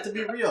upset, to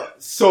be real.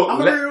 So I'm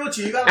gonna be real with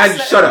you. You got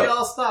upset and we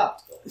all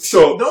stopped.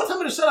 So don't tell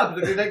me to shut up.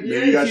 Like, maybe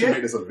you guys should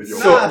make this a video.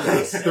 So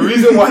the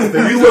reason why at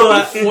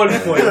one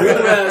point,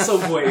 at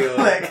some point,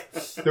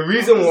 the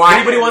reason why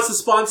anybody wants to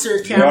sponsor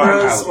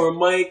cameras or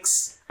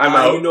mics. I'm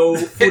out. You know,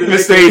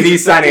 Mr. AD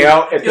signing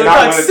out. If you're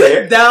not willing to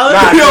hear, down.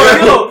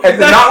 If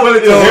they're not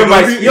willing to hear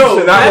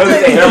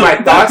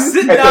my thoughts,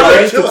 if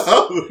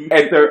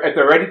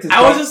they're ready to,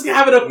 I was just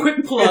having a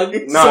quick plug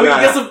so we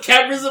can get some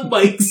cameras and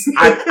mics.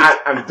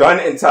 I'm done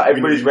until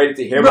everybody's ready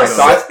to hear my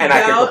thoughts and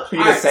I can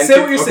complete a sentence. Say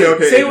what you're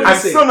saying. Say what you're saying. I'm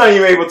still not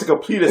even able to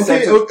complete a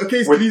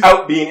sentence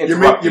without being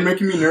interrupted. You're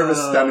making me nervous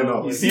standing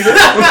up. You see this?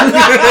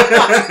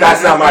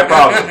 That's not my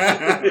problem.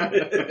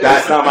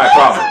 That's not my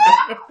problem.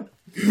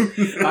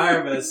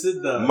 Alright, man,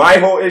 sit down. My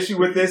whole issue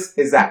with this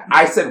is that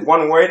I said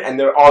one word and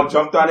they all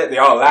jumped on it, they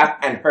all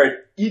laughed and heard.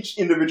 Each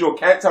individual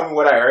can't tell me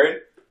what I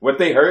heard, what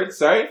they heard,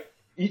 sorry.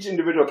 Each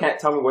individual can't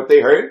tell me what they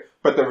heard,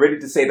 but they're ready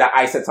to say that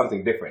I said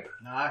something different.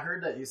 No, I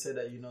heard that you said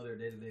that you know their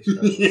day-to-day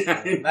struggles.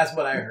 Yeah. That's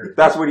what I heard.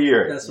 That's what you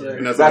heard. That's what I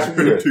heard. That's what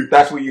you heard.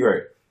 That's what you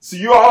heard. So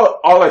you all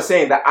are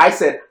saying that I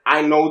said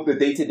I know the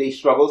day-to-day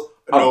struggles.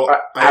 No,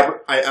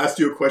 I asked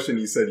you a question,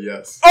 you said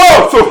yes.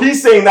 Oh, so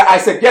he's saying that I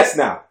said yes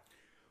now.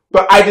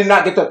 But I did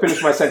not get to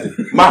finish my sentence.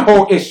 My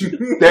whole issue,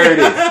 there it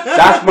is.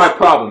 That's my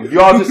problem.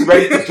 Y'all just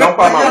ready to jump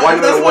on my one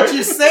little word? That's what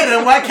you said,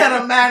 and why can't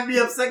a man be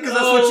upset because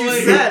that's what you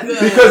said?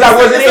 Because I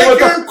wasn't able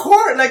to... If you're in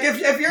court, like if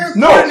you're in court...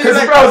 No, because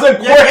if I was in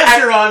court... Yes,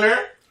 Your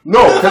Honor.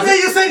 No, because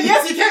you said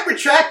yes, you can't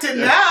retract it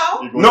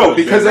now. No,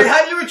 because... Like,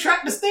 how do you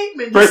retract the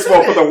statement? First of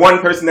all, for the one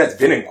person that's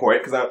been in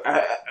court, because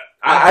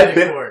I've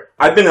been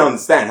on the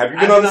stand. Have you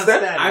been on the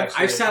stand? I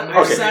sat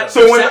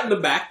in the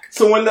back.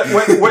 So when the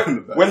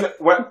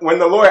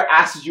lawyer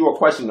asks you a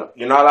question,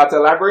 you're not allowed to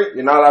elaborate.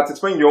 You're not allowed to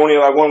explain. You're only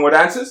allowed one-word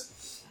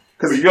answers.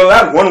 Because if you're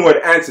allowed one-word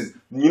answers,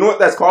 you know what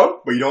that's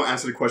called? But you don't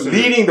answer the question.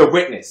 Leading the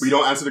witness. But you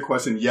don't answer the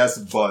question. Yes,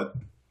 but.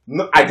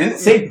 No, I didn't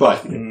say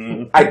but.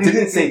 I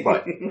didn't say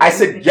but. I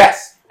said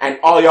yes, and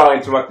all y'all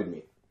interrupted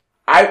me.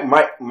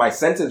 My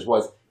sentence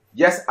was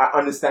yes. I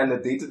understand the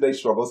day-to-day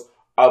struggles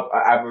of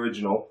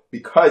Aboriginal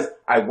because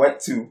I went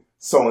to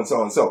so and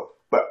so and so.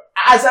 But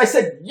as I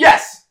said,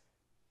 yes,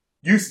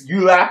 you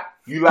laugh.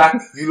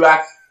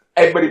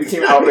 Everybody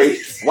became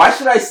outraged. Why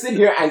should I sit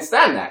here and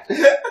stand that?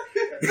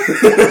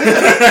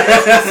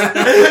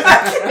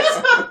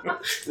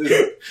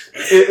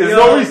 There's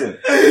no reason.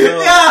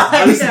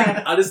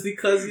 Honestly,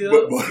 cuz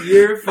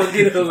you're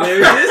fucking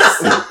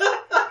hilarious.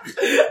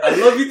 I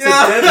love you to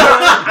death.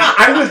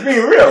 I'm just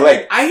being real.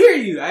 Like I hear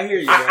you.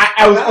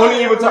 I was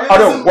only able to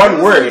utter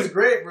one word. It was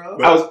great, bro.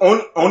 I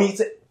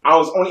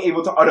was only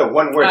able to utter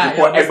one word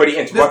before everybody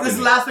interrupted. This is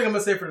the last thing I'm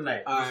gonna say for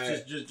tonight.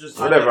 Just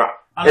whatever.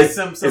 It's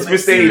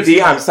Mr. AD.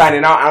 I'm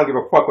signing out. I don't give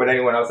a fuck what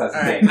anyone else has to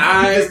say.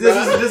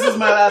 This is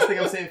my last thing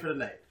I'm saying for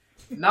tonight.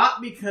 Not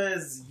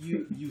because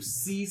you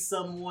see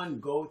someone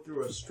go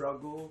through a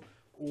struggle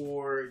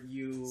or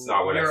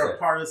you're a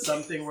part of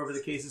something, whatever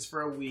the case is,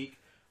 for a week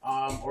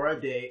or a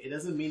day. It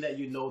doesn't mean that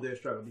you know their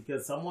struggle,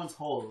 because someone's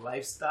whole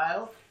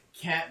lifestyle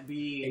can't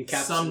be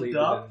summed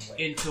up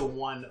into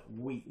 1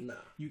 week. No.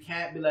 You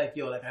can't be like,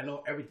 yo, like I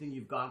know everything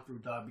you've gone through,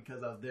 dog,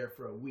 because I was there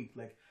for a week.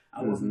 Like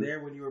I wasn't there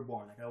when you were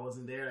born. Like I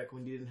wasn't there like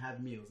when you didn't have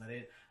meals.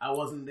 I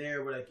wasn't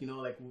there with like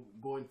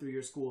going through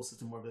your school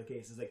system, whatever the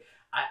case is. Like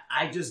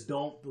I just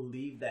don't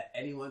believe that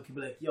anyone can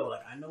be like, yo,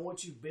 like I know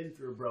what you've been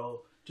through,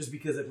 bro, just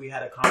because like we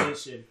had a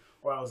conversation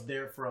or I was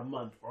there for a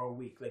month or a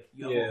week. Like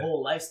you have a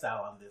whole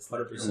lifestyle on this.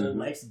 Like, your whole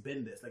life's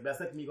been this. Like that's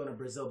like me going to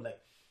Brazil, like,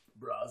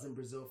 bro, I was in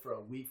Brazil for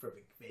a week for a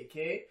big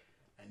vacay,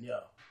 and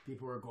yo,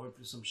 people were going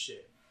through some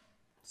shit.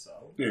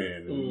 So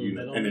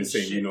and then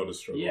saying you know the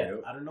struggle. Yeah,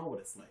 I don't know what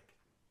it's like.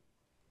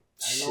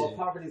 I don't know what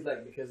poverty's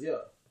like because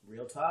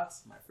real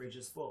talks, my fridge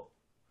is full.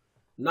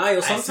 Nah, yo,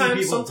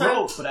 sometimes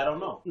broke, but I don't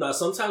know. No,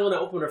 sometimes when I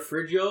open a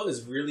fridge,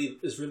 it's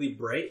really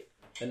bright,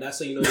 and that's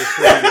how you know there's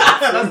food.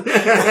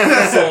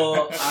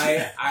 So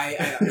I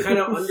kind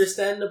of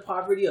understand the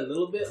poverty a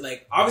little bit.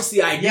 Like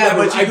obviously I do have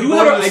a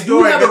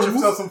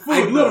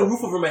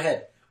roof over my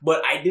head,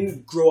 but I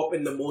didn't grow up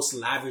in the most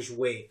lavish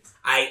way.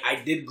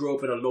 I did grow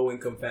up in a low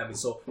income family,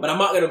 but I'm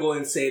not gonna go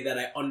and say that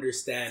I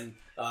understand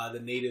the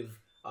native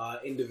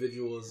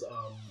individuals'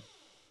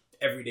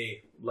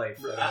 everyday life.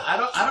 I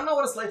don't know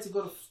what it's like to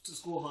go to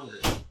school hungry.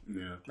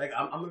 Yeah, like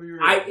I'm gonna be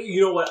real.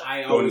 You know what?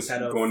 I always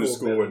had a going to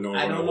school with no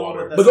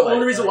water. But the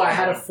only reason why I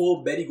had a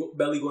full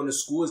belly going to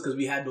school is because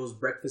we had those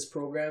breakfast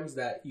programs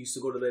that used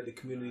to go to like the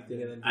community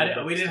thing, and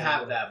then we didn't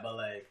have that, but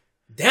like.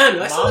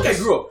 Damn, I feel like I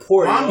grew up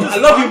poor. I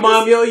love you,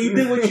 Mom. Yo, you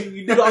did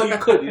all you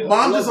could. You know?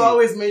 Mom just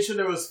always made sure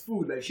there was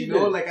food. Like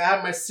like I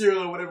had my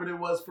cereal or whatever it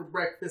was for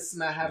breakfast,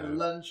 and I had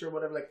lunch or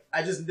whatever. Like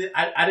I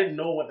didn't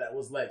know what that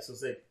was like. So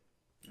it's like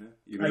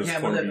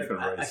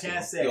I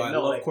can't say. Yo, I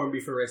love corned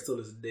beef and rice till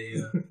this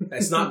day.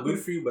 It's not good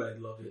for you, but I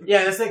love it.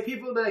 Yeah, it's like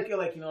people that I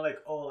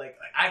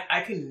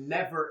can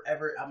never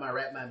ever at my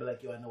right mind be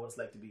like, yo, I know what it's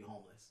like to be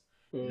homeless.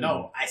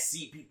 No, I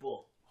see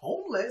people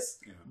homeless,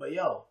 but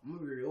yo, I'm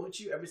gonna be real with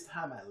you. Every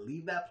time I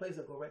leave that place,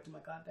 I go right to my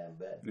goddamn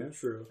bed. Yeah,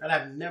 true. And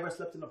I've never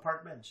slept in a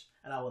park bench,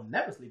 and I will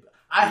never sleep.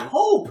 I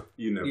hope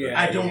you never.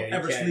 I don't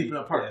ever sleep in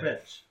a park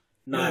bench.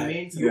 You know what I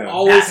mean? So you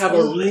always have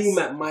a room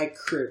at my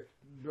crib,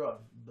 bro.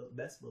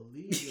 Best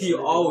believe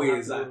you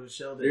always.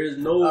 There's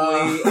no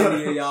way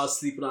any of y'all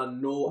sleeping on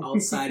no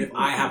outside if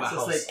I have a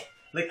house.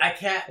 Like, I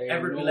can't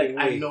ever be like,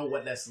 I know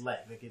what that's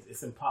like. Like,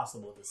 it's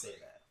impossible to say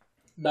that.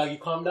 Dog, you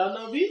calm down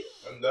now, B?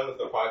 I'm done with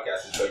the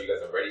podcast until you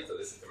guys are ready to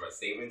listen to my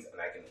statements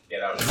and I can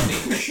get out of the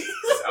statement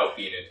without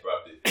being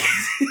interrupted.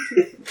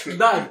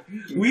 Dog,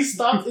 we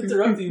stopped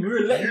interrupting you. We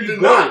were letting you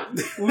go.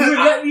 We were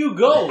letting you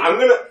go. I'm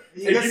gonna...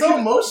 You're so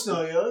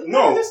emotional, yo.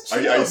 No. Just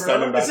chill, are you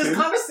standing back? It's just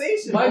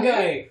conversation. My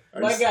guy,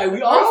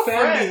 we all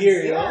family friends.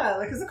 here, yo. Yeah,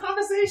 like it's a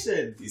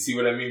conversation. You see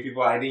what I mean,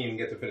 people? I didn't even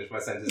get to finish my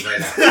sentence right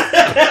now.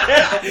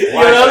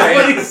 Why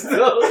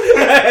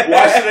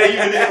should I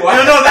even...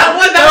 No, that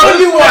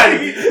one you want.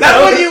 That's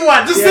what you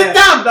want. Just sit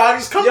down, dog.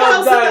 Just come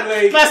down.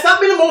 Like,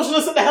 stop being emotional.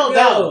 Sit the hell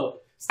down.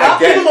 Stop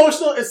being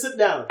emotional and sit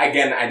down.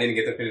 Again, I didn't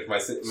get to finish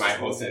my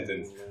whole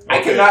sentence.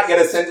 I cannot get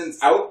a sentence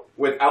out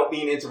without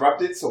being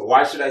interrupted, so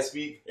why should I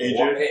speak?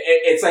 Adrian?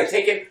 It's like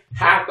taking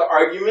half the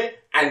argument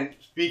and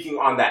speaking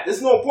on that.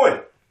 There's no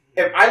point.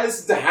 If I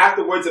listened to half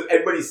the words that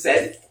everybody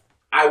said,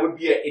 I would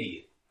be an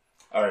idiot.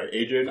 Alright,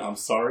 Adrian, I'm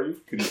sorry.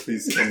 Could you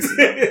please come sit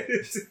down?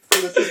 Let's just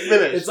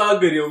finish. It's all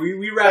good, yo.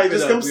 We wrap it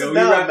just up. Come sit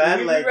down, man.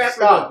 We like, wrap it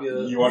stop. up,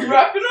 yo. You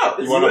wrap it up.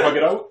 You want to hug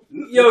it out?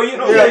 Yo, you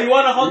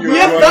want to hug We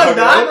have done,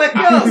 dog. Like,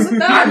 yo, sit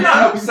down. I'm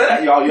not upset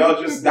at y'all.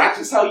 That's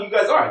just how you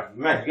guys are.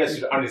 Man, you guys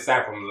should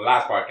understand from the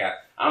last podcast.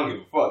 I don't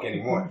give a fuck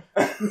anymore.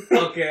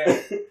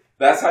 Okay.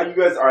 That's how you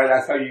guys are.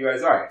 That's how you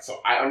guys are.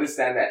 So I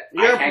understand that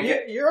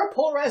You're a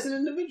polarizing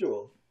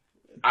individual.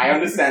 I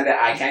understand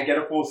that I can't get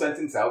a full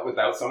sentence out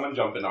without someone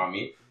jumping on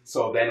me.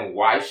 So then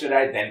why should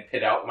I then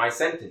pit out my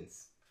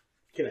sentence?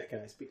 Can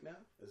I speak now?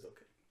 It's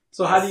okay.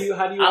 So how do you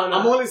wanna...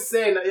 I'm only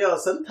saying that, yo,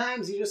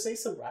 sometimes you just say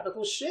some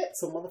radical shit.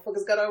 Some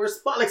motherfuckers gotta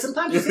respond. Like,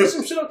 sometimes you say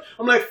some shit.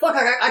 I'm like, fuck,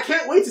 I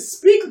can't wait to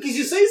speak because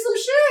you say some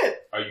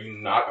shit. Are you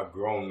not a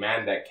grown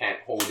man that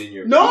can't hold in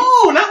your No,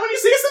 feet? not when you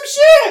say some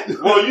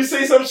shit. Well, you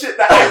say some shit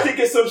that I think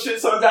is some shit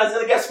sometimes,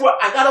 and guess what?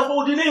 I gotta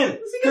hold it in.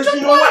 Because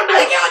you know what?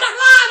 Like, yo,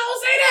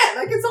 don't say that.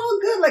 Like, it's all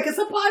good. Like, it's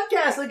a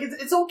podcast. Like,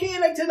 it's okay,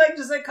 like, to, like,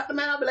 just, like, cut the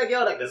man out and be like,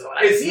 yo, like, this is what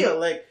I feel.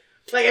 Like,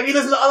 if you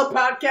listen to other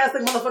podcasts,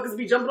 like, motherfuckers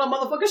be jumping on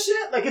motherfucker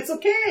shit. Like, it's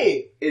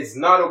okay. It's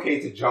not okay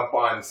to jump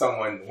on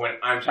someone when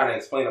I'm trying to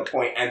explain a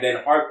point and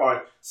then harp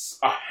on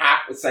a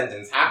half a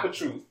sentence, half a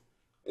truth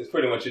is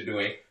pretty much what you're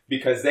doing.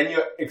 Because then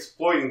you're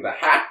exploiting the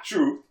half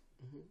truth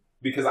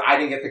because I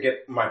didn't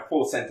get my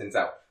full sentence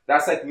out.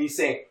 That's like me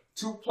saying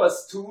 2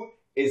 + 2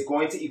 is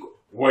going to equal...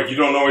 What, you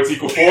don't know what's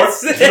equal 4? You don't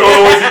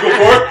know what's equal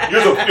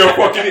 4? You're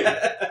fucking it.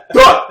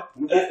 Duh!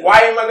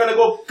 Why am I gonna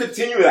go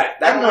continue that?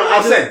 That doesn't make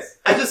no sense.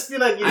 I just feel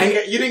like you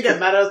didn't get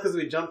mad at us because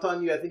we jumped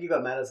on you. I think you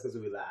got mad at us because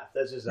we laughed.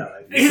 That's just how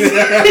I feel.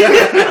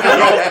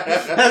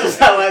 That's just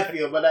how I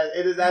feel. But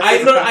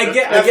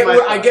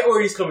I get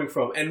where he's coming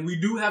from, and we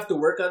do have to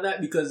work on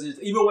that because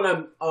even when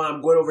I'm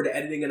going over the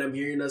editing and I'm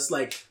hearing us,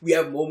 like, we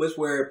have moments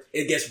where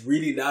it gets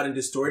really loud and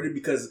distorted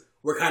because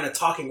we're kind of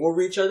talking over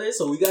each other.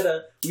 So we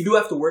do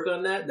have to work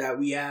on that. That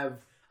we have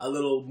a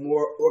little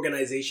more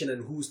organization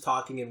and who's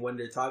talking and when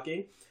they're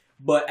talking.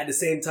 But at the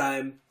same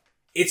time,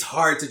 it's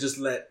hard to just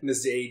let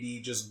Mr.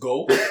 AD just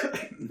go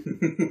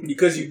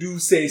because you do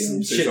say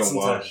some shit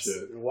sometimes.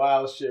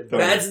 Wild shit. Bro.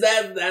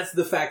 That's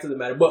the fact of the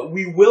matter. But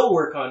we will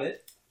work on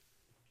it.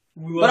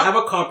 We will have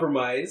a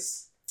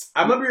compromise.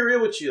 I'm gonna be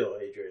real with you, though,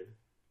 Adrian.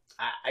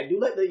 I do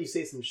like that you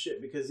say some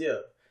shit because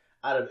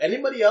out of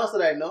anybody else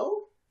that I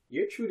know,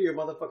 you're true to your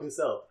motherfucking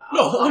self.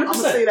 No, 100%. I'm gonna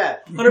say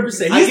that.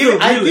 100%. I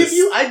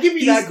give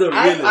you that.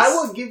 I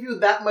will give you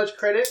that much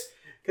credit.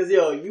 Because,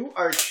 you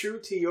are true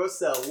to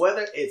yourself.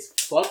 Whether it's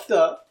fucked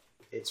up,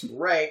 it's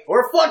right,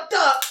 or fucked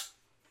up,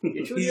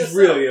 you're true to yourself. He's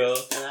real, yo.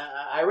 And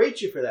I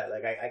rate you for that.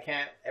 Like, I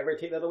can't ever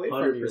take that away 100%.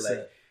 from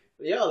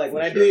you. Like,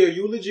 when I do your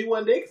eulogy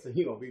one day, because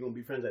we're going to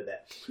be friends at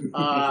that. And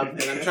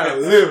I'm trying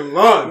to live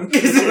long.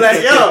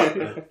 Like,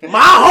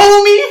 my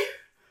homie,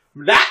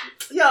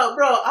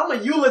 bro, I'm going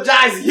to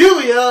eulogize you,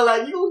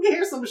 Like, you going to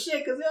hear some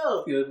shit,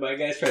 because, my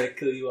guy's trying to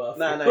kill you off.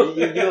 Nah,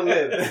 you're going to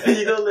live.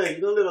 You're going to live.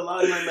 You're going to live a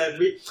long time.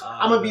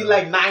 I'm going to be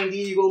like 90.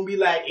 You're going to be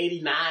like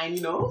 89,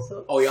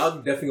 So. Oh, y'all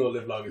definitely going to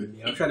live longer than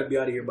me. I'm trying to be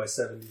out of here by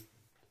 70.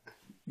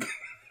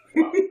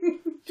 Wow.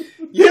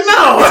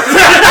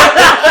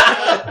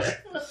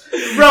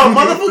 Bro,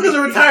 motherfuckers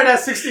are retired at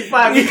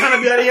 65. You're trying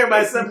to be out of here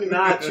by 70.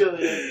 Nah, chill,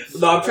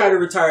 No, I'm trying to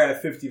retire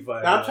at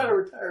 55. I'm trying to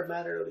retire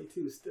mad early,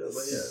 too, still,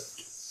 but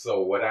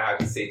So what I have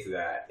to say to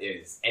that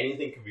is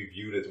anything can be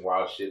viewed as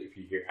wild shit if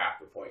you hear half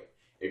the point.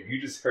 If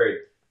you just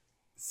heard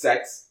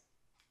sex,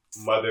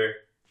 mother,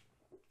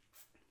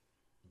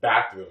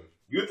 bathroom,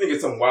 you think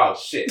it's some wild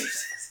shit.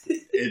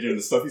 Adrian,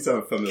 the stuff you said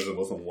on feminism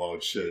was some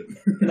wild shit.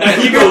 He knows.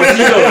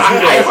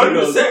 I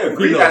 100%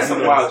 agree that's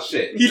some wild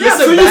shit. He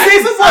listened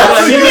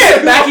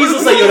back. He's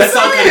just like, yo, that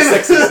sounds kind of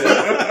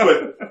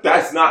sexist. But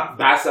that's not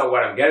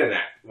what I'm getting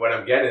at. What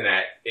I'm getting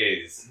at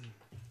is,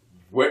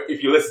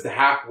 if you listen to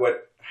half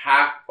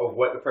of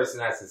what the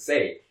person has to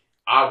say,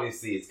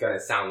 obviously it's gonna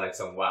sound like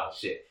some wild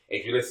shit.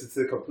 If you listen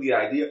to the complete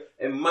idea,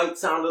 it might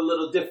sound a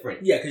little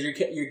different. Yeah, because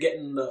you're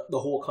getting the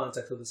whole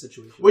context of the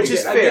situation, which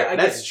is fair.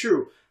 That's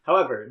true.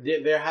 However,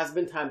 there has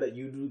been time that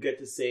you do get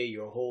to say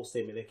your whole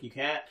statement. Like, you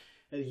can't,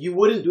 And you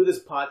wouldn't do this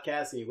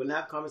podcast and you wouldn't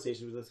have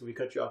conversations with us if we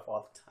cut you off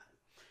all the time.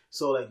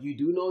 So, like, you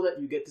do know that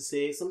you get to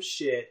say some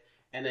shit,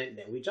 and then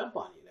we jump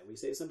on you, and then we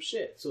say some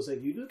shit. So it's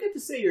like, you do get to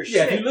say your shit.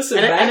 Yeah, if you listen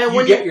back, and then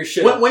you get your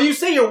shit. When you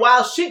say your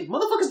wild shit,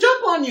 motherfuckers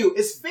jump on you.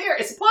 It's fair.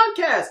 It's a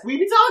podcast. We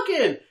be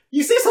talking.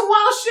 You say some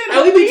wild shit.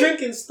 And we be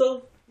drinking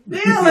still.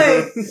 Yeah,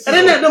 like, and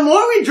then the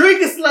more we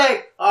drink, it's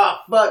like, oh,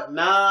 fuck,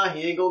 nah,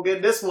 he ain't gonna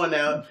get this one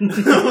out. I'm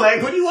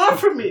like, what do you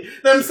want from me?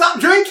 Then stop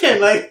drinking,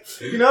 like,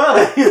 you know?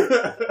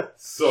 Like,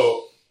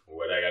 so,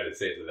 what I gotta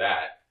say to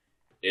that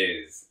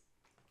is,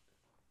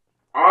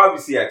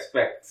 obviously I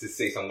expect to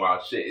say some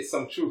wild shit. It's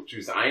some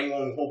truth. I ain't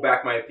gonna hold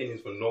back my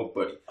opinions for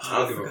nobody. I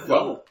don't give a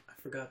fuck. I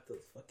forgot the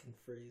fucking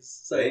phrase.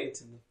 Say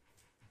to me.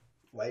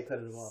 Why you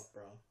cutting him off,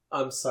 bro?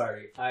 I'm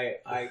sorry. I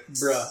am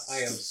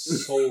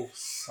so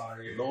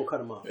sorry. Don't cut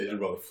him off. Asian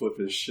brother flip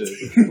his shit.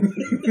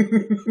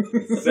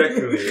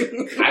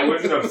 Secondly, I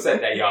wasn't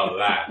upset that y'all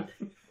laughed.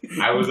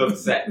 I was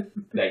upset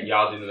that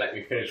y'all didn't let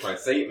me finish my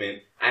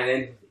statement and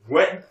then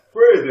went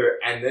further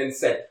and then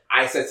said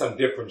I said some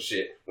different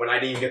shit when I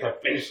didn't even get to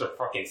finish the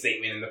fucking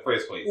statement in the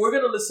first place. We're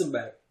gonna listen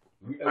back.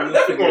 I'm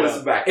definitely gonna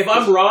listen back. If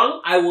I'm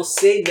wrong, I will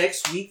say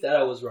next week that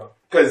I was wrong.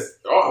 Because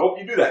I hope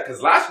you do that.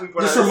 Because last week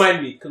when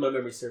remind me, because my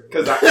memory serves.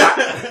 Because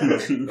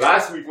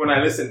last week when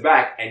I listened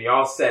back and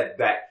y'all said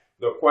that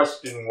the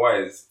question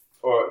was,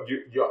 or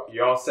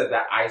y'all said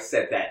that I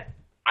said that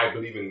I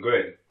believe in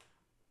good.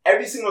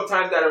 Every single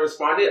time that I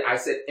responded, I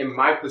said, in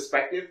my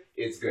perspective,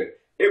 it's good.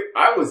 If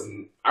I was,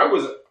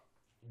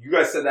 you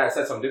guys said that I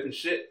said some different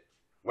shit.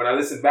 When I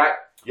listened back,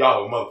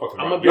 y'all were motherfucking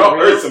wrong. Y'all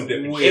heard some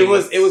different shit.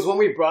 It was when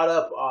we brought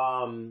up,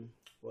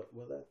 what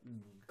was that?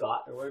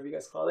 GOT or whatever you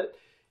guys call it.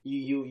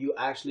 You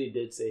actually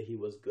did say he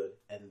was good.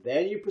 And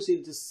then you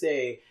proceeded to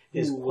say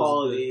his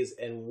qualities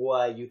and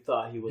why you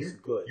thought he was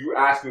good. You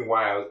asked me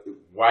why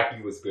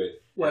he was good.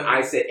 And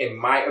I said, in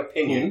my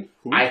opinion,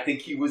 I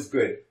think he was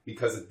good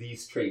because of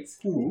these traits.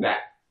 Ned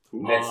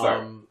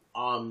Stark.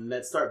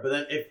 Ned Stark. But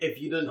then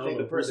if you didn't think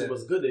the person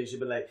was good, then you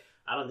should be like,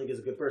 I don't think he's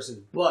a good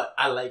person, but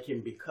I like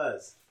him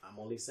because I'm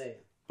only saying.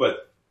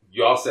 But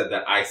y'all said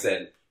that I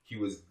said he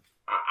was.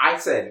 I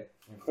said,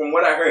 from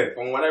what I heard,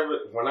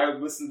 when I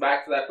listened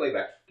back to that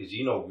playback, because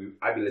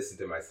I be listening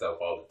to myself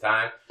all the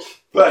time.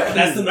 But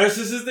that's the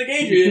narcissistic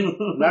Adrian.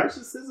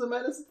 Narcissism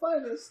at its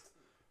finest.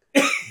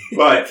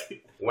 But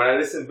when I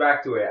listened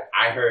back to it,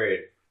 I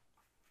heard,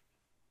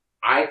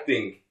 I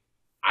think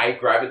I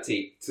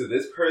gravitate to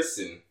this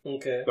person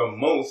the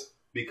most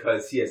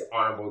because he has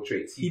honorable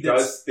traits. He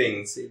does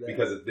things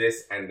because of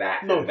this and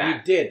that and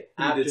that. He did.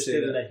 After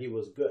stating that he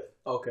was good.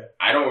 Okay.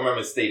 I don't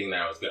remember stating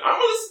that I was good. I'm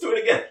going to listen to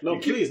it again. No,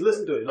 please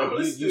listen to it. Like,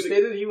 you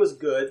stated he was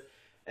good,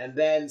 and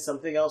then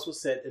something else was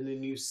said, and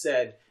then you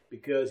said,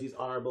 because he's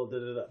honorable,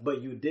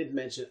 but you did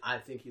mention, I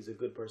think he's a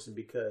good person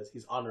because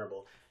he's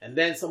honorable. And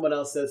then someone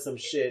else said some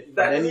shit,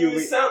 that and then you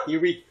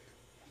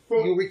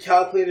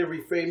recalculated,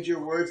 reframed your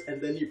words, and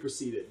then you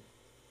proceeded.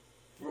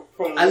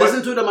 I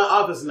listened to it in my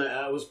office, and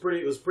it was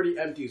pretty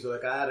empty, so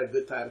like I had a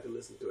good time to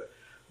listen to it.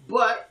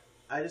 But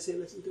I just say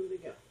listen to it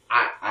again.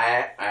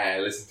 I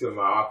listened to it in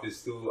my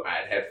office too. I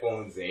had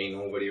headphones. There ain't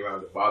nobody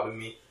around to bother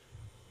me.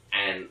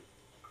 And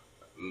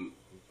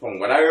from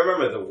what I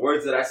remember, the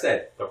words that I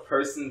said, the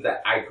person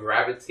that I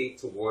gravitate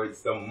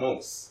towards the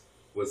most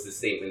was the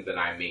statement that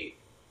I made.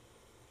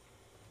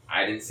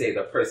 I didn't say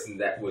the person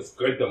that was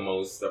good the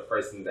most, the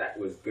person that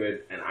was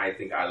good and I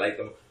think I like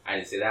them. I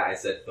didn't say that. I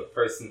said the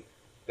person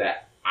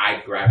that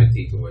I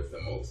gravitate towards the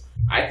most.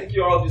 I think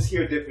you all just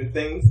hear different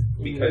things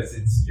because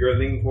it's your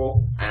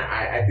lingo, and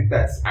I think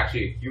that's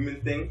actually a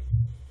human thing,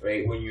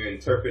 right? When you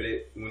interpret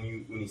it,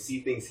 when you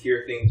see things,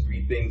 hear things,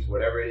 read things,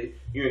 whatever it is,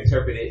 you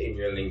interpret it in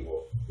your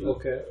lingo.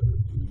 Okay.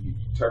 You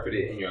interpret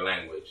it in your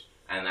language,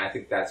 and I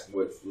think that's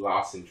what's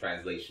lost in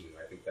translation.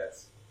 I think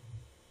that's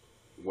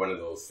one of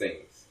those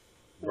things.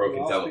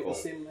 Broken telephone. The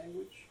same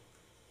language?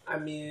 I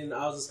mean,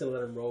 I was just gonna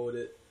let him roll with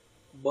it,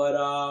 but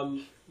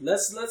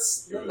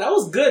that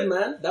was good,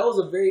 man. That was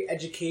a very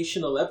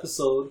educational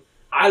episode.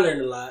 I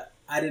learned a lot.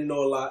 I didn't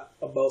know a lot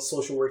about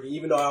social working,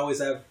 even though I always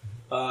have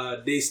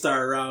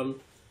Daystar around.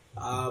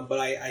 But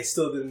I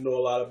still didn't know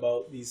a lot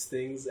about these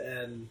things,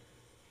 and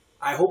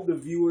I hope the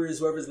viewers,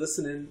 whoever's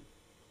listening,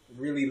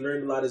 really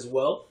learned a lot as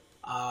well.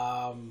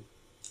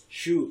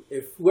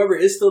 If whoever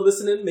is still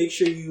listening, make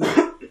sure you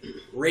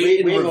rate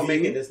and review. We ain't gonna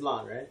make it this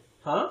long, right?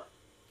 Huh?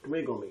 We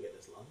ain't gonna make it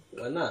this long.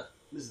 Why not?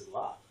 This is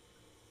long.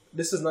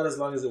 This is not as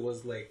long as it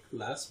was like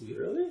last week.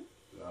 Really?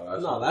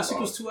 No, last week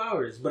was 2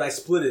 hours, but I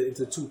split it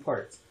into 2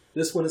 parts.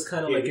 This one is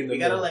kind of like in the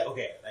middle. We gotta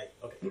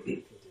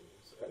okay.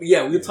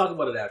 Yeah, we'll talk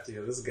about it after.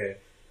 This is good.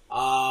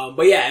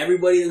 But yeah,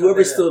 everybody,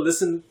 whoever's still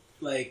listening,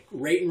 like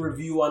rate and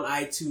review on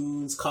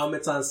iTunes,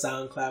 comments on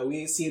SoundCloud. We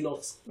ain't seeing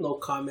no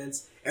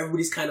comments.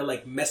 Everybody's kind of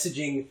like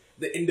messaging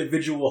the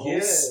individual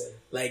hosts. Yeah.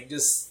 Like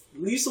just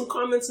leave some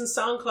comments in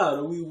SoundCloud,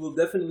 and we will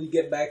definitely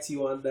get back to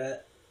you on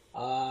that.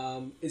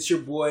 It's your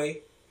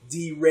boy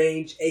D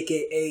Range,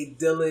 aka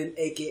Dylan,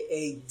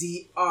 aka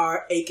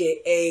DR,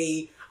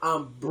 aka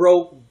I'm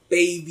broke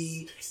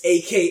baby,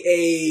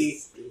 aka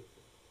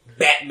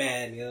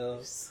Batman, yo.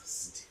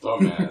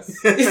 Dumbass.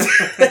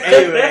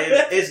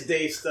 Anyway, it's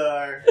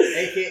Daystar,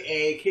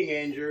 aka King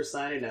Andrew,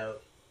 signing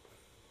out.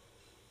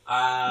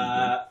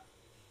 I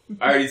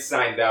already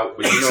signed out,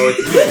 but you know it's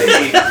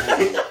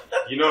Mr. AP.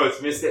 You know it's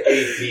Mr.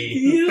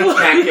 AP.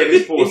 Can't get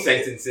his full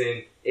sentence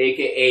in,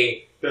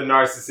 aka the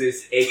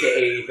narcissist,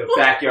 aka the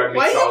backyard mixologist.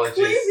 Why are you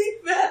claiming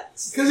that?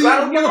 Because I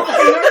don't give a fuck.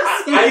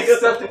 I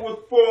accept it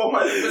with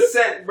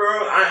 400%, bro.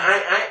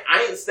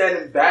 I ain't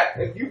standing back.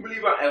 If you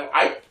believe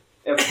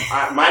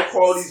my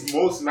qualities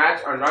most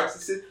match are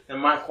narcissists, and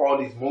my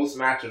qualities most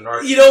match are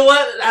narcissists. You know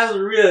what? That's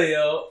real,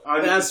 yo.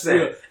 100%. That's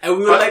real. And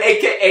we were like,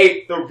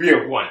 AKA the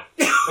real one.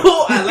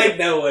 Oh, I like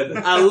that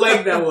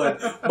one.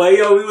 But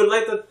yo, we would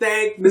like to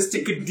thank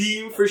Mr.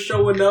 Kadeem for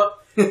showing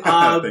up.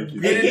 Thank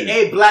you.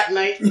 AKA Black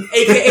Knight.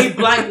 AKA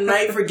Black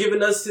Knight for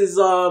giving us his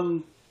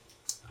knowledge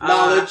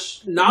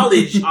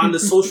on the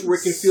social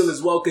working field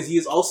as well, because he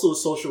is also a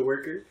social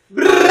worker.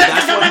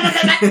 That's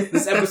why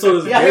this episode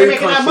is very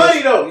making that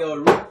money though.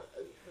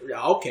 Yo,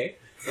 okay.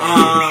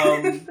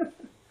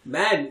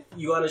 Man,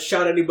 you want to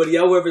shout anybody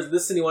out? Whoever's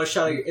listening, you want to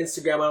shout out your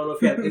Instagram? I don't know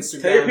if you have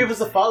Instagram. Tell your people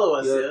to follow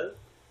us. Yeah.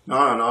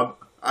 No.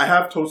 I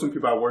have told some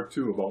people at work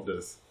too about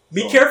this.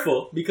 Be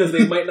careful, because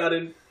they might not.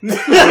 They might be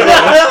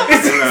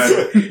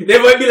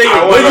like,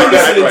 "What are you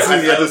listening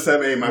to?" I just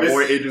said, "Hey, my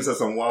boy Adrian said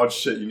some wild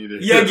shit. You need to."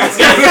 Yeah, you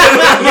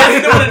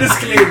don't want to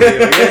disclaim.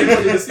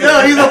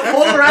 Yo, he's a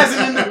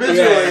polarizing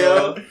individual,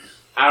 yo.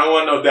 I don't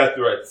want no death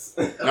threats.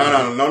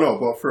 No.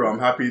 But for real, I'm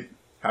happy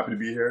to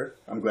be here.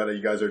 I'm glad that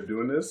you guys are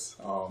doing this.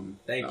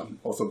 Thank you. I'm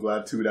also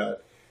glad too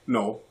that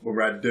when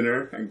we're at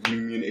dinner and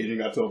me and Adrian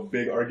got to a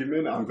big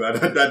argument. I'm glad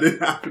that didn't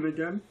happen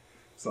again.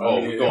 So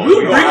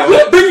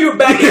we'll bring you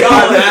back. We're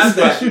gonna have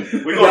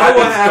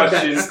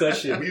that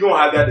discussion. We're gonna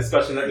have that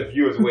discussion. Let the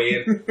viewers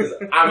weigh in. Because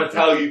I'm gonna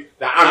tell you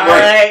that I'm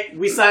right.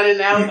 We signing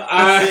out. All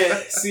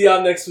right. See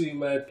y'all next week,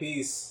 man.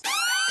 Peace.